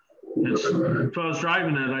do. If I was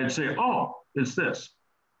driving it, I'd say, oh, it's this.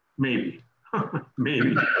 Maybe.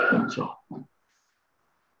 Maybe. So.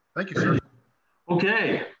 Thank you, sir.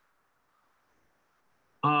 Okay.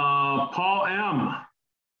 Paul M.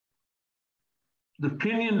 The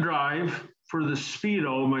pinion drive for the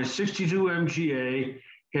Speedo, my 62 MGA,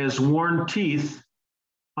 has worn teeth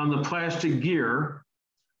on the plastic gear,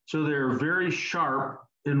 so they're very sharp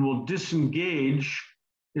and will disengage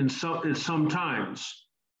sometimes.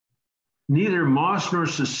 Neither Moss nor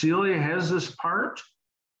Cecilia has this part.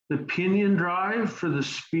 The pinion drive for the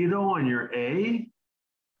Speedo on your A.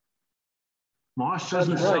 Moss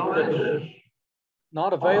doesn't sell it.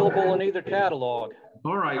 Not available in either catalog.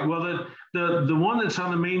 All right. Well, the one that's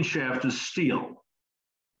on the main shaft is steel.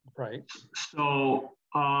 Right. So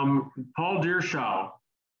Paul Deershaw,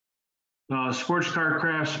 Sports Car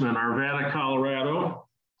Craftsman, Arvada, Colorado.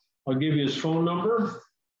 I'll give you his phone number.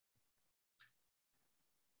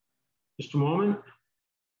 Just a moment.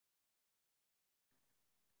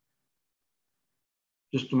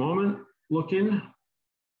 Just a moment, looking.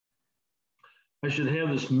 I should have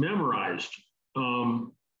this memorized.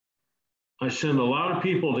 I send a lot of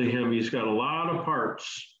people to him. He's got a lot of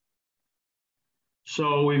parts.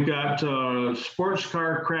 So we've got Sports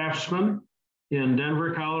Car Craftsman in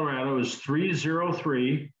Denver, Colorado is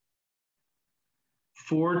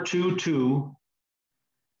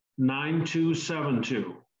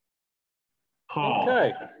 303-422-9272. Paul.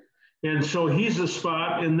 Okay. And so he's a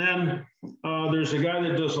spot. And then there's a guy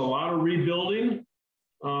that does a lot of rebuilding,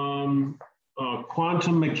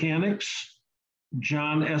 Quantum Mechanics,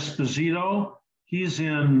 John Esposito. He's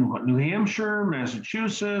in what, New Hampshire,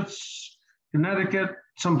 Massachusetts, Connecticut,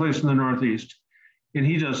 someplace in the Northeast. And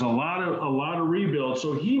he does a lot of rebuild.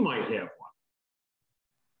 So he might have one.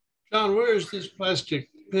 John, where is this plastic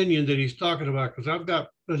pinion that he's talking about? Because I've got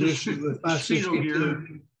an issue with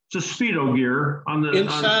 562. It's a speedo gear on the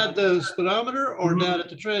inside the speedometer or down at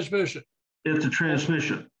the transmission? At the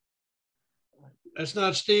transmission. That's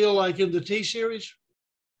not steel like in the T series?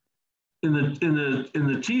 In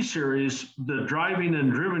the T series, the driving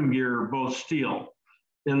and driven gear are both steel.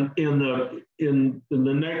 In the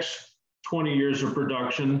next 20 years of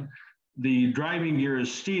production, the driving gear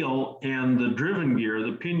is steel and the driven gear,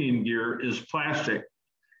 the pinion gear, is plastic.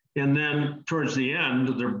 And then towards the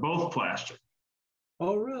end, they're both plastic.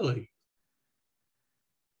 Oh, really?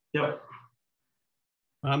 Yep.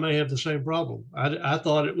 I may have the same problem. I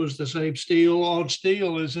thought it was the same steel on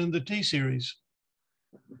steel as in the T series.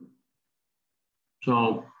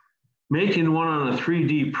 So making one on a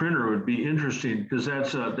 3D printer would be interesting because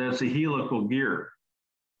that's a helical gear,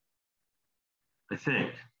 I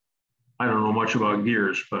think. I don't know much about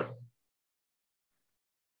gears, but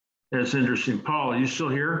that's interesting. Paul, are you still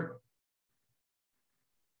here?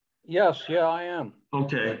 Yes, yeah, I am.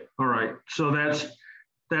 Okay, all right. So that's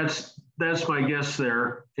my guess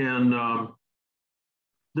there. And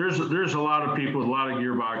there's a lot of people with a lot of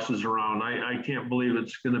gearboxes around. I can't believe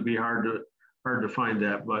it's going to be hard to find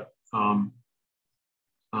that, but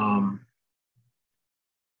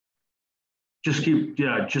just keep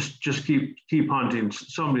keep hunting.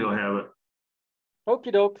 Somebody will have it.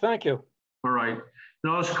 Okie doke, thank you. All right.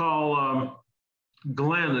 Now let's call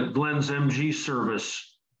Glenn at Glenn's MG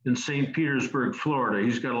service in St. Petersburg, Florida.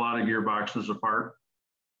 He's got a lot of gearboxes apart.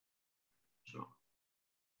 So,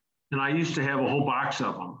 and I used to have a whole box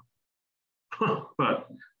of them, but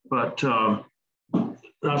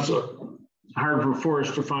that's hard for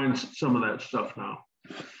Forrest to find some of that stuff now.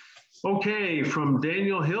 Okay, from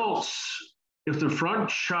Daniel Hiltz. If the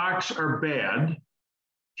front shocks are bad,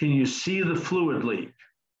 can you see the fluid leak?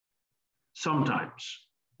 Sometimes.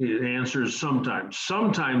 The answer is sometimes.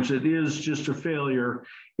 Sometimes it is just a failure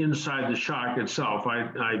inside the shock itself.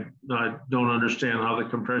 I don't understand how the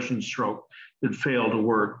compression stroke would fail to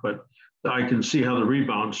work, but I can see how the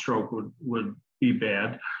rebound stroke would be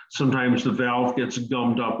bad. Sometimes the valve gets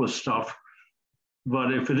gummed up with stuff.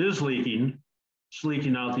 But if it is leaking, it's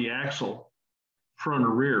leaking out the axle, front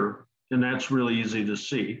or rear, and that's really easy to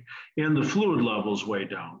see. And the fluid level is way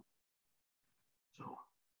down.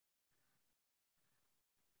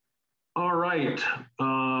 All right,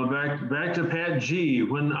 back to Pat G.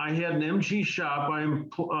 When I had an MG shop, I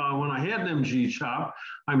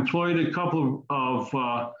employed a couple of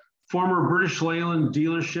former British Leyland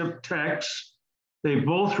dealership techs. They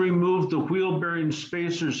both removed the wheel bearing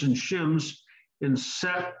spacers and shims and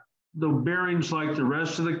set the bearings like the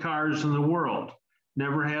rest of the cars in the world.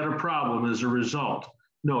 Never had a problem as a result.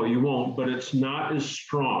 No, you won't, but it's not as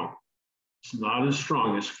strong. It's not as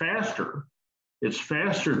strong. It's faster. It's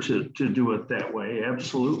faster to do it that way,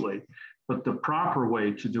 absolutely. But the proper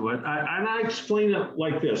way to do it, I explain it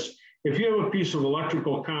like this. If you have a piece of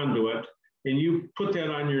electrical conduit and you put that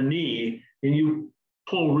on your knee and you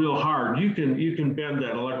pull real hard, you can bend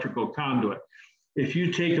that electrical conduit. If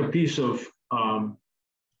you take a piece of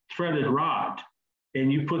threaded rod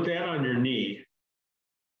and you put that on your knee,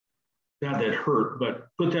 God, that hurt, but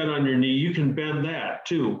put that on your knee, you can bend that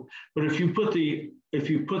too. But if you put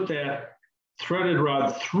that threaded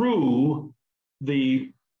rod through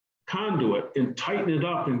the conduit and tighten it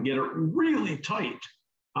up and get it really tight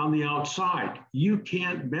on the outside, you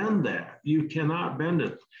can't bend that. You cannot bend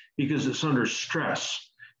it because it's under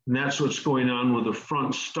stress. And that's what's going on with the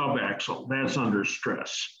front stub axle. That's under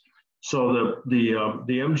stress. So the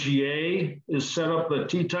MGA is set up, the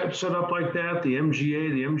T-type set up like that. The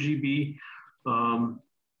MGA, the MGB,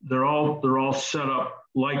 they're all set up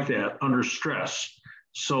like that under stress,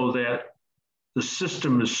 so that the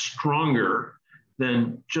system is stronger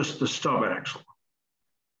than just the stub axle.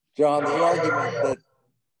 John, the argument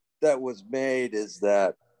that was made is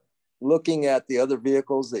that looking at the other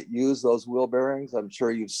vehicles that use those wheel bearings, I'm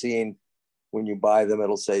sure you've seen when you buy them,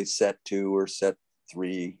 it'll say set 2 or set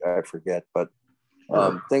 3, I forget, but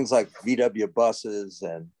things like VW buses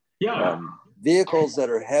and vehicles that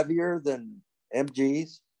are heavier than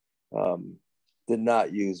MGs did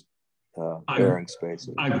not use bearing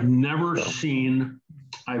spacers. I've never seen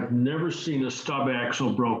a stub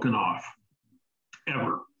axle broken off,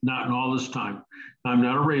 ever, not in all this time. I'm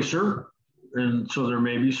not a racer, and so there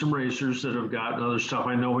may be some racers that have got other stuff.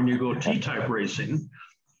 I know when you go T-type racing,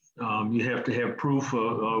 you have to have proof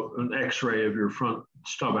of an X-ray of your front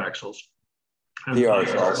stub axles.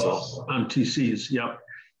 PRs also on TCs, yep.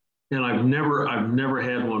 And I've never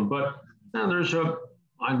had one, but there's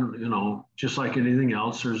just like anything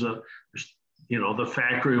else, there's the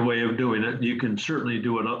factory way of doing it. You can certainly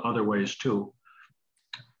do it other ways too.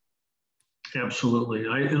 Absolutely.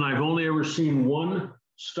 I've only ever seen one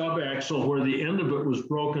stub axle where the end of it was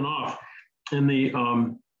broken off, and the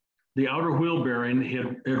outer wheel bearing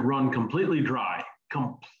had run completely dry,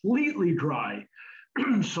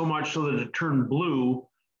 so much so that it turned blue,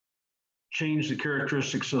 changed the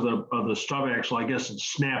characteristics of the stub axle, I guess, and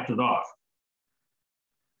snapped it off.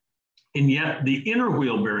 And yet the inner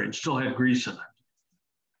wheel bearing still had grease in it.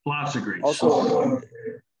 Lots of grease. Also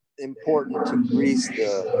important to grease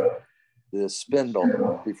the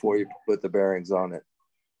spindle before you put the bearings on it.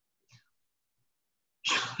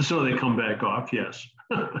 So they come back off, yes.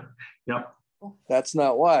 Yep. That's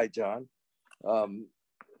not why, John.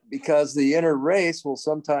 Because the inner race will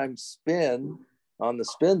sometimes spin on the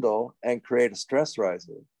spindle and create a stress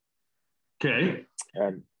riser. Okay.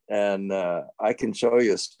 And I can show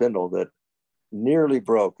you a spindle that nearly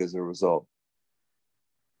broke as a result.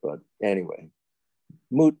 But anyway,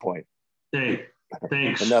 moot point. Hey,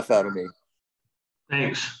 thanks. Enough out of me.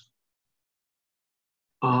 Thanks.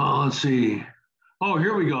 Let's see. Oh,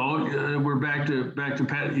 here we go. We're back to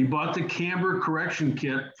Pat. You bought the camber correction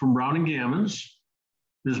kit from Brown & Gammons.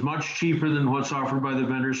 It's much cheaper than what's offered by the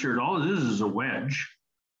vendors here. All it is a wedge.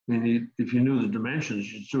 I mean, if you knew the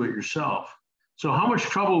dimensions, you'd do it yourself. So how much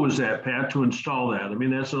trouble was that, Pat, to install that? I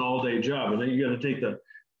mean, that's an all-day job. And then you got to take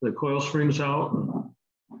the coil springs out.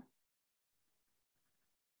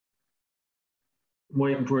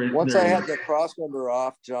 Waiting for it. Once I had the cross member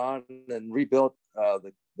off, John, and rebuilt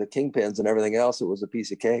the kingpins and everything else, it was a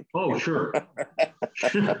piece of cake. Oh, sure.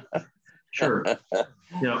 Sure.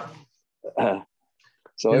 Yeah.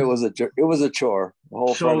 So it was a chore, the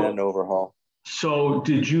whole front end overhaul. So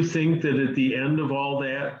did you think that at the end of all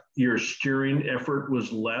that, your steering effort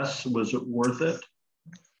was less? Was it worth it?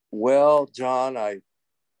 Well, John, I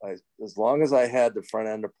as long as I had the front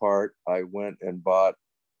end apart, I went and bought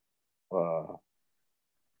a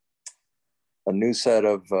new set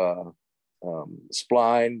of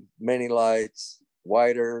spline, mini lights,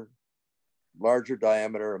 wider, larger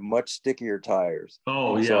diameter, and much stickier tires.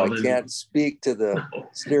 Oh, yeah. So I can't speak to the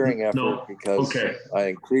steering effort because I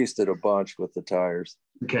increased it a bunch with the tires.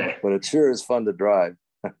 Okay. But it sure is fun to drive.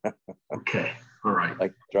 Okay. All right.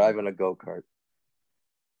 Like driving a go-kart.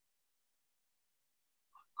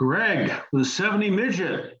 Greg, the 70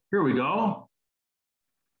 midget. Here we go.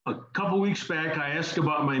 A couple weeks back, I asked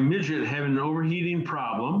about my midget having an overheating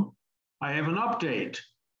problem. I have an update.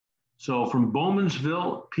 So from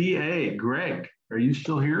Bowmansville, PA, Greg, are you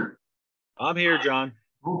still here? I'm here, John.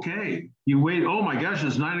 Okay. You wait. Oh my gosh,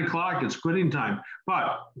 it's 9 o'clock. It's quitting time.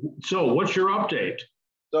 But so what's your update?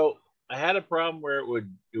 So I had a problem where it would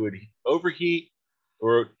overheat,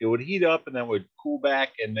 or it would heat up and then would cool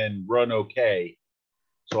back and then run okay.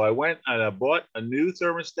 So I went and I bought a new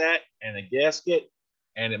thermostat and a gasket,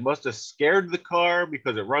 and it must have scared the car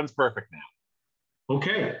because it runs perfect now.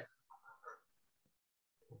 Okay.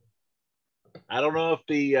 I don't know if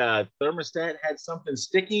the thermostat had something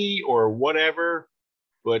sticky or whatever,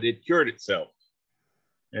 but it cured itself.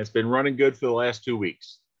 And it's been running good for the last 2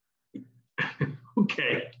 weeks.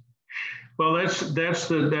 Okay. Well, that's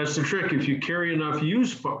the trick. If you carry enough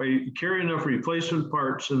replacement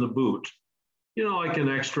parts in the boot, like an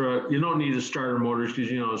extra, you don't need a starter motors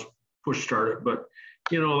because it's push start it, but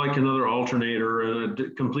like another alternator and a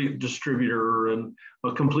complete distributor and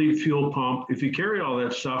a complete fuel pump. If you carry all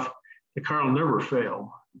that stuff, the car will never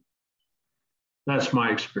fail. That's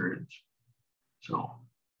my experience. So,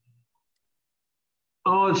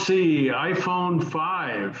 let's see, iPhone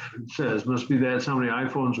 5, it says, must be that's how many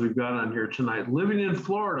iPhones we've got on here tonight. Living in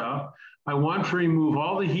Florida, I want to remove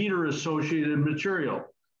all the heater associated material.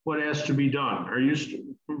 What has to be done? Are you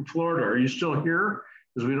from Florida? Are you still here?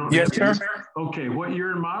 Because we don't. Yes, sir. Okay, what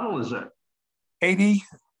year and model is it? 80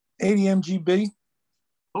 MGB.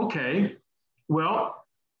 Okay, well,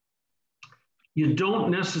 You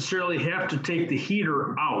don't necessarily have to take the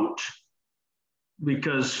heater out,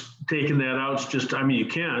 because taking that out is just, I mean, you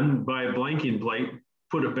can buy a blanking plate,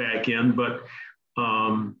 put it back in, but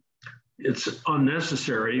it's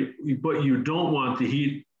unnecessary. But you don't want the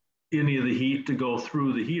heat, any of the heat to go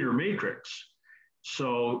through the heater matrix.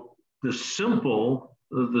 So the simple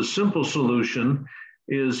solution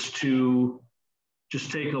is to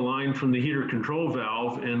just take a line from the heater control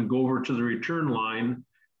valve and go over to the return line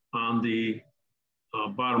on the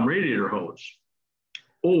bottom radiator hose.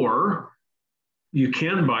 Or you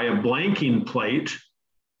can buy a blanking plate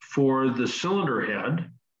for the cylinder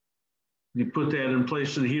head. You put that in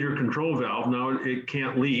place of the heater control valve. Now it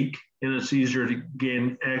can't leak, and it's easier to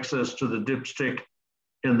gain access to the dipstick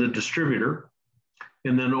and the distributor.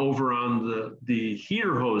 And then over on the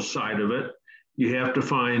heater hose side of it, you have to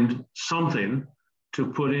find something to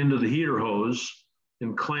put into the heater hose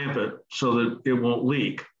and clamp it so that it won't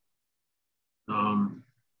leak.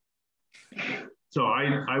 So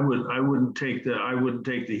I wouldn't take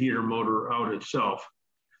the heater motor out itself.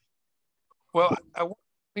 Well, I want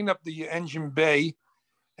to clean up the engine bay,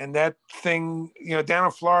 and that thing, you know, down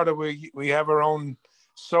in Florida, we have our own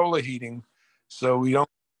solar heating, so we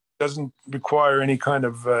doesn't require any kind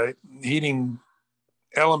of heating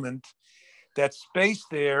element. That space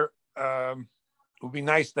there would be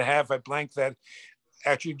nice to have. I blank that.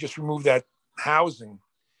 Actually, just remove that housing.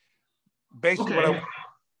 Basically, what I want,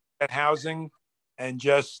 that housing, and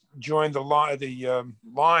just join the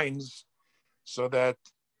lines so that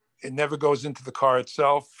it never goes into the car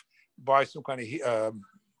itself. Buy some kind of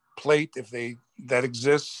plate if that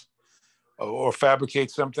exists, or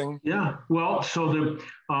fabricate something. Yeah, well, so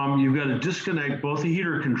you've got to disconnect both the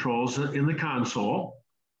heater controls in the console,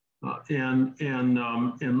 and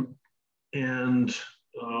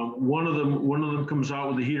one of them comes out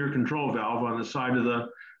with the heater control valve on the side of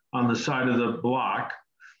the block.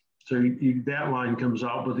 So that line comes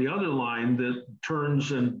out, but the other line that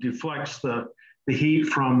turns and deflects the heat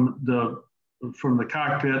from the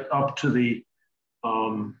cockpit up to the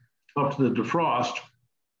defrost.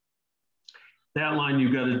 That line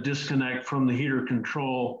you've got to disconnect from the heater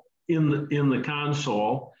control in the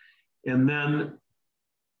console, and then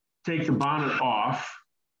take the bonnet off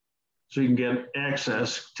so you can get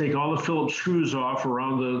access. Take all the Phillips screws off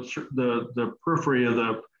around the periphery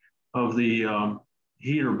of the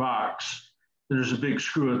heater box. There's a big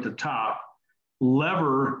screw at the top.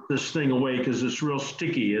 Lever this thing away because it's real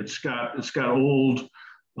sticky. It's got old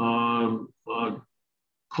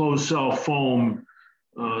closed cell foam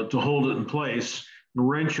to hold it in place.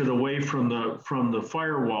 Wrench it away from the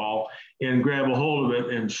firewall and grab a hold of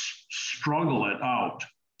it and struggle it out.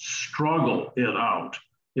 Struggle it out.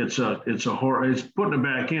 It's a horror. It's putting it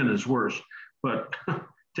back in is worse. But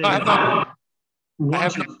take it out.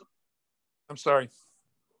 I'm sorry.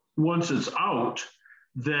 Once it's out,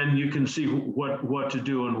 then you can see what to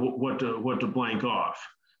do and what to blank off.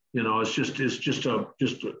 You know, it's just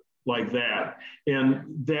like that.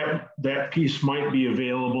 And that piece might be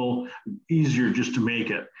available, easier just to make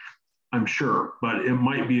it, I'm sure, but it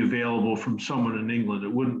might be available from someone in England.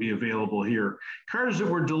 It wouldn't be available here. Cars that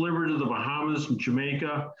were delivered to the Bahamas and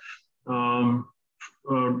Jamaica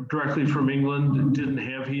directly from England didn't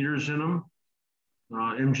have heaters in them.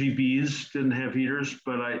 MGBs didn't have heaters,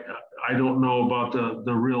 but I don't know about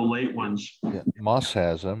the real late ones. Yeah, Moss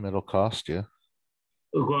has them. It'll cost you.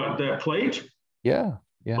 What, that plate? Yeah.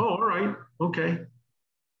 Yeah. Oh, all right. Okay.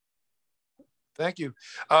 Thank you.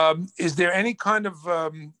 Is there any kind of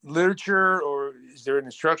literature, or is there an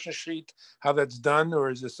instruction sheet how that's done, or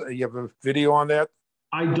is this you have a video on that?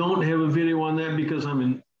 I don't have a video on that because I'm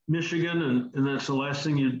in Michigan, and that's the last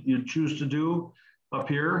thing you'd choose to do up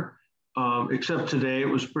here. Except today,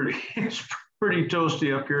 it's pretty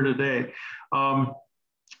toasty up here today.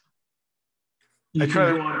 You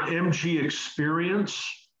can go on MG Experience.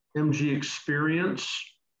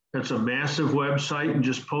 That's a massive website, and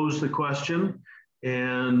just pose the question.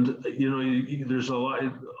 And you know, there's a lot,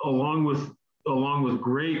 along with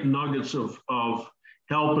great nuggets of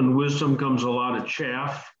help and wisdom comes a lot of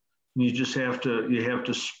chaff. You just have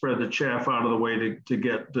to spread the chaff out of the way to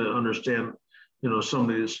get to understand. You know,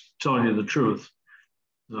 somebody is telling you the truth.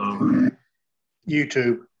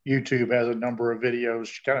 YouTube has a number of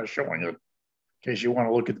videos kind of showing it in case you want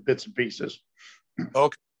to look at the bits and pieces.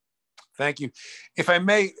 Okay, thank you. If I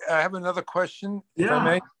may, I have another question. Yeah. If I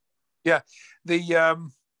may. Yeah, the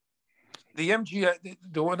MG,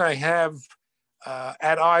 the one I have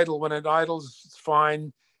at idle, when it idles, it's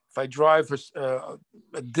fine. If I drive for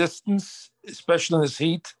a distance, especially in this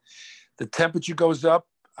heat, the temperature goes up.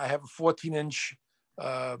 I have a 14-inch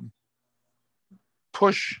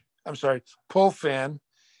push I'm sorry, pull fan.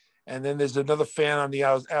 And then there's another fan on the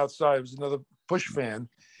outside. It was another push fan.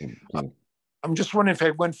 I'm just wondering if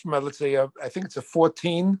I went from let's say, I think it's a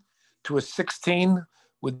 14 to a 16.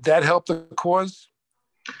 Would that help the cause?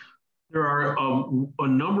 There are a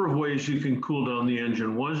number of ways you can cool down the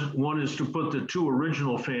engine. One is to put the two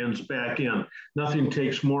original fans back in. Nothing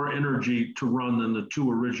takes more energy to run than the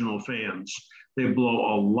two original fans. They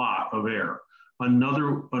blow a lot of air.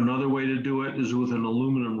 Another way to do it is with an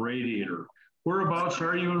aluminum radiator. Whereabouts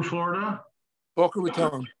are you in Florida? Boca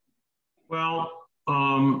Raton. Well,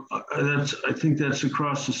 I think that's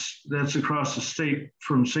across the state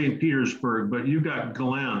from St. Petersburg, but you got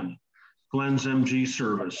Glenn's MG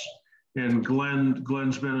service. And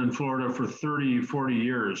Glenn's been in Florida for 30, 40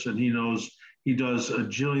 years, and he does a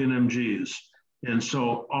jillion MGs. And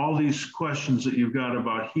so all these questions that you've got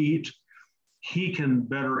about heat, he can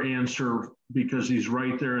better answer because he's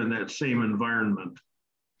right there in that same environment.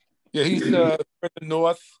 Yeah, he's further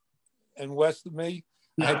north and west of me.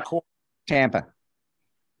 Yeah. Tampa.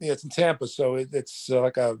 Yeah, it's in Tampa, so it's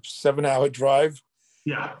like a 7-hour drive.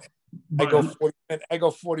 Yeah. I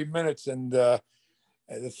go 40 minutes, and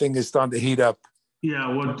the thing is starting to heat up. Yeah,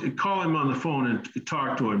 well, call him on the phone and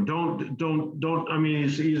talk to him. Don't. I mean,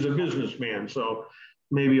 he's a businessman, so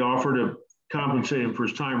maybe offer to compensate him for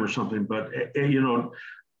his time or something. But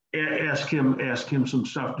ask him some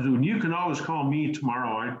stuff to do. And you can always call me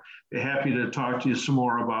tomorrow. I'd be happy to talk to you some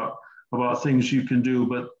more about things you can do.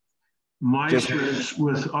 But my experience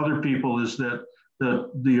with other people is that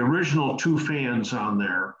the original two fans on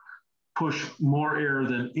there push more air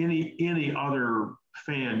than any other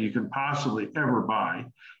fan you can possibly ever buy.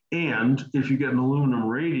 And if you get an aluminum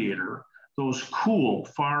radiator, those cool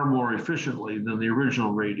far more efficiently than the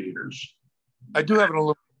original radiators. I do have an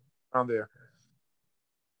aluminum on there.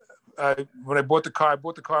 When I bought the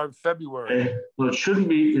car in February. Well, it shouldn't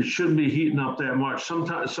be heating up that much.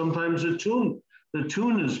 Sometimes the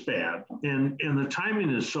tune is bad, and the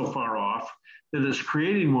timing is so far off that it's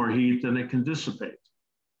creating more heat than it can dissipate.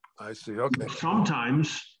 I see. Okay.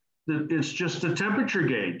 Sometimes it's just a temperature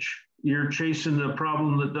gauge. You're chasing the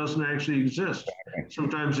problem that doesn't actually exist.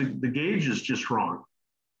 Sometimes the gauge is just wrong.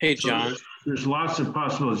 Hey, John. So there's lots of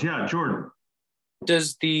possibilities. Yeah, Jordan.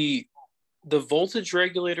 Does the voltage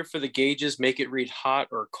regulator for the gauges make it read hot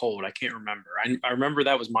or cold? I can't remember. I remember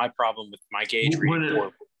that was my problem with my gauge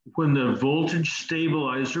reading. When the voltage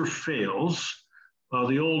stabilizer fails,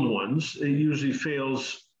 the old ones, it usually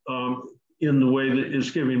fails in the way that is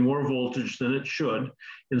giving more voltage than it should.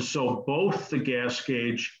 And so both the gas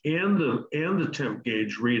gauge and the temp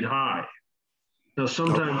gauge read high. Now,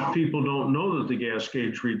 sometimes people don't know that the gas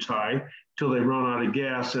gauge reads high till they run out of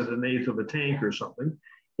gas at 1/8 of a tank or something.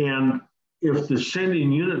 And if the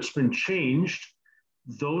sending unit's been changed,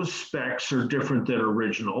 those specs are different than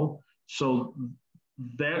original. So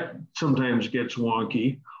that sometimes gets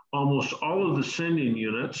wonky. Almost all of the sending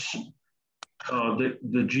units,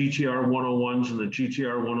 the GTR 101s and the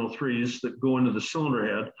GTR 103s that go into the cylinder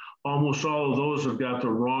head, almost all of those have got the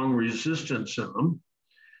wrong resistance in them.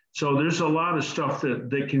 So there's a lot of stuff that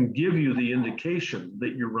they can give you the indication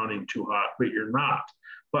that you're running too hot, but you're not.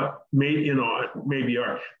 But maybe you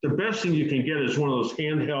are. The best thing you can get is one of those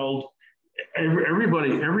handheld. Every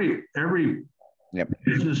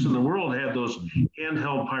business in the world had those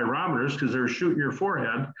handheld pyrometers because they were shooting your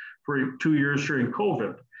forehead for 2 years during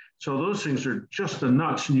COVID. So those things are just the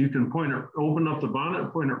nuts, and you can open up the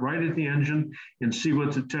bonnet, point it right at the engine, and see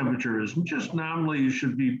what the temperature is. And just nominally, you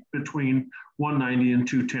should be between 190 and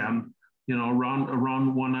 210.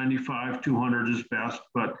 Around 195, 200 is best,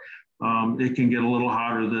 but it can get a little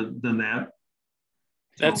hotter than that.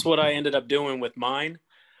 That's what I ended up doing with mine,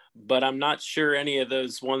 but I'm not sure any of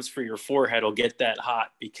those ones for your forehead will get that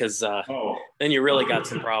hot because then you really got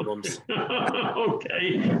some problems.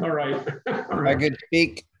 Okay, all right.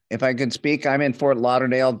 If I could speak, I'm in Fort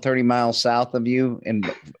Lauderdale, 30 miles south of you,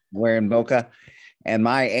 we're in Boca, and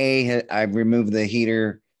my I've removed the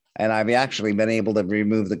heater, and I've actually been able to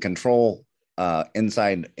remove the control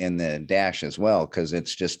inside in the dash as well, because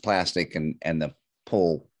it's just plastic and the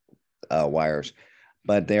pull wires.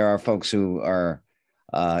 But there are folks who are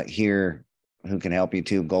here who can help you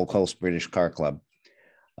too. Gold Coast British Car Club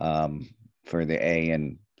for the A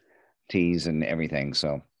and T's and everything.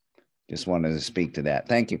 So just wanted to speak to that.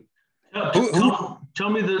 Thank you. Tell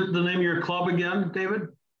me the name of your club again, David.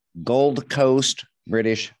 Gold Coast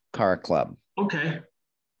British Car Club. Okay.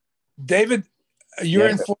 David, you're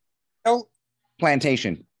in Fort Lauderdale?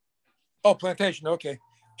 Plantation. Oh, Plantation. Okay.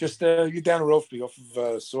 Just you're down the road from me off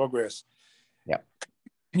of Sawgrass. Yeah.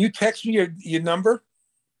 Can you text me your number?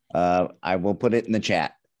 I will put it in the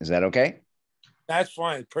chat. Is that okay? That's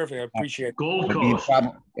fine. Perfect. I appreciate it. Gold It'll be Coast.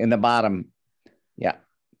 in the bottom. Yeah.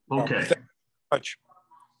 Okay. Thank you much.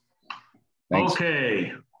 Thanks.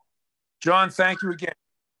 Okay. John, thank you again.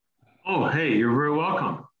 Oh, hey, you're very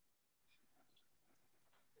welcome.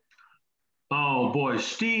 Oh boy,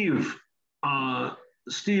 Steve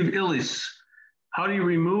Illis, how do you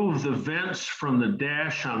remove the vents from the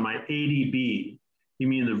dash on my 80B? You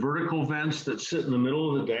mean the vertical vents that sit in the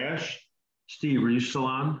middle of the dash? Steve, are you still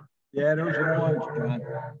on? Yeah, those are the ones, John.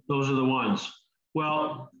 Those are the ones.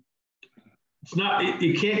 Well, it's not,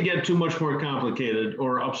 you can't get too much more complicated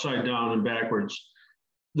or upside down and backwards.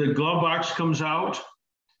 The glove box comes out,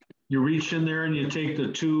 you reach in there and you take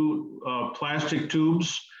the two plastic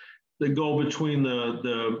tubes that go between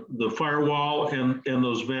the firewall and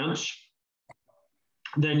those vents.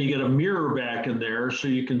 Then you get a mirror back in there so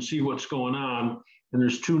you can see what's going on. And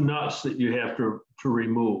there's two nuts that you have to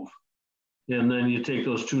remove. And then you take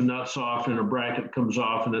those two nuts off and a bracket comes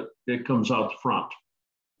off and it comes out the front.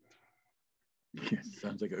 Yeah,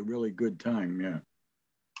 sounds like a really good time, yeah.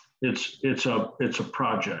 It's a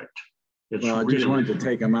project. It's well, I really, just wanted to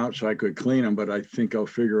take them out so I could clean them, but I think I'll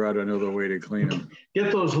figure out another way to clean them.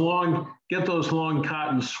 Get those long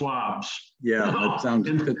cotton swabs. Yeah, that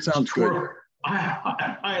sounds good.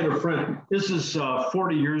 I had a friend. This is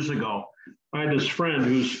 40 years ago. I had this friend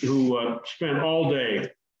who spent all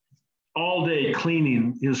day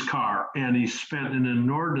cleaning his car, and he spent an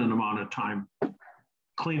inordinate amount of time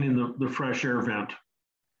cleaning the fresh air vent.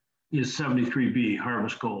 His 73B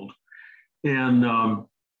Harvest Gold, and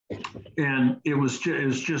it was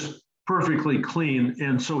just perfectly clean.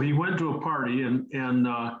 And so he went to a party, and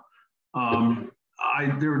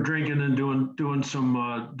they were drinking and doing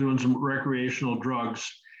some recreational drugs.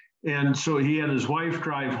 And so he had his wife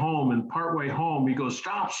drive home, and partway home, he goes,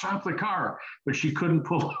 stop the car. But she couldn't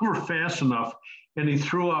pull over fast enough. And he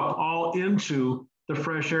threw up all into the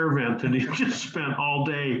fresh air vent, and he just spent all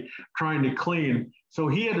day trying to clean. So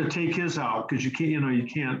he had to take his out because you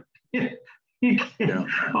can't. Yeah.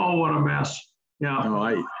 Oh, what a mess. Yeah. No,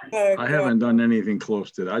 I haven't done anything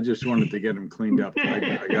close to that. I just wanted to get them cleaned up.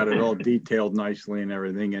 I got it all detailed nicely and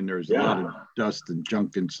everything, and there's a lot of dust and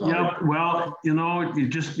junk inside. Yeah. Well, you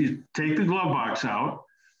take the glove box out,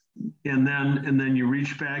 and then you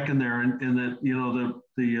reach back in there, and then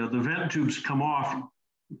the vent tubes come off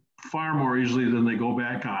far more easily than they go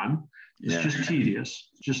back on. It's just tedious.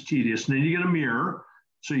 And then you get a mirror.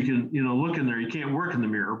 So you can, look in there. You can't work in the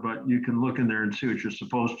mirror, but you can look in there and see what you're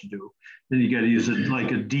supposed to do. Then you got to use it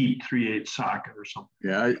like a deep 3/8 socket or something.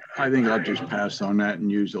 Yeah, I think I'll just pass on that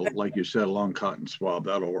and use, like you said, a long cotton swab.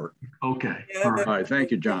 That'll work. Okay. All right.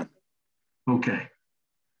 Thank you, John. Okay.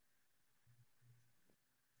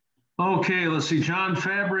 Okay, let's see, John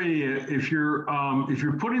Fabry, if you're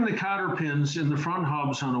putting the cotter pins in the front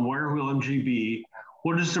hubs on a wire wheel MGB,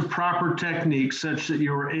 what is the proper technique such that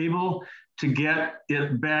you're able to get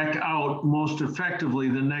it back out most effectively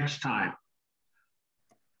the next time?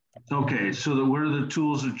 Okay, so what are the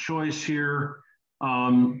tools of choice here?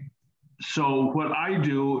 So what I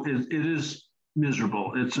do is, it is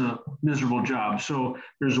miserable. It's a miserable job. So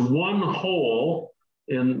there's one hole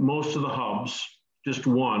in most of the hubs, just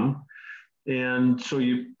one. And so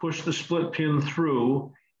you push the split pin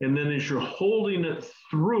through, and then as you're holding it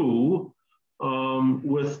through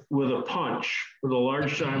with a punch, with a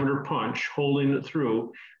large diameter punch, holding it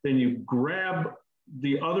through, then you grab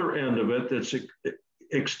the other end of it that's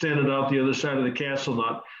extended out the other side of the castle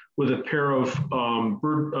nut with a pair of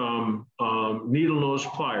needle nose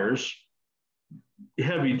pliers,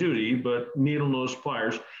 heavy duty, but needle nose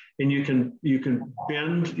pliers, and you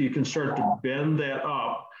can start to bend that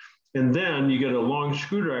up. And then you get a long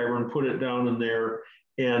screwdriver and put it down in there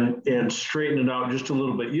and straighten it out just a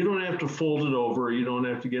little bit. You don't have to fold it over. You don't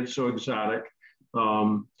have to get so exotic.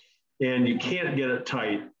 And you can't get it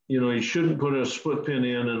tight. You shouldn't put a split pin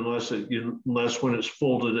in unless when it's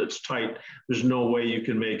folded, it's tight. There's no way you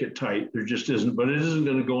can make it tight. There just isn't, but it isn't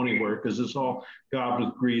going to go anywhere because it's all gobbed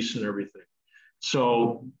with grease and everything.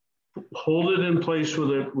 So hold it in place with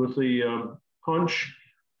the punch.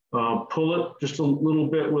 Pull it just a little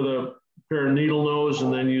bit with a pair of needle nose,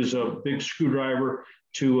 and then use a big screwdriver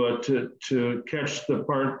to catch the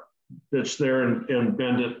part that's there and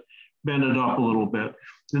bend it up a little bit.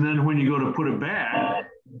 And then when you go to put it back,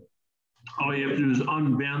 all you have to do is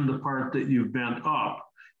unbend the part that you've bent up.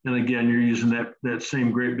 And again, you're using that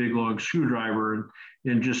same great big long screwdriver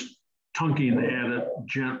and just tunking at it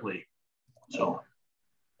gently. So.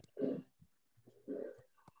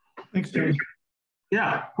 Thanks, John.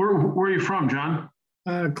 Yeah, where are you from, John?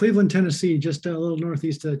 Cleveland, Tennessee, just a little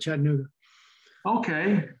northeast of Chattanooga.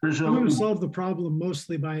 Okay. I'm going to solve the problem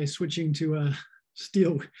mostly by switching to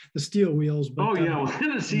the steel wheels. But, oh yeah, well,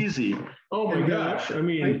 then it's easy. Oh my gosh. I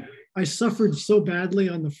mean, I suffered so badly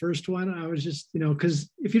on the first one. I was just, because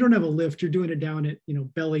if you don't have a lift, you're doing it down at,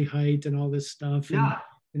 belly height and all this stuff. And,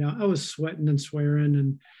 yeah. I was sweating and swearing,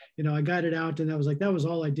 and, I got it out, and that was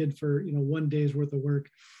all I did for, 1 day's worth of work.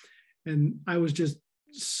 And I was just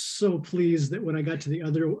so pleased that when I got to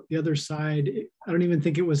the other side, I don't even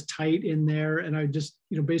think it was tight in there. And I just,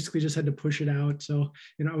 basically just had to push it out. So,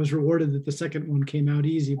 I was rewarded that the second one came out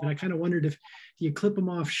easy, but I kind of wondered if you clip them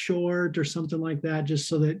off short or something like that, just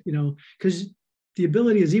so that, because the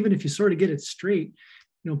ability is, even if you sort of get it straight,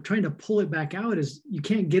 trying to pull it back out is, you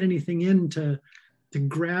can't get anything in to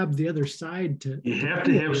grab the other side. You have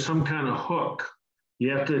to have some kind of hook.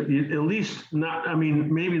 You have to at least not, I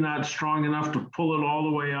mean, maybe not strong enough to pull it all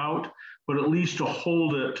the way out, but at least to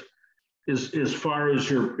hold it as far as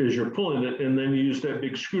you're pulling it, and then you use that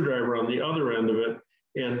big screwdriver on the other end of it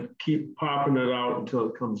and keep popping it out until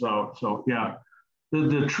it comes out. So yeah,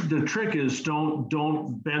 the trick is don't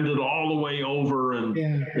bend it all the way over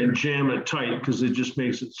and jam it tight, because it just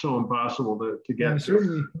makes it so impossible to get. Yeah,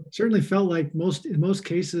 certainly felt like in most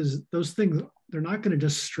cases those things, they're not going to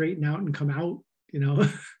just straighten out and come out. There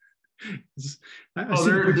we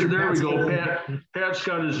go. Pat's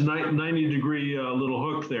got his 90-degree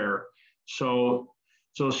little hook there. So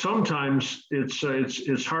sometimes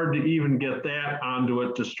it's hard to even get that onto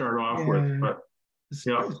it to start off with. But it's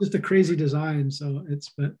just a crazy design. So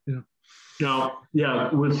Now,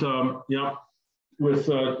 yeah, with going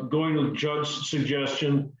with Judd's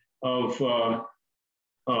suggestion of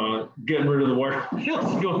getting rid of the wire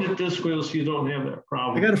wheels, going at this wheel so you don't have that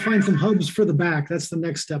problem. I got to find some hubs for the back. That's the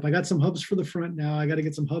next step. I got some hubs for the front now. I got to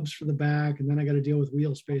get some hubs for the back, and then I got to deal with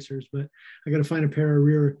wheel spacers. But I got to find a pair of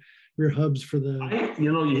rear hubs for the.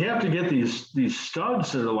 You have to get these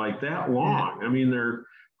studs that are like that long. Yeah. I mean, they're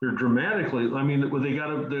dramatically. I mean,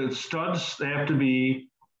 the studs have to be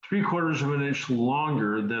 3/4 of an inch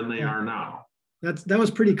longer than they are now. That was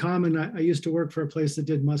pretty common. I used to work for a place that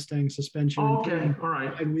did Mustang suspension. Oh, okay, all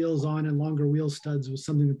right. And wheels on and longer wheel studs was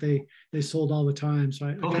something that they sold all the time. So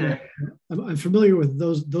I'm familiar with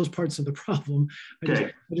those parts of the problem.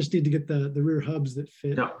 I just need to get the rear hubs that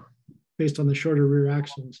fit based on the shorter rear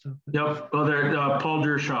axle and stuff. Yep. Well, there, Paul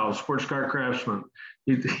Dershow, sports car craftsman.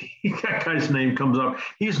 That guy's name comes up.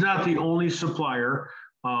 He's not the only supplier.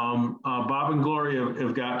 Bob and Gloria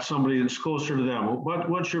have got somebody that's closer to them.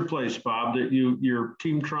 What's your place, Bob? That your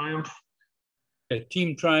Team Triumph? At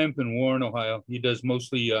Team Triumph in Warren, Ohio. He does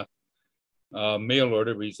mostly mail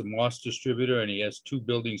order. He's a Moss distributor, and he has 2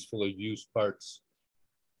 buildings full of used parts.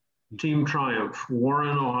 Team Triumph,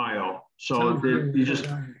 Warren, Ohio. So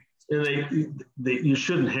you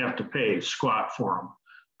shouldn't have to pay squat for them,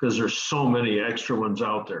 because there's so many extra ones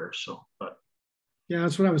out there. So, but. Yeah,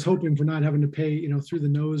 that's what I was hoping, for not having to pay, through the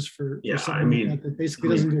nose for something like that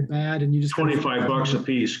basically doesn't go bad, and you just $25 a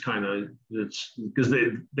piece, kind of. It's because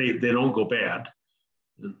they don't go bad.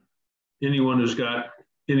 Anyone who's got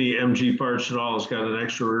any MG parts at all has got an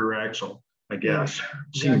extra rear axle, I guess.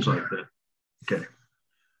 Yeah, seems like that. Okay.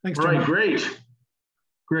 Thanks. All right, great.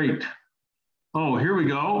 Oh, here we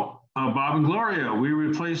go. Bob and Gloria, we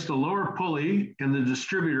replaced the lower pulley, and the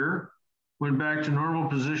distributor went back to normal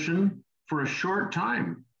position for a short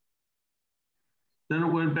time. Then it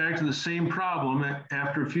went back to the same problem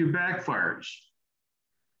after a few backfires.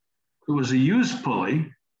 It was a used pulley.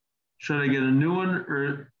 Should I get a new one,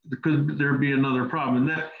 or could there be another problem?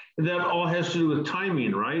 And that all has to do with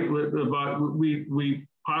timing, right? We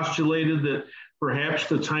postulated that perhaps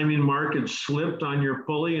the timing mark had slipped on your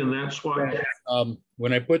pulley, and that's why.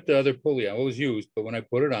 When I put the other pulley on, it was used, but when I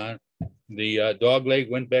put it on, the dog leg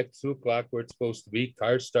went back to 2 o'clock where it's supposed to be.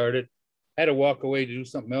 Car started. I had to walk away to do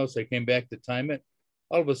something else. I came back to time it.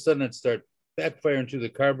 All of a sudden, it started backfiring to the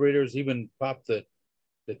carburetors, even popped the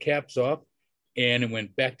caps off, and it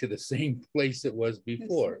went back to the same place it was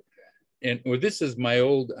before. And this is my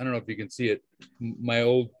old, I don't know if you can see it, my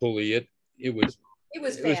old pulley. It was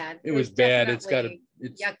bad. It was bad. It's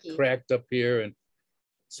yucky. Cracked up here. And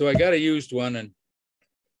so I got a used one, and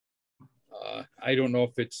I don't know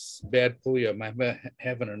if it's bad pulley. I might be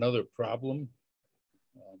having another problem.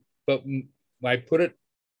 But I put it.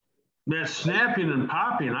 That snapping and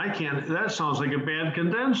popping, that sounds like a bad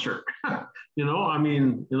condenser.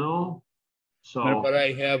 So. But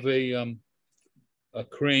I have a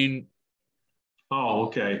crane. Oh,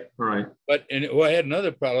 okay. All right. But I had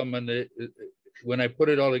another problem, and when I put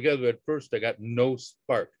it all together at first, I got no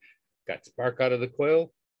spark. Got spark out of the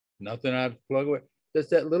coil, nothing out of the plug. There's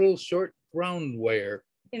that little short brown wire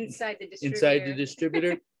inside the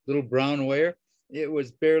distributor. Little brown wire. it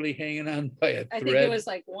was barely hanging on by a thread. I think it was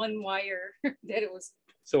like one wire that it was.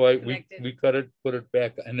 So we cut it, put it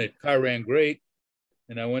back, and the car ran great.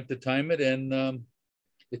 And I went to time it, and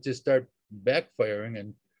it just started backfiring.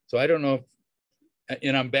 And so I don't know if,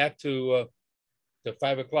 and I'm back to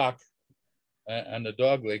 5 o'clock on the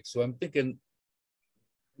dog leg. So I'm thinking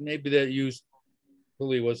maybe that used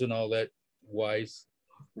pulley wasn't all that wise.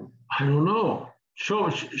 I don't know.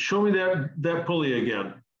 Show me that pulley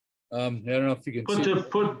again. I don't know if you can put see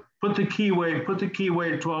the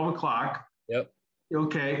keyway at 12 o'clock. Yep.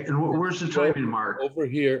 Okay. And where's the timing mark? Over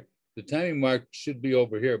here. The timing mark should be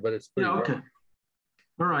over here, but it's pretty okay.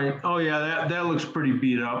 All right. Oh yeah, that looks pretty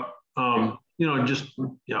beat up. You know, just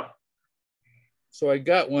yeah. So I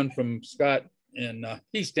got one from Scott, and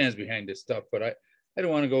he stands behind this stuff, but I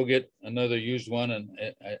don't want to go get another used one, and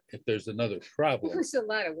if there's another problem. It was a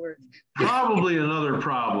lot of work. Probably another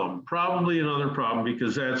problem. Probably another problem,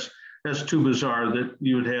 because that's too bizarre that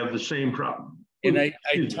you would have the same problem. And I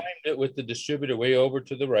timed it with the distributor way over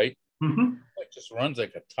to the right. Mm-hmm. It just runs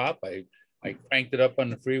like a top. I cranked it up on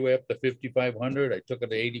the freeway up to 5,500. I took it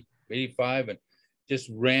to 80, 85, and just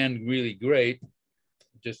ran really great.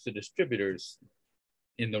 Just the distributor's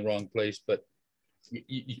in the wrong place, but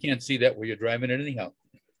you can't see that where you're driving it anyhow.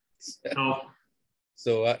 No.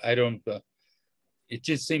 So I don't. It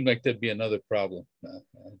just seemed like there'd be another problem.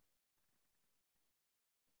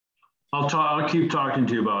 I'll keep talking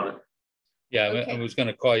to you about it. Yeah, okay. I was going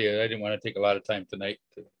to call you. I didn't want to take a lot of time tonight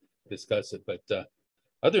to discuss it, but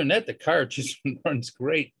other than that, the car just runs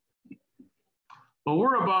great. Well,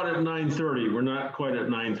 we're about at 9:30. We're not quite at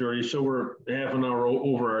 9:30, so we're half an hour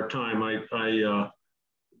over our time. I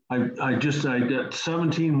got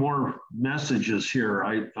 17 more messages here.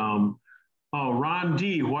 Oh, Ron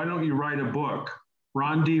D, why don't you write a book?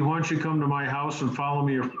 Ron D, why don't you come to my house and follow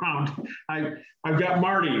me around? I've got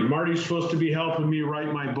Marty. Marty's supposed to be helping me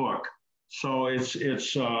write my book. So it's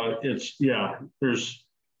yeah, there's,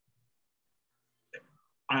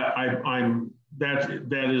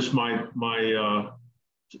 that is my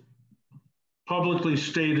publicly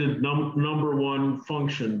stated number one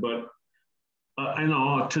function. But I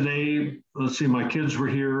know today, let's see, my kids were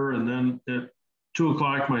here, and then at 2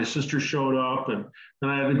 o'clock, my sister showed up, and then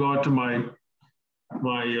I had to go out to my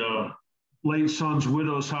late son's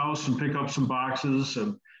widow's house and pick up some boxes.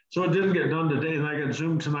 And so it didn't get done today, and I got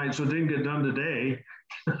Zoom tonight, so it didn't get done today.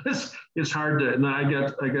 It's hard to, and I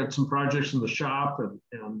got some projects in the shop, and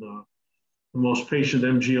the most patient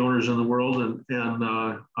MG owners in the world, and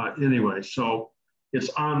anyway, so it's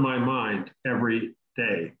on my mind every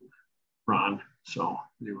day, Ron. So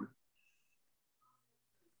anyway,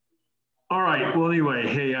 all right. Well, anyway,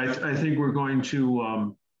 hey, I think we're going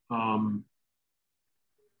to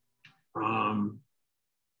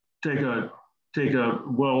take a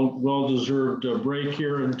well-deserved break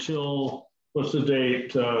here until, what's the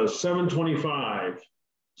date? 7:25.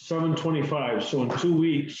 7:25. So in 2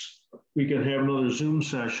 weeks, we can have another Zoom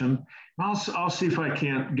session. I'll see if I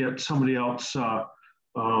can't get somebody else to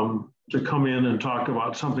come in and talk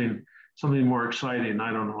about something more exciting.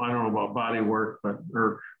 I don't know about body work,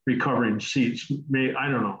 or recovering seats. I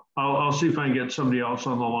don't know. I'll see if I can get somebody else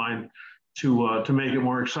on the line to make it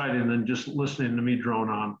more exciting than just listening to me drone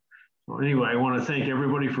on. So anyway, I want to thank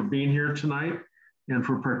everybody for being here tonight and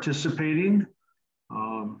for participating.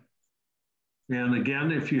 And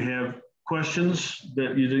again, if you have questions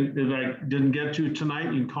that I didn't get to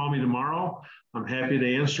tonight, you can call me tomorrow. I'm happy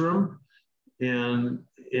to answer them. And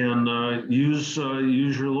use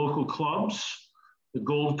your local clubs. The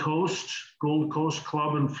Gold Coast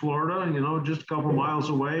Club in Florida, just a couple miles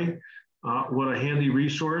away. What a handy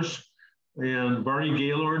resource. And Barney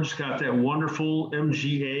Gaylord's got that wonderful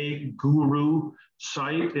MGA guru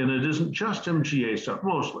site, and it isn't just MGA stuff,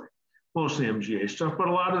 mostly MGA stuff, but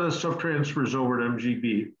a lot of the stuff transfers over to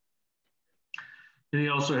MGB. And he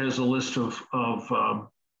also has a list of all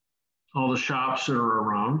the shops that are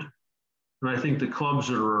around, and I think the clubs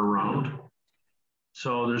that are around.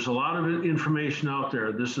 So there's a lot of information out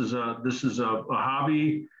there. This is a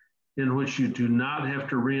hobby in which you do not have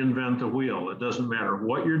to reinvent the wheel. It doesn't matter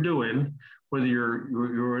what you're doing, whether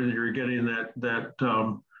you're getting that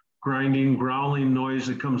grinding, growling noise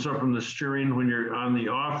that comes up from the steering when you're on the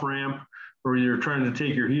off ramp, or you're trying to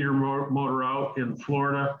take your heater motor out in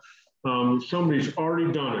Florida. Somebody's already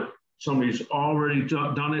done it. Somebody's already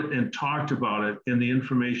done it and talked about it, and the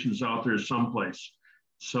information's out there someplace.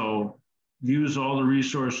 So use all the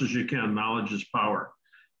resources you can. Knowledge is power.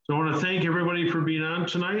 So I want to thank everybody for being on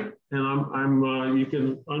tonight, and you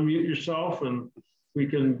can unmute yourself, and we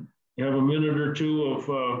can have a minute or two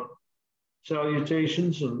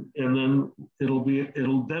salutations, and then it'll be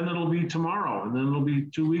tomorrow, and then it'll be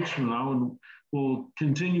 2 weeks from now, and we'll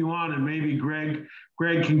continue on, and maybe Greg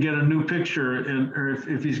can get a new picture, and or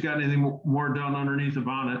if he's got anything more done underneath the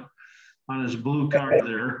bonnet on his blue card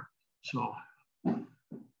there. So.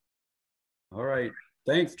 All right.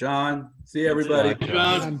 Thanks, John. See everybody.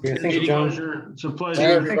 John. Thank you, John. It's a pleasure.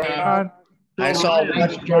 Hey, everybody. I saw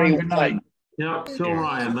Good night. Yeah, Phil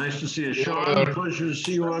Ryan. Nice to see you. Sean, pleasure to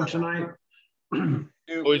see you on tonight.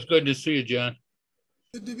 Always good to see you, John.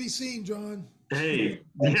 Good to be seen, John. Hey,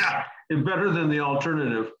 yeah, and better than the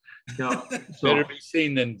alternative. Yeah. So, better be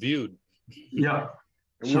seen than viewed. Yeah.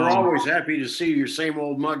 And we're always happy to see your same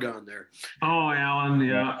old mug on there. Oh, Alan,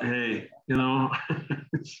 yeah. Hey,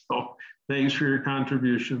 so thanks for your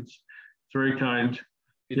contributions. It's very kind.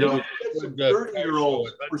 Some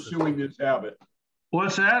 30-year-olds pursuing this habit.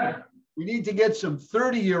 What's that? We need to get some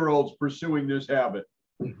 30-year-olds pursuing this habit.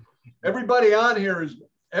 Everybody on here is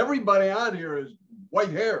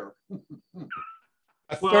white hair.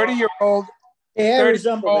 A 30-year-old. Yeah,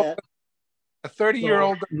 resemble that. A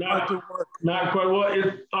 30-year-old not to work. Not quite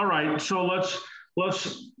well. All right. So let's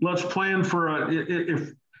plan for if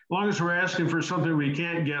as long as we're asking for something we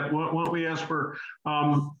can't get, why don't we ask for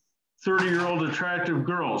 30-year-old attractive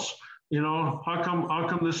girls? How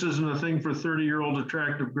come this isn't a thing for 30-year-old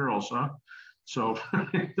attractive girls, huh? So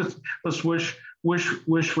let's wish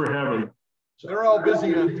for heaven. They're all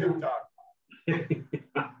busy on TikTok.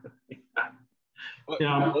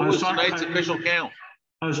 Yeah. What was tonight's official count?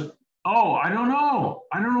 I don't know.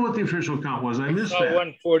 I don't know what the official count was. I missed that.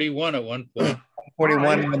 141 at one point. 41,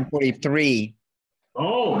 143.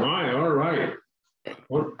 Oh my! All right.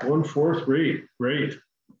 143. Great.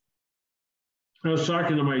 I was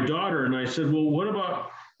talking to my daughter, and I said, "Well, what about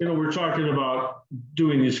we're talking about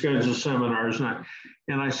doing these kinds of seminars,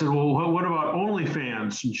 and I said, well, what about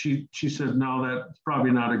OnlyFans?" And she said, "No, that's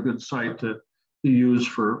probably not a good site to use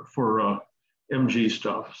for MG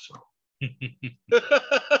stuff." So.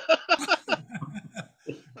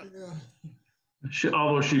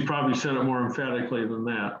 Although she probably said it more emphatically than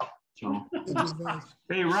that. So,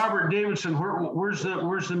 hey, Robert Davidson, where's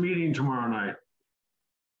the meeting tomorrow night?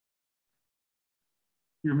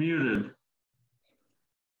 You're muted.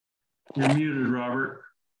 You're muted, Robert.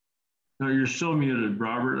 No, you're still muted,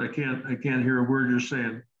 Robert. I can't hear a word you're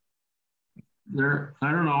saying. There,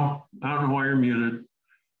 I don't know why you're muted.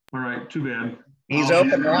 All right, too bad. He's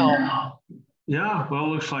open now. Yeah, well, it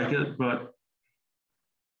looks like it, but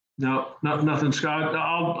no, nothing, Scott.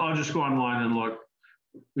 I'll just go online and look.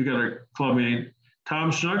 We got a club meeting.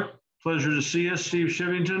 Tom Snook, pleasure to see you. Steve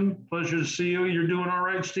Shivington, pleasure to see you. You're doing all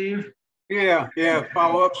right, Steve? Yeah.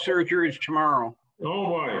 Follow-up surgery is tomorrow. Oh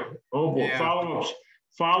boy. Yeah.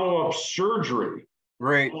 Follow-up surgery.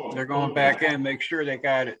 Right. They're going back in, make sure they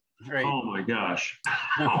got it. Right. Oh my gosh.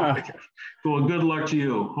 Well, good luck to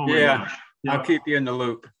you. Oh my gosh. Yeah. I'll keep you in the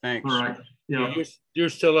loop. Thanks. All right. Yeah. You're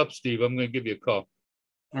still up, Steve. I'm going to give you a call.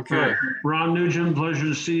 Okay. Right. Ron Nugent, pleasure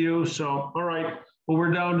to see you. So, all right. Well,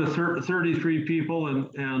 we're down to 33 people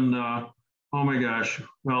and oh my gosh.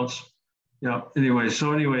 Well, Anyway,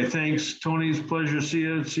 thanks. Tony's pleasure to see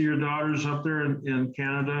you. See your daughters up there in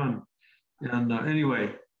Canada. And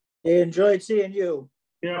anyway. They enjoyed seeing you.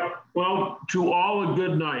 Yeah. Well, to all a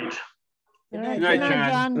good night. Good night,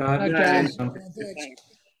 John. Good night, John. Thanks.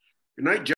 Good night, John.